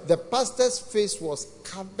arrivé là-bas, the pastor's face was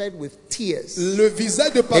covered with tears. le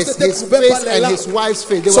visage de pasteur His était couvert par face les and larmes. his wife's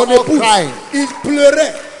face, they Son were all épouse, crying. il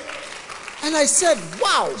pleurait. And I said,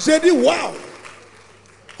 wow, J'ai dit, waouh!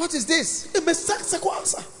 what is this? Mais ça, c'est quoi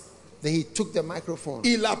ça? Then he took the microphone,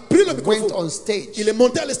 Il a pris le went microphone. on stage, Il est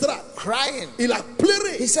monté à l'estrade. crying. Il a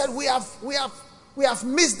pleuré. He said, we have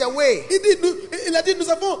missed the way. Il a dit, nous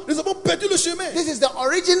avons perdu le chemin. This is the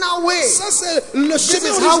original way. Ça, c'est le This chemin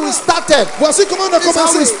is how we original. started. Voici comment on a This is how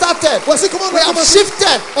we commencé. started. Voici comment on We a have commencé.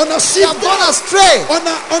 shifted. On a We have shifté. gone astray.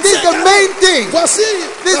 On This is the main thing. Voici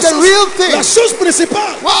This la is the chose- real thing. La chose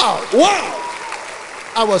principale. Wow. Wow.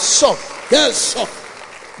 I was shocked. Quel choc.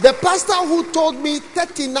 The pastor who told me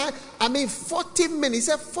 40 minutes, he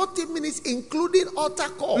said 40 minutes including altar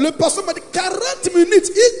call. Le pasteur m'a dit 40 minutes,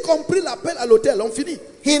 y compris l'appel à l'hôtel. On finit.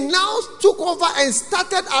 He now took over and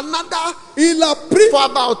started another Il a pris, for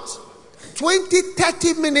about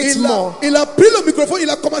 20-30 minutes more. il a pris le microphone, il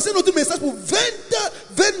a commencé notre message pour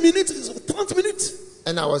 20 minutes, 30 minutes.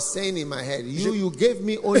 And I was saying in my head, you gave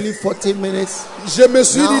me only 40 minutes. Je me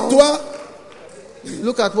suis Now, dit, toi,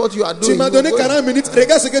 Look at what you are tu doing. m'as donné 40 minutes,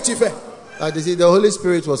 regarde ce que tu fais. You see, the Holy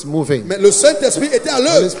Spirit was moving. Mais le Saint-Esprit était à The Holy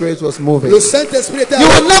l'œuvre. Spirit was moving. Le Saint-Esprit était à You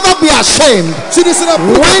l'œuvre. will never be ashamed Tu ne seras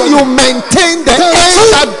plus when you maintain the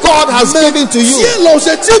aim that God has given to you. tiens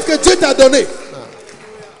l'objectif que Dieu t'a donné.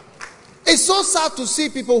 It's so sad to see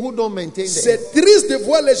people who don't maintain the aim. C'est triste de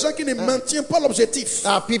voir les gens qui ne maintiennent pas l'objectif.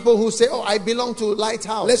 There are people who say, oh, I belong to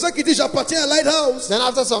Lighthouse. Les gens qui disent j'appartiens à Lighthouse. Then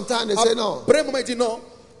after some time they say, no. Après un moment, il dit non.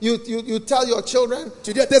 You tell your children,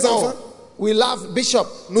 Tu dis à tes enfants, oh, we love Bishop.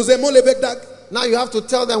 nous aimons l'évêque d'Ag. Now you have to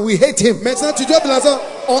tell them we hate him. Maintenant, tu dois te lancer.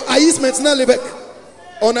 On haïsse maintenant l'évêque.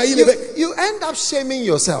 On haït l'évêque. You end up shaming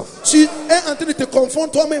yourself. Tu es en train de te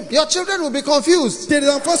confondre toi-même. Your children will be confused. Tes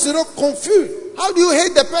enfants seront confus. How do you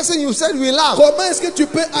hate the person you said we love? Comment est-ce que tu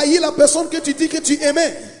peux haïr la personne que tu dis que tu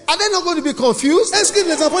aimais? Are they not going to be confused? Est-ce que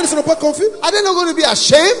les enfants ne seront pas confus? Are they not going to be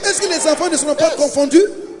ashamed? Est-ce que les enfants ne seront pas confondus?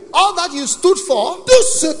 All that you stood for, Tout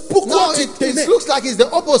ce pourquoi now tu it t'aimais. looks like it's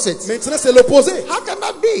the opposite. Maintenant, c'est l'opposé. How can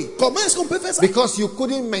that be? Comment est-ce qu'on peut faire ça? Because you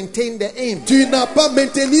couldn't maintain the aim. Tu n'as pas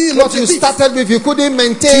maintenu What you l'objectif. started with, you couldn't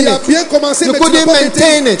maintain Tu as it. bien commencé, You mais tu n'as couldn't pas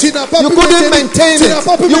maintain maintenu. it. Tu n'as pas You pu couldn't maintenir. maintain Tu n'as it.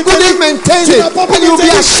 pas pu You maintenir. couldn't maintain Tu it. n'as pas pu And you'll be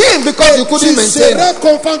maintenir. ashamed because you couldn't Tu maintain seras it.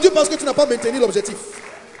 confondu parce que tu n'as pas maintenu l'objectif.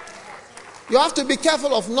 You have to be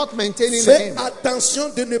careful of not maintaining the Fais aim. attention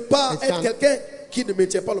de ne pas It être can quelqu'un qui ne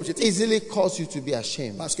maintient pas l'objectif. Easily cause you to be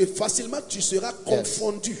ashamed. Parce que facilement tu seras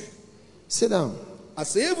confondu. Sit down.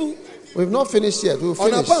 Asseyez-vous. We've not finished yet. We'll On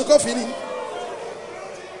n'a finish. pas encore fini.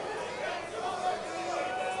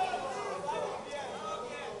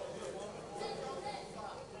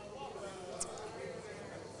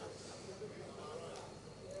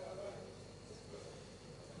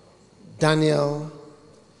 Daniel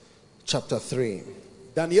chapter 3.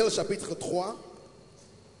 Daniel chapitre 3.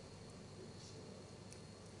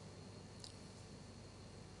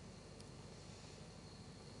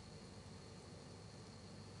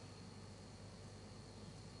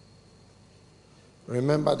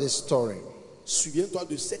 Remember this story. Souviens-toi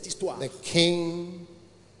de cette histoire. The king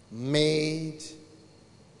made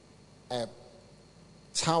a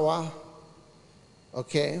tower,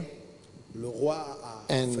 okay, Le roi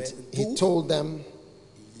a and fait un he tour. told them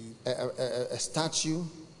a statue,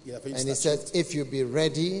 Il a fait une and he statue. said, if you be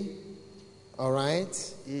ready, all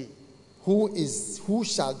right, who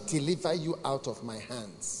shall deliver you out of my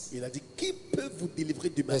hands? Il a dit, qui peut vous délivrer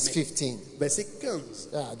de ma Verse main? 15. Verset 15.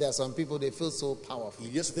 Yeah, there are some people, they feel so powerful.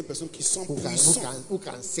 Il y a certaines personnes qui sont Who puissantes.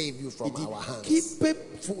 can save you Il from dit, our hands? qui peut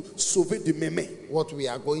vous sauver de mes mains? What we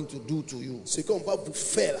are going to do to you. Ce qu'on va vous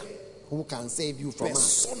faire là. Who can save you from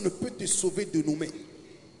us? Personne ne peut te sauver de nos mains.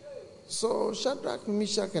 So Shadrach,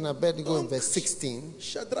 Meshach, and Abednego in verse 16.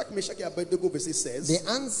 Shadrach, Meshach et Abednego, verset 16. They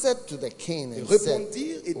answered to the king and Répondirent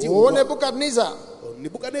et said, dirent "Oh au roi, Nebuchadnezzar,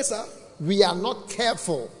 Nebuchadnezzar, we are not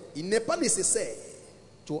careful il n'est pas nécessaire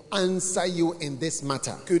to answer you in this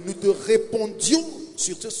matter. que nous te répondions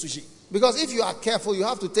sur ce sujet. Because if you are careful, you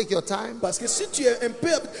have to take your time. Parce que si tu es un peu,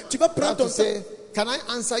 tu vas You prendre have ton to temps. say, can I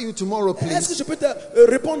answer you tomorrow, Est-ce que please? je peux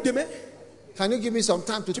te répondre demain? Can you give me some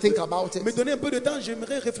time to think about Me it? donner un peu de temps,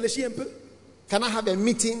 j'aimerais réfléchir un peu. Can I have a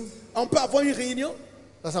meeting? On peut avoir une réunion.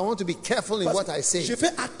 Because I want to be careful in Parce what I que say. je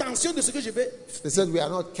fais attention de ce que je vais. They said, we are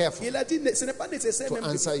not careful Il a dit, ce n'est pas nécessaire to même.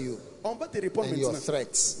 answer you On va te répondre and your maintenant.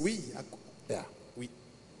 threats. Oui, Yeah. oui.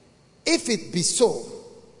 If it be so,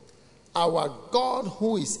 our God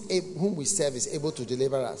whom we serve is able to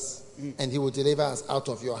deliver us, and he will deliver us out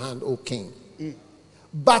of your hand, O king.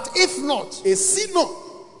 But if not, Et sinon,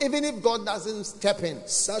 even if God doesn't step in,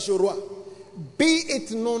 sache au roi be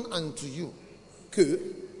it known unto you, que,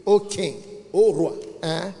 O king, au roi,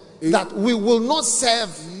 that we will not serve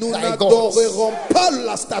nous thy gods, n'adorerons pas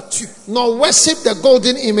la statue, nor worship the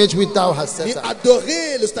golden image which thou hast ni set up.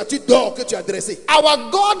 adorer le statut d'or que tu as dressé.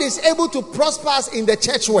 Our God is able to prosper us in the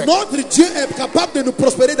church work. Notre Dieu est capable de nous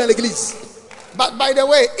prospérer dans l'église. But by the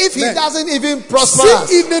way, if he Mais doesn't even prosper us,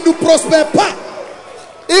 Si il ne nous prospère pas,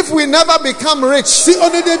 if we never become rich, si on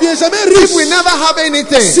ne devient jamais if we riche, never have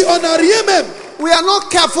anything, si on n'a rien même, we are not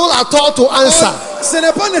careful at all to answer. ce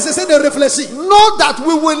n'est pas nécessaire de réfléchir. Know that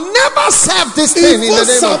we will never serve this thing Il in faut the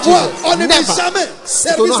name of savoir, Jesus. on ne peut Never. jamais It will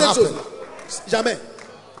servir not cette chose. happen. Jamais.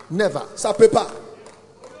 Never. Ça ne peut pas.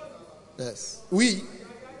 Yes. Oui.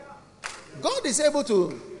 God is able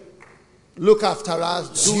to look after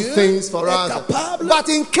us, do Dieu things for est us. capable. But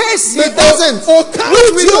in case he Mais doesn't, au cas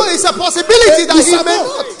which où we Dieu- know is a possibility Et that nous he may savons,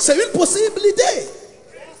 not, c'est une possibilité.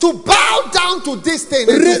 to bow down to this thing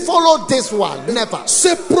and to follow this one. Never.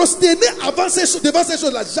 Se prosterner avant devant ces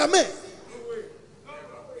choses-là. Jamais.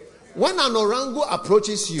 When an orangu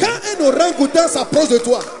approaches you Quand un orang-outan s'approche de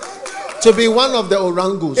toi to be one of the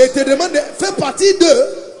orangus, et te demande de faire partie d'eux,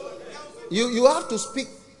 you have to speak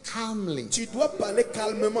calmly tu dois parler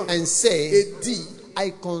calmement and say, et dire,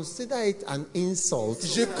 I consider it an insult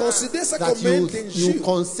je considère ça that comme une you injure.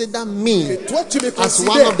 consider Et me toi, tu me as one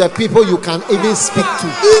considères of the people you can even speak to.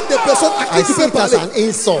 une des personnes à I qui tu see peux it as parler. an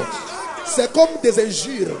insult. C'est comme des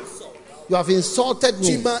injures. You have insulted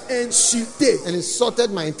Tu me m'as insulté. and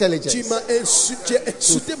insulted my Tu intelligence. m'as insulté. Tu as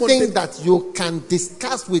insulté mon Think intelligence. that you can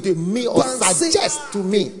discuss with me or penser- suggest to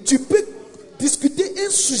me. Tu peux discuter un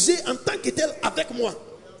sujet en tant que tel avec moi.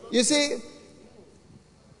 You see,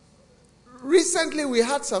 recently we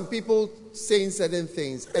had some people saying certain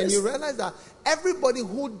things, and you realize that everybody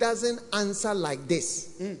who doesn't answer like this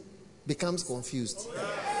becomes confused.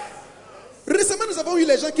 Récemment, nous avons eu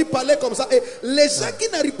les gens qui parlaient comme ça. Et les gens qui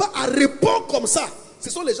n'arrivent pas à répondre comme ça, ce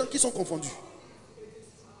sont les gens qui sont confondus.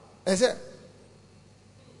 I said,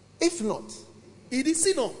 if not, Il dit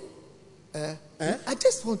sinon, I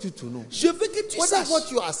just want you to know je veux que tu whether saches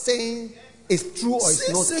what you are saying is true or si it's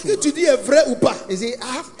not ce true. que tu dis est vrai ou pas. You see,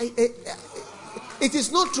 it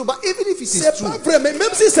is not true, but even if it is C'est true, pas vrai, mais même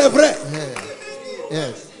si c'est vrai,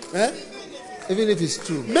 yes, hein, even if it's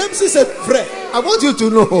true, même si c'est vrai, I want you to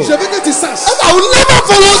know je veux que tu saches. I will never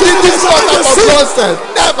follow this sort of nonsense.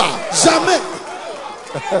 Never. Jamais.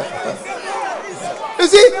 You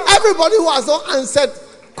see, everybody who has not answered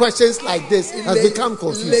questions like this has become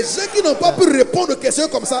confused. Les gens qui n'ont pas pu répondre aux questions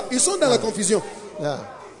comme ça, ils sont dans la confusion. Yeah.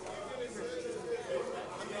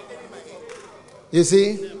 You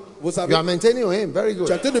see, Vous savez, you are maintaining your aim. Very good.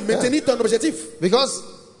 tu es en train de maintenir ton objectif. Because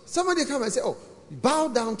somebody come and say, oh, bow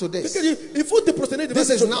down to this. Il faut te prosterner devant This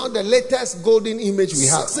ces is choses. now the latest golden image we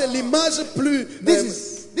have. C'est l'image plus.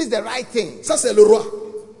 This is the right thing. Ça, c'est le roi.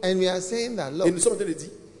 And we are saying that, Et look, nous sommes en train de dire,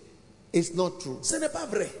 it's not true. ce n'est pas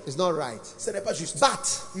vrai. It's not right. Ce n'est pas juste. But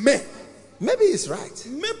Mais, maybe it's right.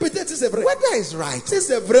 même peut-être si c'est vrai. Whether it's right, Si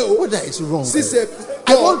c'est vrai ou whether it's wrong, si c'est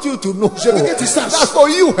I want you to know. Je veux que tu saches. That's for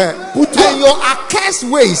you. Pour toi. And your accursed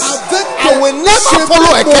ways, avec I will never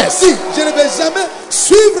follow a curse. Je ne vais jamais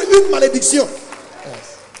suivre une malédiction.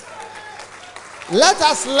 Let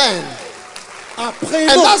us learn. Après,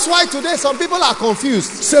 And non. that's why today some people are confused.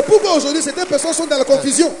 C'est pourquoi aujourd'hui certaines personnes sont dans la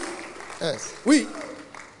confusion. Yes. Oui.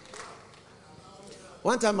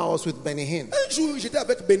 One time I was with Benny Hinn Un jour, j'étais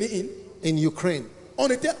avec Benny Hinn. in Ukraine. On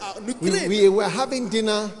était à Nuclé. We were having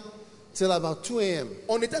dinner till about 2 a.m.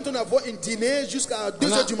 On était en train d'avoir un dîner jusqu'à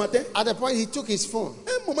 2 heures du matin. At the point, he took his phone.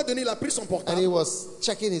 À un moment donné, il a pris son And portable. he was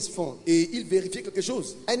checking his phone. Et il vérifiait quelque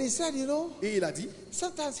chose. And he said, you know, Et il a dit,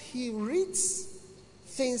 sometimes he reads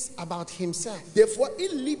things about himself. des fois,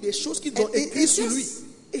 il lit des choses qu'ils ont écrites sur lui.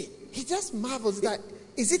 Et He just marvels that,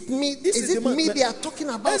 is it me? il se Is it demande, me mais they are talking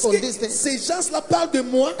about est-ce on que this thing? ces gens-là parlent de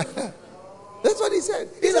moi? That's what he said.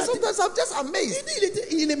 He Il said, a dit- sometimes I'm just amazed.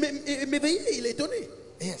 Il est émerveillé, il est étonné.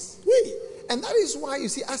 Yes. Oui. And that is why you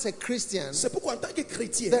see, as a Christian, C'est pourquoi en tant que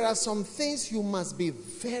chrétien, there are some things you must be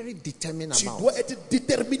very determined tu about. dois être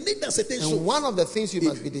déterminé dans certaines choses. And one of the things you Et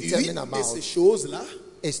must be une determined de about ces choses-là,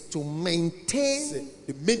 is to maintain, c'est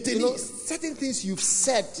de you maintenir know, certain things you've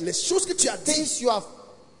said, les choses que tu as dit. things you have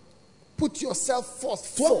put yourself forth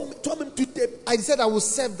for. Toi-même, tu t'es. I said I will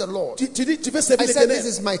serve the Lord. Tu dis, tu veux servir I said l'Éternel.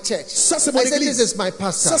 this is my church. Ça, c'est mon I said église. this is my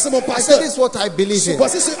pastor. Ça, c'est mon I pasteur. said this is what I believe in.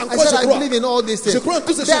 Voici ce en I quoi said je I crois. believe in all these things. Je crois en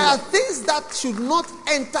toutes ces There choses-là. are things that should not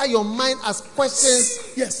enter your mind as questions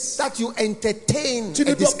Yes. that you entertain Tu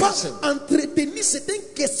ne a dois pas discussion. entretenir certaines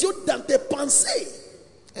questions dans tes pensées.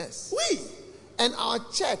 Yes. Oui. And our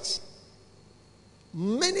church,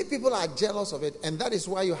 many people are jealous of it, and that is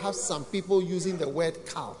why you have some people using the word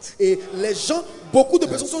cult. Et les gens, beaucoup de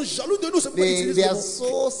personnes sont jaloux de nous. C'est pourquoi ils They, utilisent they le are mot.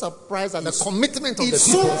 so surprised at the commitment of Ils the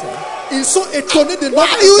sont, people. ils sont étonnés de Why notre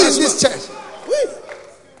are you in engagement. this church? Oui.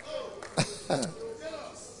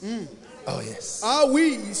 Oh yes. Ah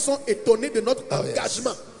oui, ils sont étonnés de notre Oh, yes.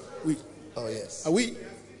 engagement. Oui. Oh yes. Ah oui.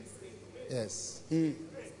 Yes.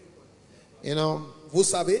 You know, Vous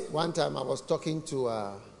savez, one time I was talking to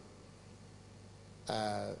a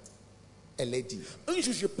lady, un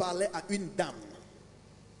jour je parlais à une dame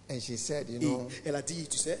and she said, you et know, elle a dit,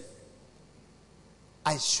 tu sais,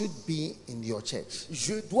 I should be in your church.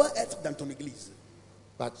 je dois être dans ton église.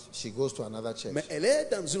 But she goes to another church. Mais elle est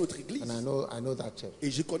dans une autre église. And I know that church. Et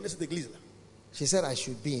je connais cette église-là. She said, I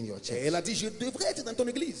should be in your Et church. elle a dit, je devrais être dans ton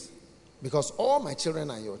église. Because all my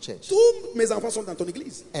children are in your church. Tous mes enfants sont dans ton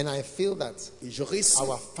église. And I feel that Et je ressens,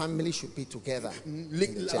 our family should be together in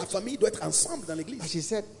the la church. famille doit être ensemble dans But l'église. she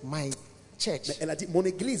said, my church, Mais elle a dit, mon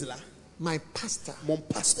église là, my pastor, mon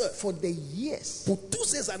pasteur, for the years, pour tous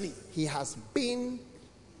ces années, he has been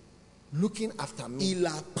looking after me. il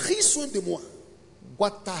a pris soin de moi.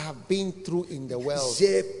 What I have been through in the world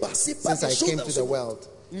J'ai passé par since des I choses came dans to ce the monde. world.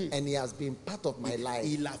 And he has been part of my life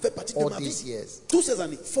Il a fait partie de all ma these vie. years. Toutes ces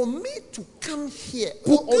années. For me to come here,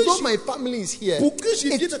 Pour que although je- my family is here, Pour que je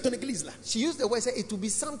it- vienne dans ton église là, she used the word, say it will be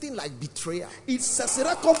something like betrayal. ça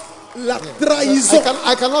sera comme la trahison.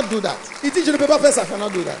 I cannot do that. Il dit, je ne peux pas faire ça. I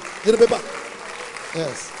cannot do that. Je ne peux pas.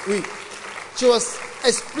 Yes. Oui. She was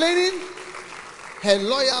explaining her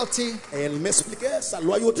loyalty. Et elle m'expliquait sa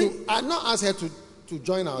loyauté. I had not asked her to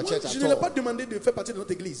join our Moi, church je at ne l'ai pas all. demandé de faire partie de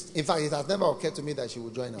notre église. In fact, it has never occurred to me that she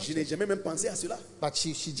would join us. Je n'ai jamais même pensé à cela. But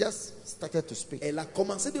she just started to speak. Elle a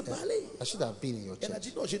commencé de parler. I should have been in your Elle a church.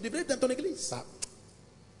 dit, non, je devrais être dans ton église. But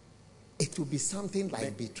it will be something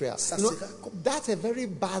like betrayal. ça You know, sera comme- that's a very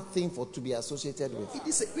bad thing to be associated with. Il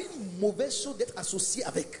dit, c'est une mauvaise chose d'être associé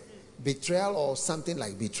avec Betrayal or something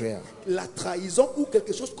like betrayal. la trahison ou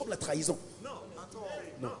quelque chose comme la trahison.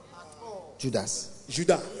 Judas.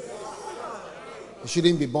 Judas. You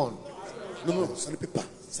shouldn't be born. Non, non, ça ne peut pas.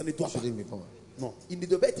 Ça ne doit You pas. shouldn't be born. Non, il ne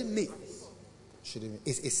devait être né. Shouldn't be.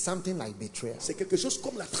 It's something like betrayal. C'est quelque chose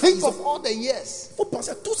comme la Think trahison. of all the years. Il faut penser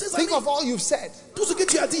à tous ces Think années. of all you've said. Tout ce que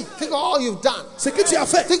tu as dit. Think of all you've done. Ce que tu as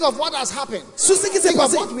fait. Think of what has happened. Tout ce qui s'est Think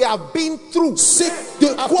of passé. what we have been through. C'est de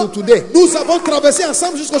Up quoi to today. nous avons traversé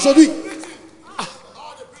ensemble jusqu'à aujourd'hui.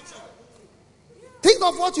 Think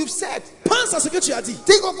of what you've said. Pense à ce que tu as dit.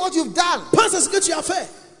 Think of what you've done. Pense à ce que tu as fait.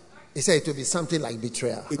 He said it will be something like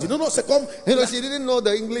betrayal. Il dit non, non, c'est comme You know, she didn't know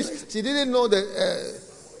the English. She didn't know the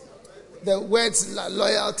words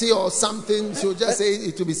loyalty or something. She would just say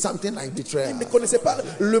it will be something like betrayal. elle ne connaissait pas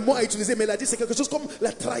le mot à utiliser, mais elle a dit c'est quelque chose comme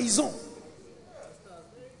la trahison.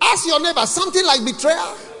 Ask your neighbor something like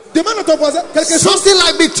betrayal. Demande à ton voisin quelque chose, Something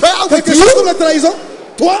like betrayal with quelque chose you. comme la trahison.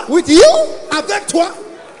 Toi, With you. avec toi.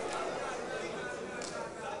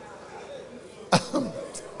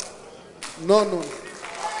 Non, non.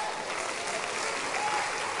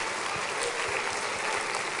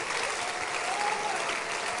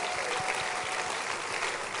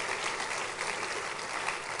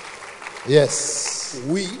 Yes.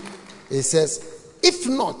 Oui, It says, if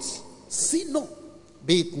not, sinon,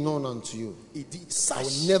 be it known unto you. il dit I will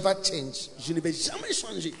sache, never change je ne vais jamais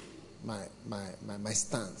changer. my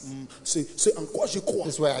stance. C'est en quoi je crois.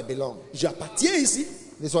 This is where I belong. J'appartiens ici.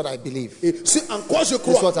 This is what I believe. Et c'est en quoi je This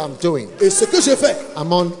is crois. what I'm doing. Et ce que je fais.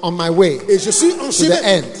 I'm on my way Et je suis en to chemin the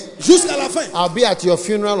end. jusqu'à la fin. I'll be at your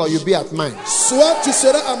funeral or you'll be at mine. Soit tu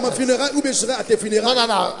seras à ma funéraille ou bien je serai à tes No, funérailles. no,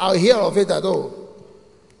 no. I'll hear of it at all.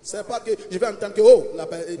 C'est pas que je vais entendre que oh,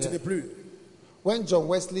 tu n'es plus. When John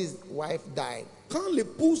Wesley's wife died, Quand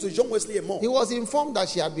l'épouse de John Wesley est morte, he was informed that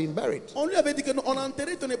she had been buried. on lui avait dit que non, on a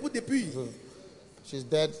enterré ton épouse depuis. She's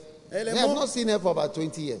dead. Elle est They have morte. not seen her for about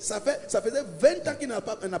 20 years. Ça faisait 20 ans qu'il n'a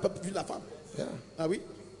pas vu la femme. Yeah. Ah oui?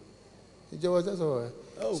 It was just,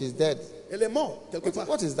 Oh. she's dead. Elle est morte quelque part.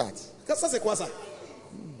 What is that? Ça c'est quoi ça?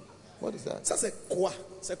 What is that? Ça c'est quoi?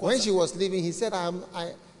 C'est quoi When ça? she was leaving, he said,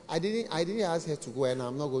 I didn't ask her to go and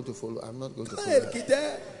I'm not going to follow. I'm not going to Quand follow elle her.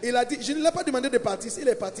 quittait, il a dit, je ne l'ai pas demandé de partir. Il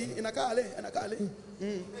est parti, il n'a qu'à aller. Il n'a qu'à aller.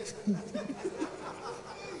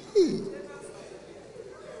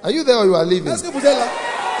 Are you there or you are leaving? Est-ce que vous êtes là?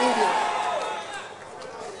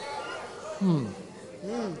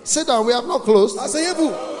 Sit down. We have not closed.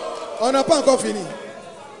 Asseyez-vous. On n'a pas encore fini.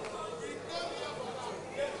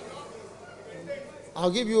 I'll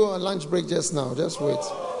give you a lunch break just now. Just wait.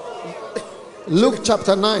 Luke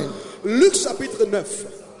chapter 9. Luc chapitre 9.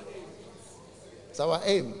 It's our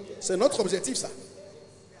aim. C'est notre objectif ça.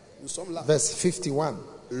 Nous sommes là. Verse 51.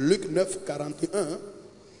 Luc 9, 41.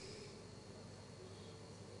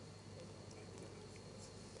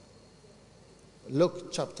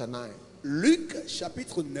 Luke chapter 9 Luc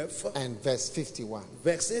chapitre 9, and verse 51.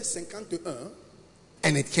 verset 51.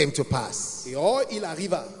 And it came to pass Et or, il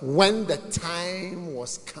arriva, when the time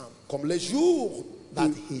was come comme le jour that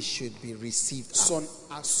de he should be received up, son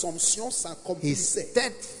assomption he s'accomplissait,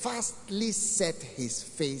 steadfastly set his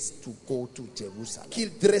face to go to Jerusalem.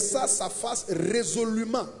 qu'il dressa sa face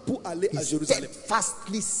résolument pour aller He à Jérusalem.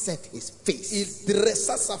 steadfastly set his face. Il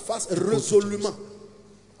dressa sa face résolument.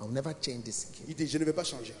 I'll never change this again. Il dit, je ne vais pas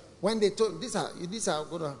changer. When they told these are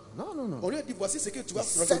gonna no. On lui a dit, voici ce que tu vas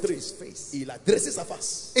Set rencontrer. his face. Il a dressé sa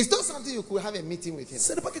face. It's not something you could have a meeting with him.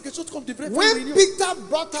 Ce n'est pas quelque chose qu'on devrait faire une When réunion. Peter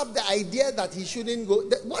brought up the idea that he shouldn't go,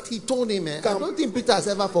 what he told him, I don't think Peter has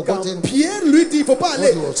ever Quand forgotten. Pierre lui dit, il ne faut pas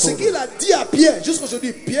aller. What he was Ce told. qu'il a dit à Pierre,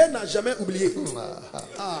 jusqu'aujourd'hui, Pierre n'a jamais oublié.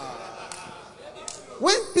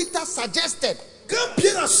 When Peter suggested Quand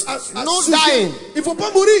Pierre a No suggéré, dying. il ne faut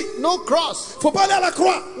pas mourir. no cross, Il ne faut pas aller à la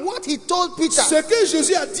croix. what he told Peter, Ce que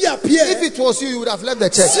Jésus a dit à Pierre, if it was you would have left the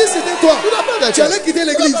church. si c'était toi, You would have left the tu allais church. quitter You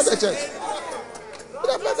would l'église. have left the church. You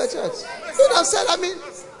would have left the church. You would have said,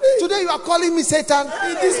 today you are calling me Satan.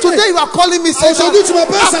 Today you are calling me Satan. Aujourd'hui, tu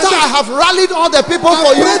m'appelles After Satan. I have rallied all the people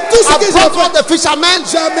for you, Après tout ce que I've j'ai brought fait, all the fishermen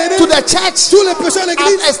j'ai amené to the church. tous les pécheurs à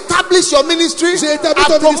l'église. I've established your ministry. J'ai établi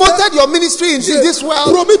I've ton ministère. promoted your ministry in J'ai this world.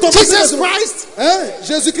 promis ton Jesus ministère. Christ. Hein?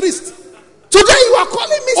 Jésus-Christ. Today you are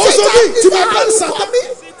calling me Aujourd'hui, Satan. tu Is that how m'appelles you Satan. call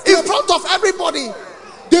me? In front of everybody.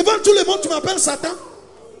 Devant tout le monde, tu m'appelles Satan.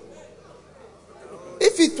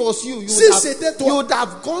 If it was you, Si c'était toi, you would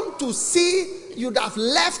have gone to see, you'd have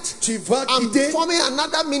left. tu vas I'm quitter. forming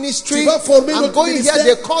another ministry. Tu vas former I'm notre going here. ministère.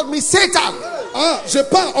 They called me Satan. Ah, je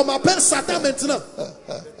pars, on m'appelle Satan maintenant.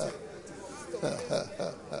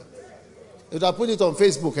 You'd have put it on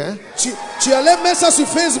Facebook, eh? Tu allais mettre ça sur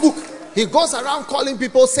Facebook. He goes around calling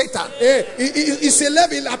people Satan. Et il se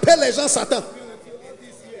lève, il appelle les gens Satan.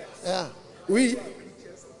 Yeah. Oui,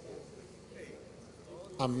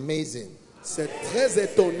 Amazing. c'est très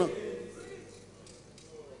étonnant.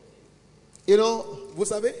 You know, Vous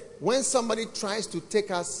savez, when somebody tries to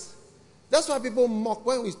take us, that's why people mock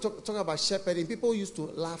when we talk about shepherding. People used to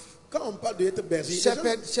laugh. quand on parle d'être berger,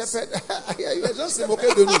 Shepherd. les gens se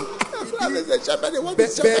moquaient de nous. Shepherding. What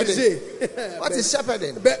is shepherding? Berger. What is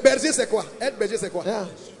shepherding? Berger, c'est quoi? Être berger, c'est quoi? Yeah.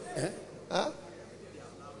 Huh?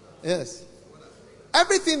 Yes.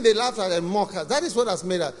 Everything they laugh at and mock us. That is what has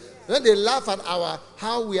made us. When they laugh at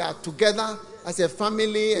how we are together as a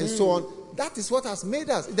family and so on. That is what has made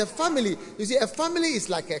us. The family. You see, a family is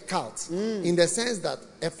like a cult in the sense that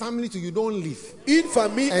a family to you don't live. Une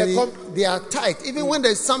famille est And comme... they are tight. Even when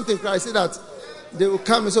there's something, I see that they will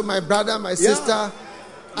come and say, my brother, my sister.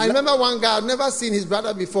 I remember one guy, I've never seen his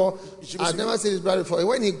brother before. I've never seen his brother before.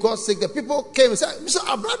 When he got sick, the people came and said,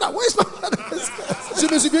 our brother, where's my brother? Je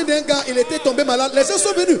me souviens d'un gars, il était tombé malade. Les gens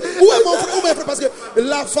sont venus. Où est mon frère? Où est mon frère? Parce que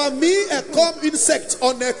la famille est comme une secte.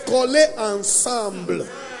 On est collés ensemble.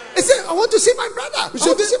 He said, I want to see my brother. Je I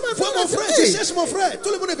want to vais see my voir mon brother. frère. Je Hey, cherche mon frère. Tout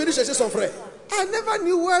le monde est venu chercher son frère. I never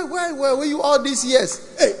knew where were you all these years.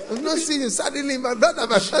 Hey. I've not seen you. Suddenly, my brother,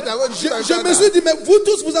 I want to see my Je me brother. suis dit, mais vous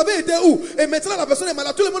tous, vous avez été où? Et maintenant, la personne est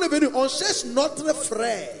malade. Tout le monde est venu. On cherche notre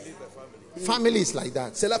frère. Families like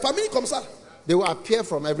that. C'est la famille comme ça. They will appear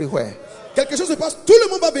from everywhere. Quelque chose se passe. Tout le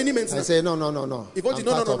monde va venir maintenant. I say, no. Ils vont I'm dire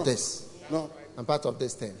non, part non, of non. this. Non. I'm part of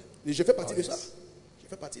this thing. Je fais partie de ça.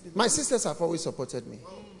 My sisters have always supported me.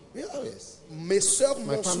 Yeah. Oh, yes. Mes soeurs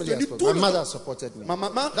m'ont soutenu tout My le mother temps. supported me. Ma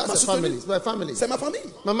maman That's m'a a soutenu. family. It's my family. C'est ma famille.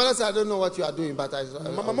 My mother said, I don't know what you are doing, but I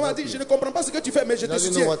Ma maman m'a dit, je ne comprends pas ce que tu fais, mais je te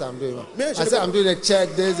doesn't know soutiens. what I'm doing. Mais I said, I'm doing a check.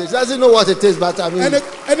 She doesn't know what it is, but I mean, Elle ne it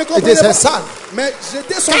is comprenait her pas. son. Mais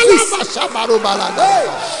j'étais son fils. Hey,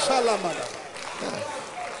 Shalamada.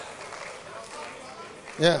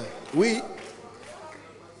 Yeah. Oui,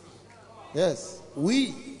 Yes.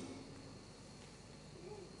 oui.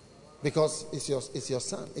 Because it's your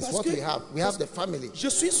son. It's Parce what que- we have. We have the family. Je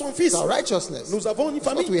suis son fils. It's our righteousness. Nous avons une It's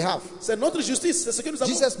what famille. we have. C'est notre justice. C'est ce que nous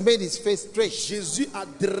avons. Jesus made his face straight. Jésus a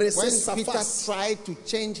dressé When sa Peter face. tried to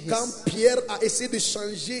change his, Quand Pierre a essayé de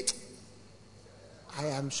changer, I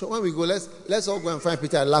am sure when we go, let's all go and find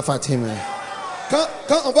Peter and laugh at him.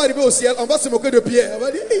 quand on va arriver au ciel, on va se moquer de Pierre. On va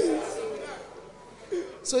dire, hey,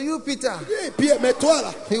 So you, Peter, Pierre, mais toi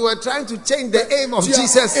là, you were trying to change the aim of tu as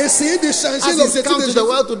Jesus essayé de changer as he's l'objectif come de to the Jésus.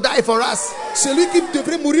 world to die for us. Celui qui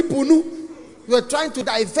devrait mourir pour nous. You were trying to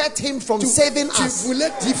divert him from saving Tu us.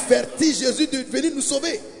 voulais divertir Jésus de venir nous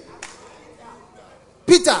sauver.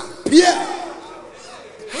 Peter, Pierre,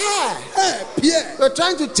 hey, Pierre, you were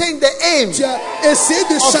trying to change the aim tu as essayé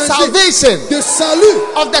de of changer salvation, de salut,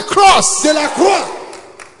 of the cross, de la croix.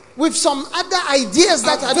 with some other ideas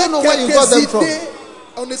that I don't know Avec where you got them quelques from. idées,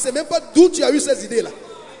 on ne sait même pas d'où tu as eu ces idées-là.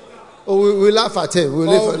 Oh, we laugh at him. We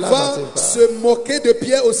On laugh va at him. se moquer de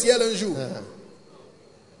Pierre au ciel un jour.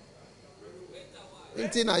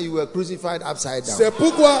 Until now you were crucified upside down. C'est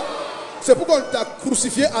pourquoi on t'a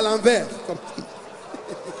crucifié à l'envers.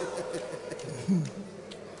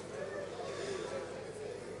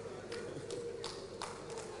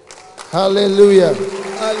 Hallelujah.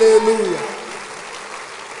 Alléluia.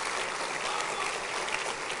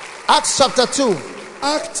 Acts chapter 2,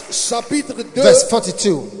 Acte chapitre 2, verse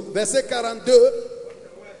 42. verset 42.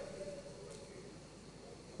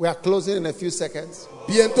 We are closing in a few seconds.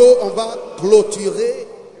 Bientôt, on va clôturer.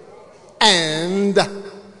 And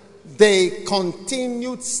they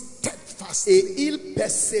continued steadfast Et il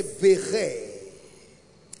persévérait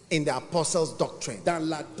in the apostles' doctrine dans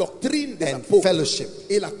la doctrine des and apôtres fellowship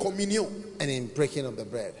et la communion, and in breaking of the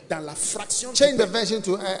bread. dans la fraction. Change du the pain. version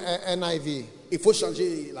to NIV. Il faut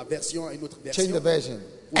changer la version à une autre version. Change the version.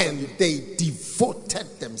 And they devoted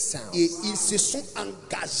themselves. Et ils se sont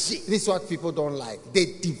engagés. This is what people don't like. They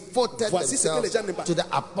devoted Voici ce que les themselves gens n'aiment pas. to the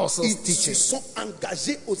apostles' Ils se teaching. sont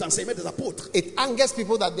engagés aux enseignements des apôtres. It angers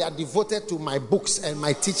people that they are devoted to my books and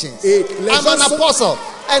my teachings. Et les I'm gens an sont- apostle,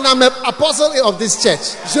 and I'm an apostle of this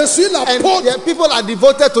church. Je suis And l'apôtre. yeah, people are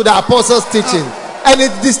devoted to the apostles' teaching, and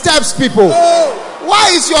it disturbs people. Oh,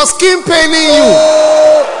 Why is your skin paining you?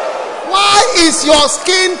 oh, Why is your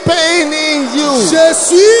skin paining you? je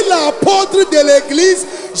suis l'apôtre de l'église.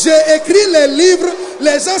 J'ai écrit les livres.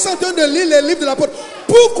 Les gens sont en train de lire les livres de l'apôtre.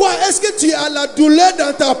 Pourquoi est-ce que tu as la douleur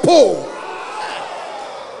dans ta peau?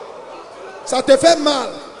 Ça te fait mal.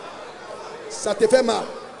 Ça te fait mal.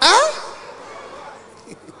 Huh?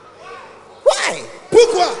 Why?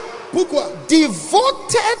 Pourquoi?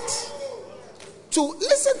 Devoted to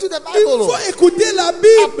listen to the Il Bible. faut écouter la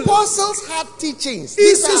Bible. Apostles had teachings.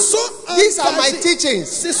 Ils These se sont are my engagés. teachings.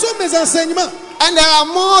 Ce sont mes enseignements. And there are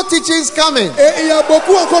more teachings coming. Et il y a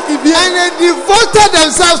beaucoup encore qui viennent. And they devoted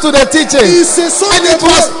themselves to the Ils teaching. se sont And it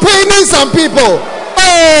was dévoués. paining some people.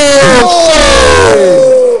 Oh,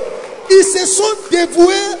 Oh! Ils se sont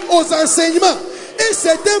dévoués aux enseignements. Et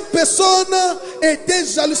certaines personnes étaient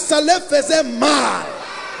jalouses. Ça leur faisait mal.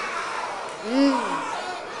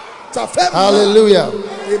 Ça fait mal. hallelujah.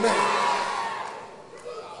 Amen.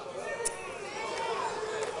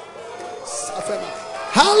 Ça fait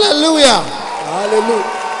mal. Hallelujah. Alléluia.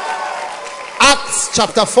 Acts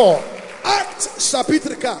chapter 4, Acte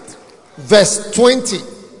chapitre 4, verse 20.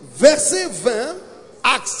 verset 20.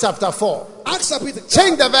 Acts chapter 4. Acte chapitre 4.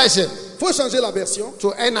 Change the version Il faut changer la version.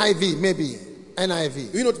 to NIV, maybe. NIV.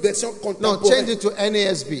 Une autre version No, change contemporaine. it to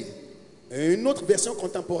NASB. Une autre version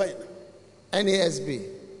contemporaine. NASB.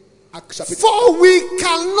 Acte chapitre For we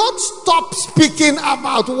cannot stop speaking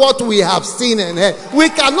about what we have seen and heard. We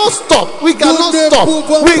cannot stop. We cannot Nous ne stop.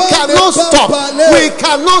 pouvons We pas cannot ne pas stop. parler. We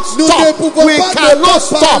cannot Nous stop. ne pouvons We pas ne cannot pas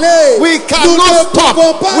stop. parler. We Nous cannot ne stop.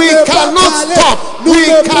 pouvons pas We ne pas cannot parler. stop. Nous We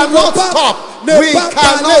ne cannot pouvons pas stop. ne We pas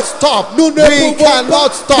cannot parler. stop. Nous ne We pouvons cannot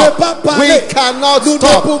pas stop. ne pas parler. We cannot Nous ne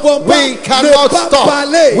stop. pouvons pas We ne cannot pas stop.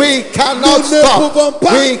 parler. We cannot Nous ne stop. pouvons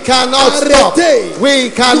pas We cannot stop. arrêter. We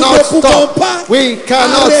Nous cannot ne pouvons stop. pas We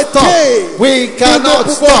cannot stop. arrêter. We cannot Nous ne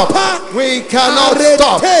pouvons stop. pas We cannot arrêter.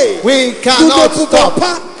 stop. We Nous ne cannot pouvons stop.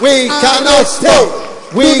 pas We cannot arrêter. stop.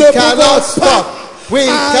 We Nous ne cannot pouvons stop. pas We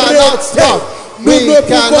cannot arrêter. stop. Nous We ne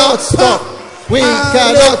cannot pouvons stop. pas We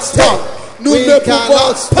cannot arrêter. stop.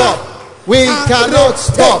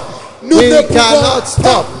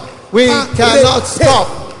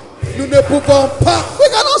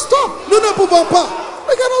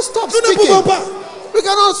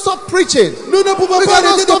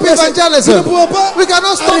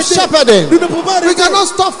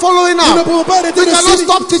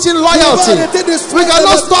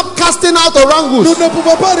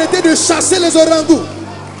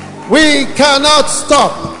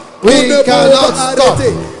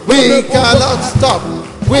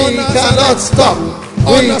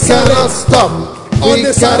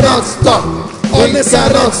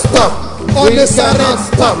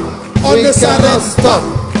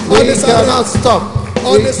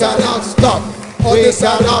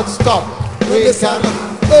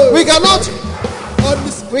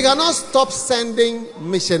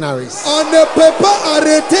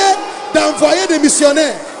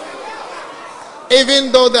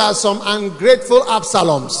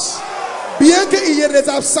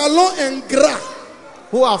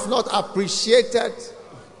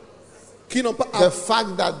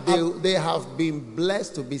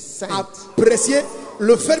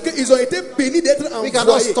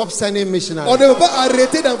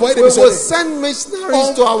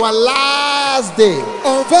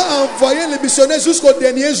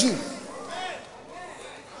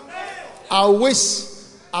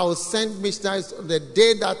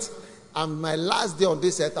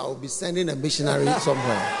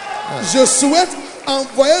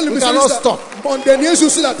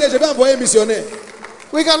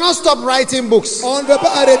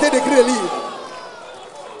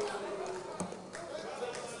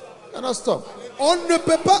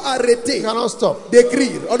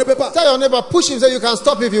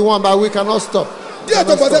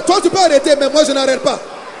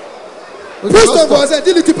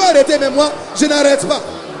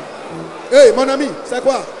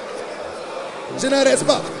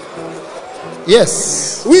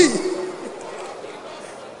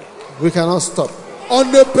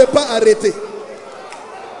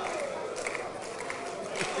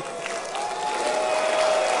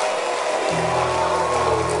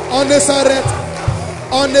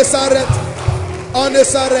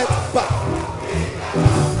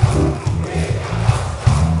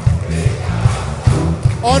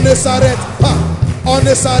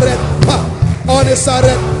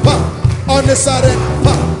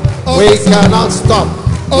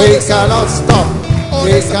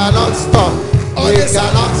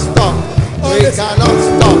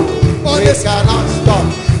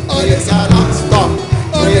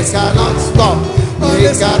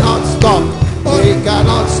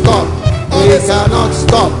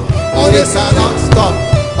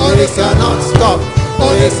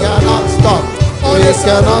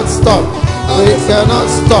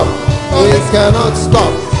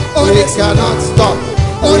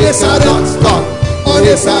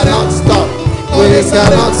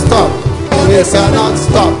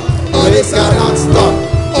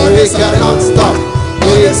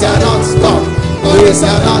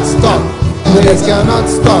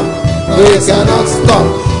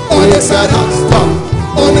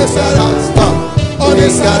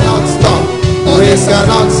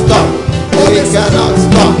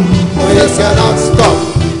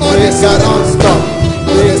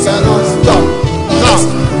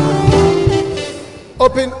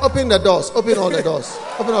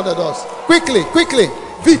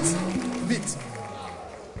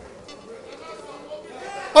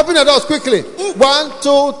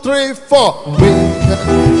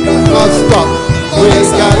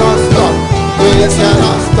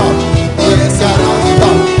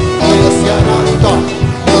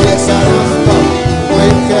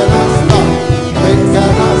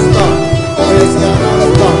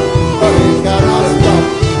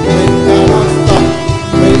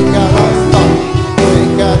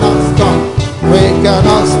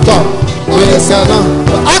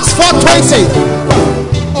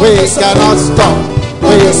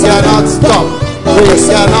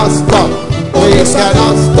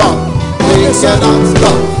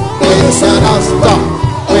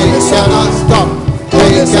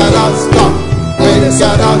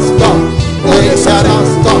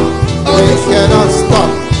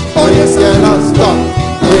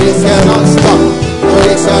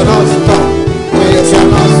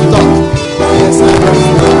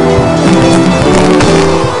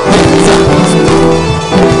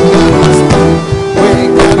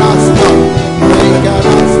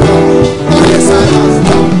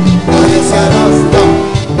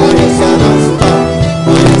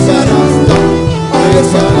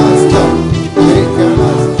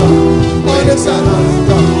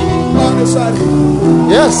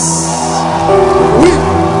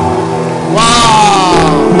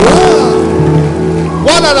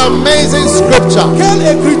 an amazing scripture. Quelle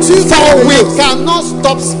écriture For we merveilleuse. cannot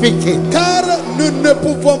stop speaking Car nous ne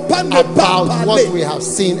pouvons pas ne pas about parler what we have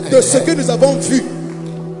seen and de ce que heard. nous avons vu.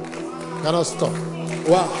 Cannot stop.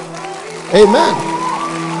 Wow. Amen.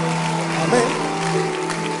 Amen.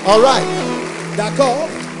 All right. D'accord.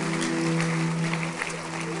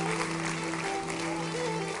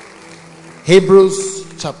 Hebrews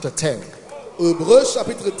chapter 10. Hébreux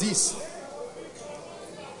chapitre 10.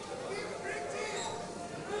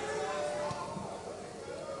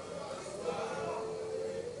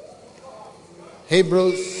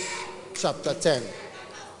 Hebrews chapter 10.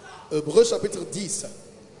 Hébreux chapitre 10.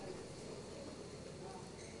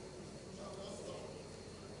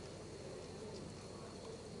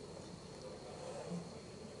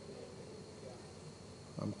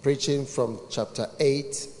 I'm preaching from chapter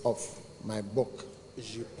 8 of my book,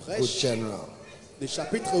 Je Good prêche General. le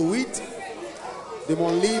chapitre 8 de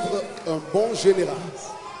mon livre Un bon général.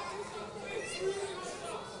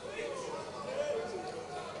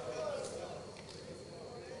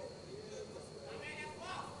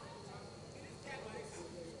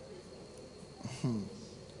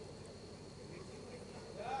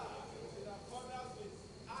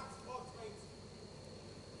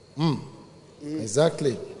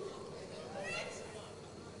 Exactly.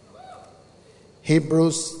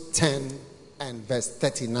 Hebrews 10 and verse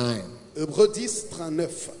 39. Hébreux 10,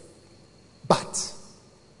 39. But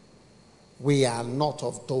we are not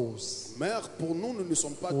of those Mais pour nous, nous ne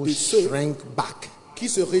sommes pas who de ceux shrink back. qui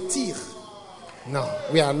se retirent. No,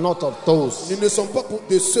 we are not of those Nous ne sommes pas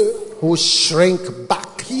de ceux who shrink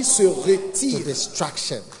back qui se to retirent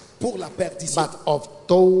distraction, pour la perdition. but of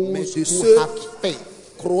those Mais de who ceux have faith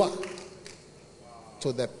Croient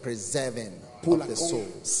to the preserving pour of la the soul.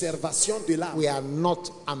 conservation de l'âme. We are not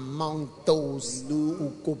among those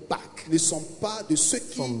who go back Ne sommes pas de ceux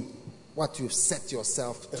qui from what you've set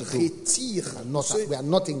yourself to do. retirent. We are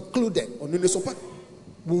not included. Nous ne sommes pas.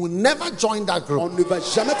 We will never join that On group. ne va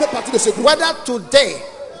jamais faire partie de ce groupe. Whether today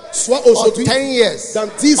Soit or aujourd'hui, 10 years dans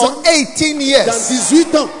 10 ans, or 18 dans years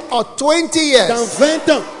 18 ans, or 20 dans years, 20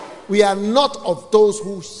 ans, we are not of those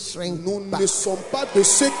who shrink nous back. ne sommes pas de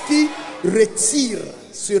ceux qui retirent,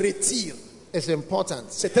 se retirent. It's important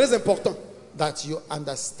C'est très important that you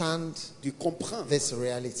understand de comprendre this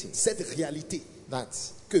reality, cette réalité that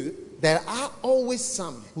que there are always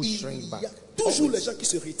some who il shrink y back. a toujours les gens qui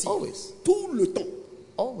se retirent. Always. Tout le temps.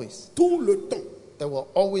 Always. Tout le temps. There will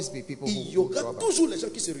always be people Il y who aura draw back. toujours les gens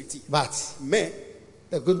qui se retirent. But Mais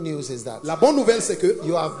the good news is that la bonne nouvelle, c'est que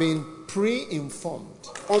you have been pre-informed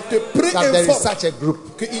on te that there is préinforme such a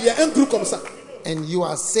group, qu'il y a un groupe comme ça. and you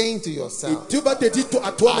are saying to Et yourself, Dieu va te dire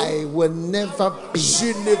à toi, I will never be je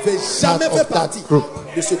ne vais jamais part of faire that partie group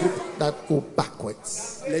de ce groupe. that go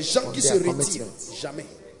backwards. Les gens on qui their se retirent, commitments. jamais.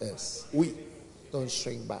 Yes. Oui, Don't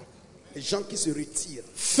shrink back. les gens qui se retirent.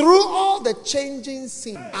 Through all the changing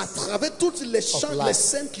scenes, À travers toutes les life.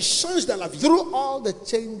 scènes qui changent dans la vie. through all the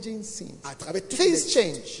changing scenes, À travers toutes things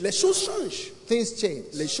change. les choses changent. Things change.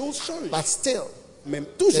 Les choses changent. But still, Même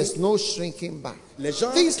toujours, there's no shrinking back. les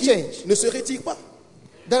gens Things qui change. ne se retirent pas.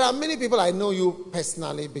 There are many people, I know you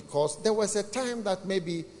personally, because there was a time that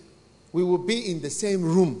maybe we would be in the same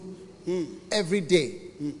room every day,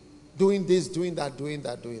 doing this, doing that, doing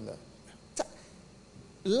that, doing that.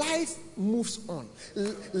 Life moves on.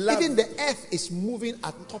 Even the earth is moving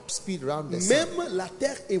at top speed around the sun. Même la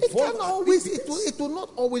terre It évolue. can always, it will not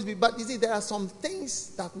always be, but you see, there are some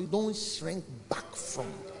things that we don't shrink back from.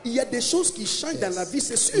 Il y a des choses qui changent dans la vie,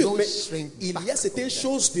 c'est We sûr, don't mais shrink il back y a certaines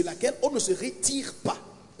choses de laquelle on ne se retire pas.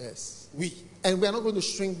 Yes. Oui. And we are not going to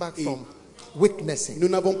shrink back from witnessing, Nous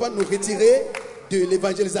n'avons pas à nous retirer de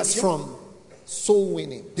l'évangélisation, from soul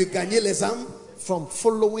winning, de gagner les âmes, from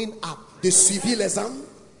following up, de suivre les âmes,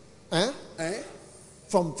 hein?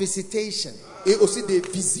 from visitation, et aussi des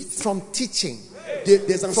visites, from teaching, des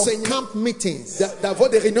from enseignements, camp meetings, d'avoir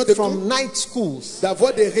des réunions de from camp, night schools,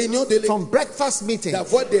 d'avoir des réunions de from breakfast meetings,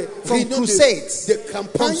 d'avoir des from réunions crusades, de from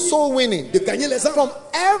campagne, soul winning, de gagner les âmes. from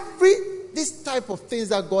this type of things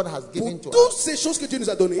that God has given to Pour toutes us. ces choses que Dieu nous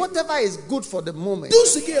a données, Whatever is good for the moment, tout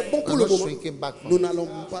ce qui est bon pour I'm le not moment, shrinking back from nous it. n'allons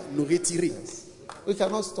pas nous retirer. We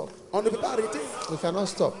cannot stop. On ne peut pas arrêter. We cannot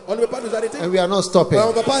stop. On ne peut pas nous arrêter. And we are not stopping. On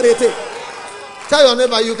ne va pas arrêter. Tell your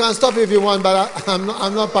neighbor you can stop if you want, but I'm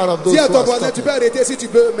not part of those Dis à who ton are voisin, tu stopping. peux arrêter si tu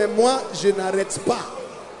veux, mais moi, je n'arrête pas.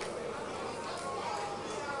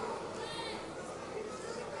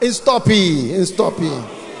 Stoppy.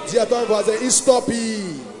 Dis à ton voisin, il stoppe.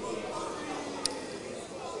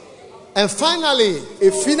 And finally,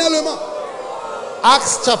 Et finalement,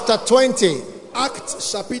 Acts chapter 20 Acte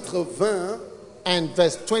chapitre 20, and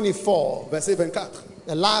verse 24, verset 24.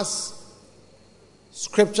 the last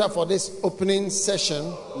scripture for this opening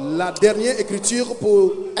session. La dernière écriture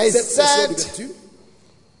pour cette session d'ouverture.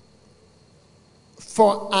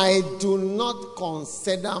 For I do not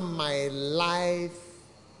consider my life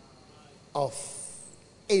of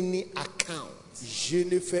any account Je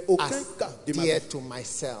ne fais aucun cas de ma dear vie, to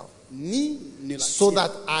myself, ni ne la so tienne,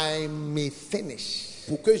 that I may finish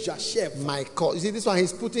pour que j'achève. my course. You see, this one,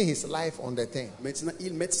 he's putting his life on the thing. Maintenant,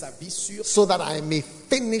 il met sa vie sur So that I may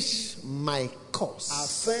finish my course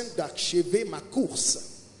afin d'achever ma course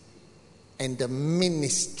and the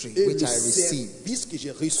ministry et which le I received service que j'ai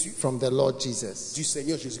reçu from the Lord Jesus du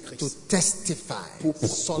Seigneur to Jésus-Christ testify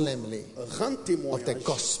solemnly rendre of témoignage the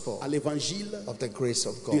gospel à l'évangile of the grace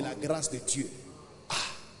of de God. la grâce de Dieu.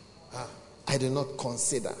 I do not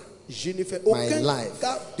consider Je ne fais My aucun life.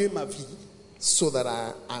 cas de ma vie so that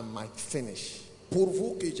I might finish. pour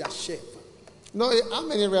vous que j'achève. No, how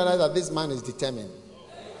many realize that this man is determined?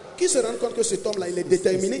 Qui se rend compte que cet homme-là, il est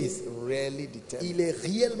déterminé? He's really determined. Il est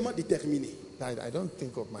réellement déterminé. I don't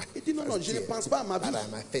think of my Il dit non, non, first je ne year pense pas à ma vie. that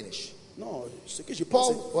I might finish. Non, ce que je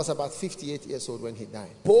pense, Paul was about 58 years old when he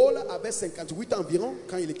died. Paul avait 58 environ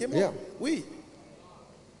quand il était mort. Yeah. Oui,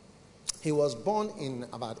 He was born in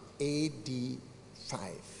about AD 5.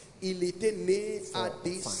 il était né à Four,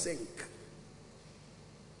 AD five. 5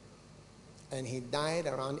 And he died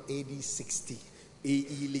around AD 60 et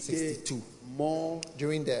il était 62 mort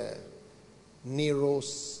during the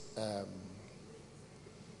Nero's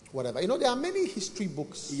whatever. You know, there are many history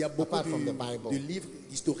books Il y a beaucoup apart from the de Bible livres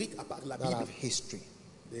historiques à part la that Bible. have history.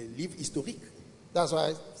 Des livres historiques. That's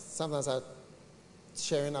why sometimes I'm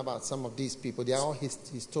sharing about some of these people. They are all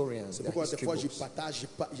historians. C'est They are pourquoi des history fois je books. partage,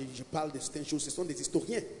 je parle de certaines choses. Ce sont des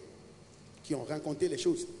historiens qui ont raconté les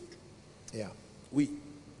choses. Yeah. Oui.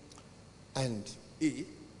 And Et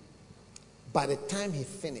by the time he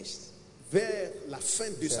finished, vers la fin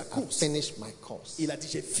de he sa said, I course, finished my course. il a dit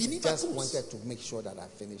j'ai fini He ma just course. wanted to make sure that I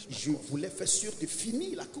finished my Je course. voulais faire sûr de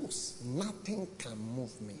finir la course. Nothing can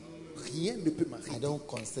move me. Rien ne peut I m'arrêter. don't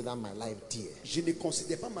consider my life dear. Je ne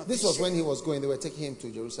considère pas ma vie. This was when he was going. They were taking him to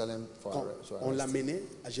Jerusalem for Quand arrest. on l'amenait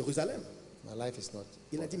à Jérusalem. My life is not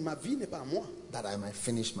Il a dit ma vie n'est pas à moi. that I might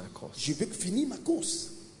finish my course. Je veux finir ma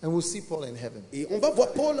course. And we'll see Paul in heaven. Et on va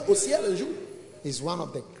voir Paul au ciel un jour. He's one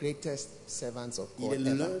of the greatest servants of Il God est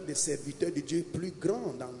ever. l'un des serviteurs de Dieu plus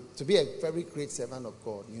grands. To be a very great servant of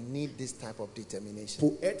God, you need this type of determination.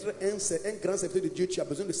 Pour être un grand serviteur de Dieu, tu as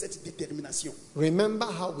besoin de cette détermination. Remember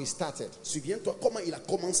how we started Souviens-toi comment il a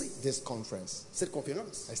commencé this conference. cette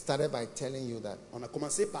conférence. I started by telling you that On a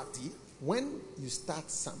commencé par dire, when you start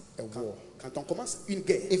a war, quand on commence une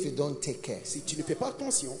guerre, if you don't take care, si tu ne fais pas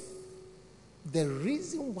attention, the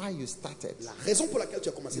reason why you started, la raison pour laquelle tu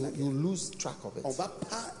as commencé la you guerre, lose track of it. on va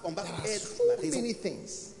There are perdre so la raison. many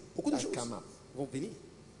things Beaucoup de that choses come up. vont venir.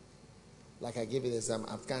 Like I gave you the example,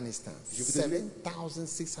 Afghanistan, Je vous donne-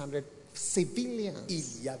 7,600 civilians, Il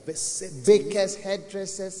y avait 7 bakers,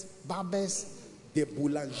 hairdressers, barbers. des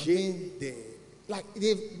boulangers, Like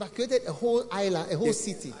they evacuated a whole island, a whole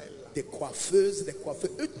city, des coiffeuses, des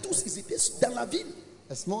coiffeurs. Eux tous, ils étaient dans la ville.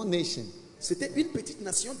 a small nation. C'était une petite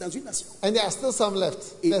nation dans une nation. And there are still some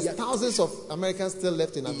left. Et There's il y a- thousands of Americans still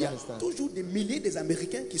left in Il y a Afghanistan. toujours des milliers des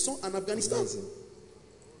Américains qui sont en Afghanistan. Amazing.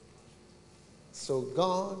 So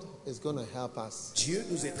God is going to help us Dieu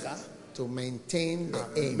nous aidera to maintain the à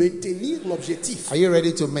aim. maintenir l'objectif. Are you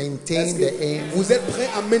ready to maintain Est-ce the que aim? vous êtes prêts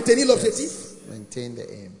à maintenir l'objectif? Maintain the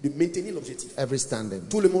aim. De maintenir l'objectif. Every standing.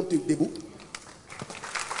 Tout le monde debout.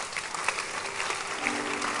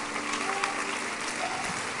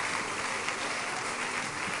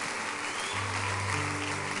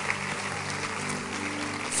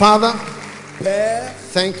 Father, Père,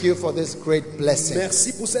 thank you for this great blessing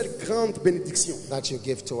merci pour cette grande bénédiction. that you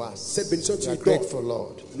give to us. Cette bénédiction que tu We are nous donnes. grateful,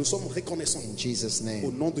 Lord. Nous sommes reconnaissants In Jesus' au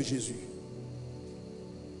name. nom de Jésus.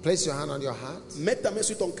 Place your hand on your heart. Mets ta main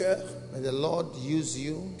sur ton cœur, May the Lord use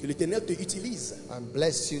you que l'Éternel te utilise and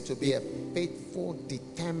bless you to be a faithful,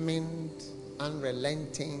 determined,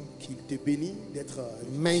 unrelenting qu'il te bénisse d'être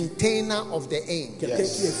maintainer of the aim. quelqu'un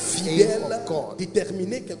qui est Aim fidèle, of God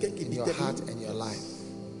déterminé, quelqu'un qui est in your heart déterminé. and your life.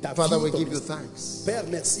 Ta Father, vie, we ton give you esprit. thanks Père,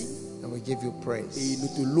 merci and we give you et praise. nous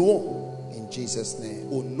te louons In Jesus'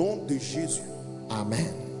 name. au nom de Jésus.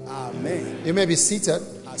 Amen. Amen. You may be seated.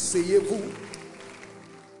 Asseyez-vous.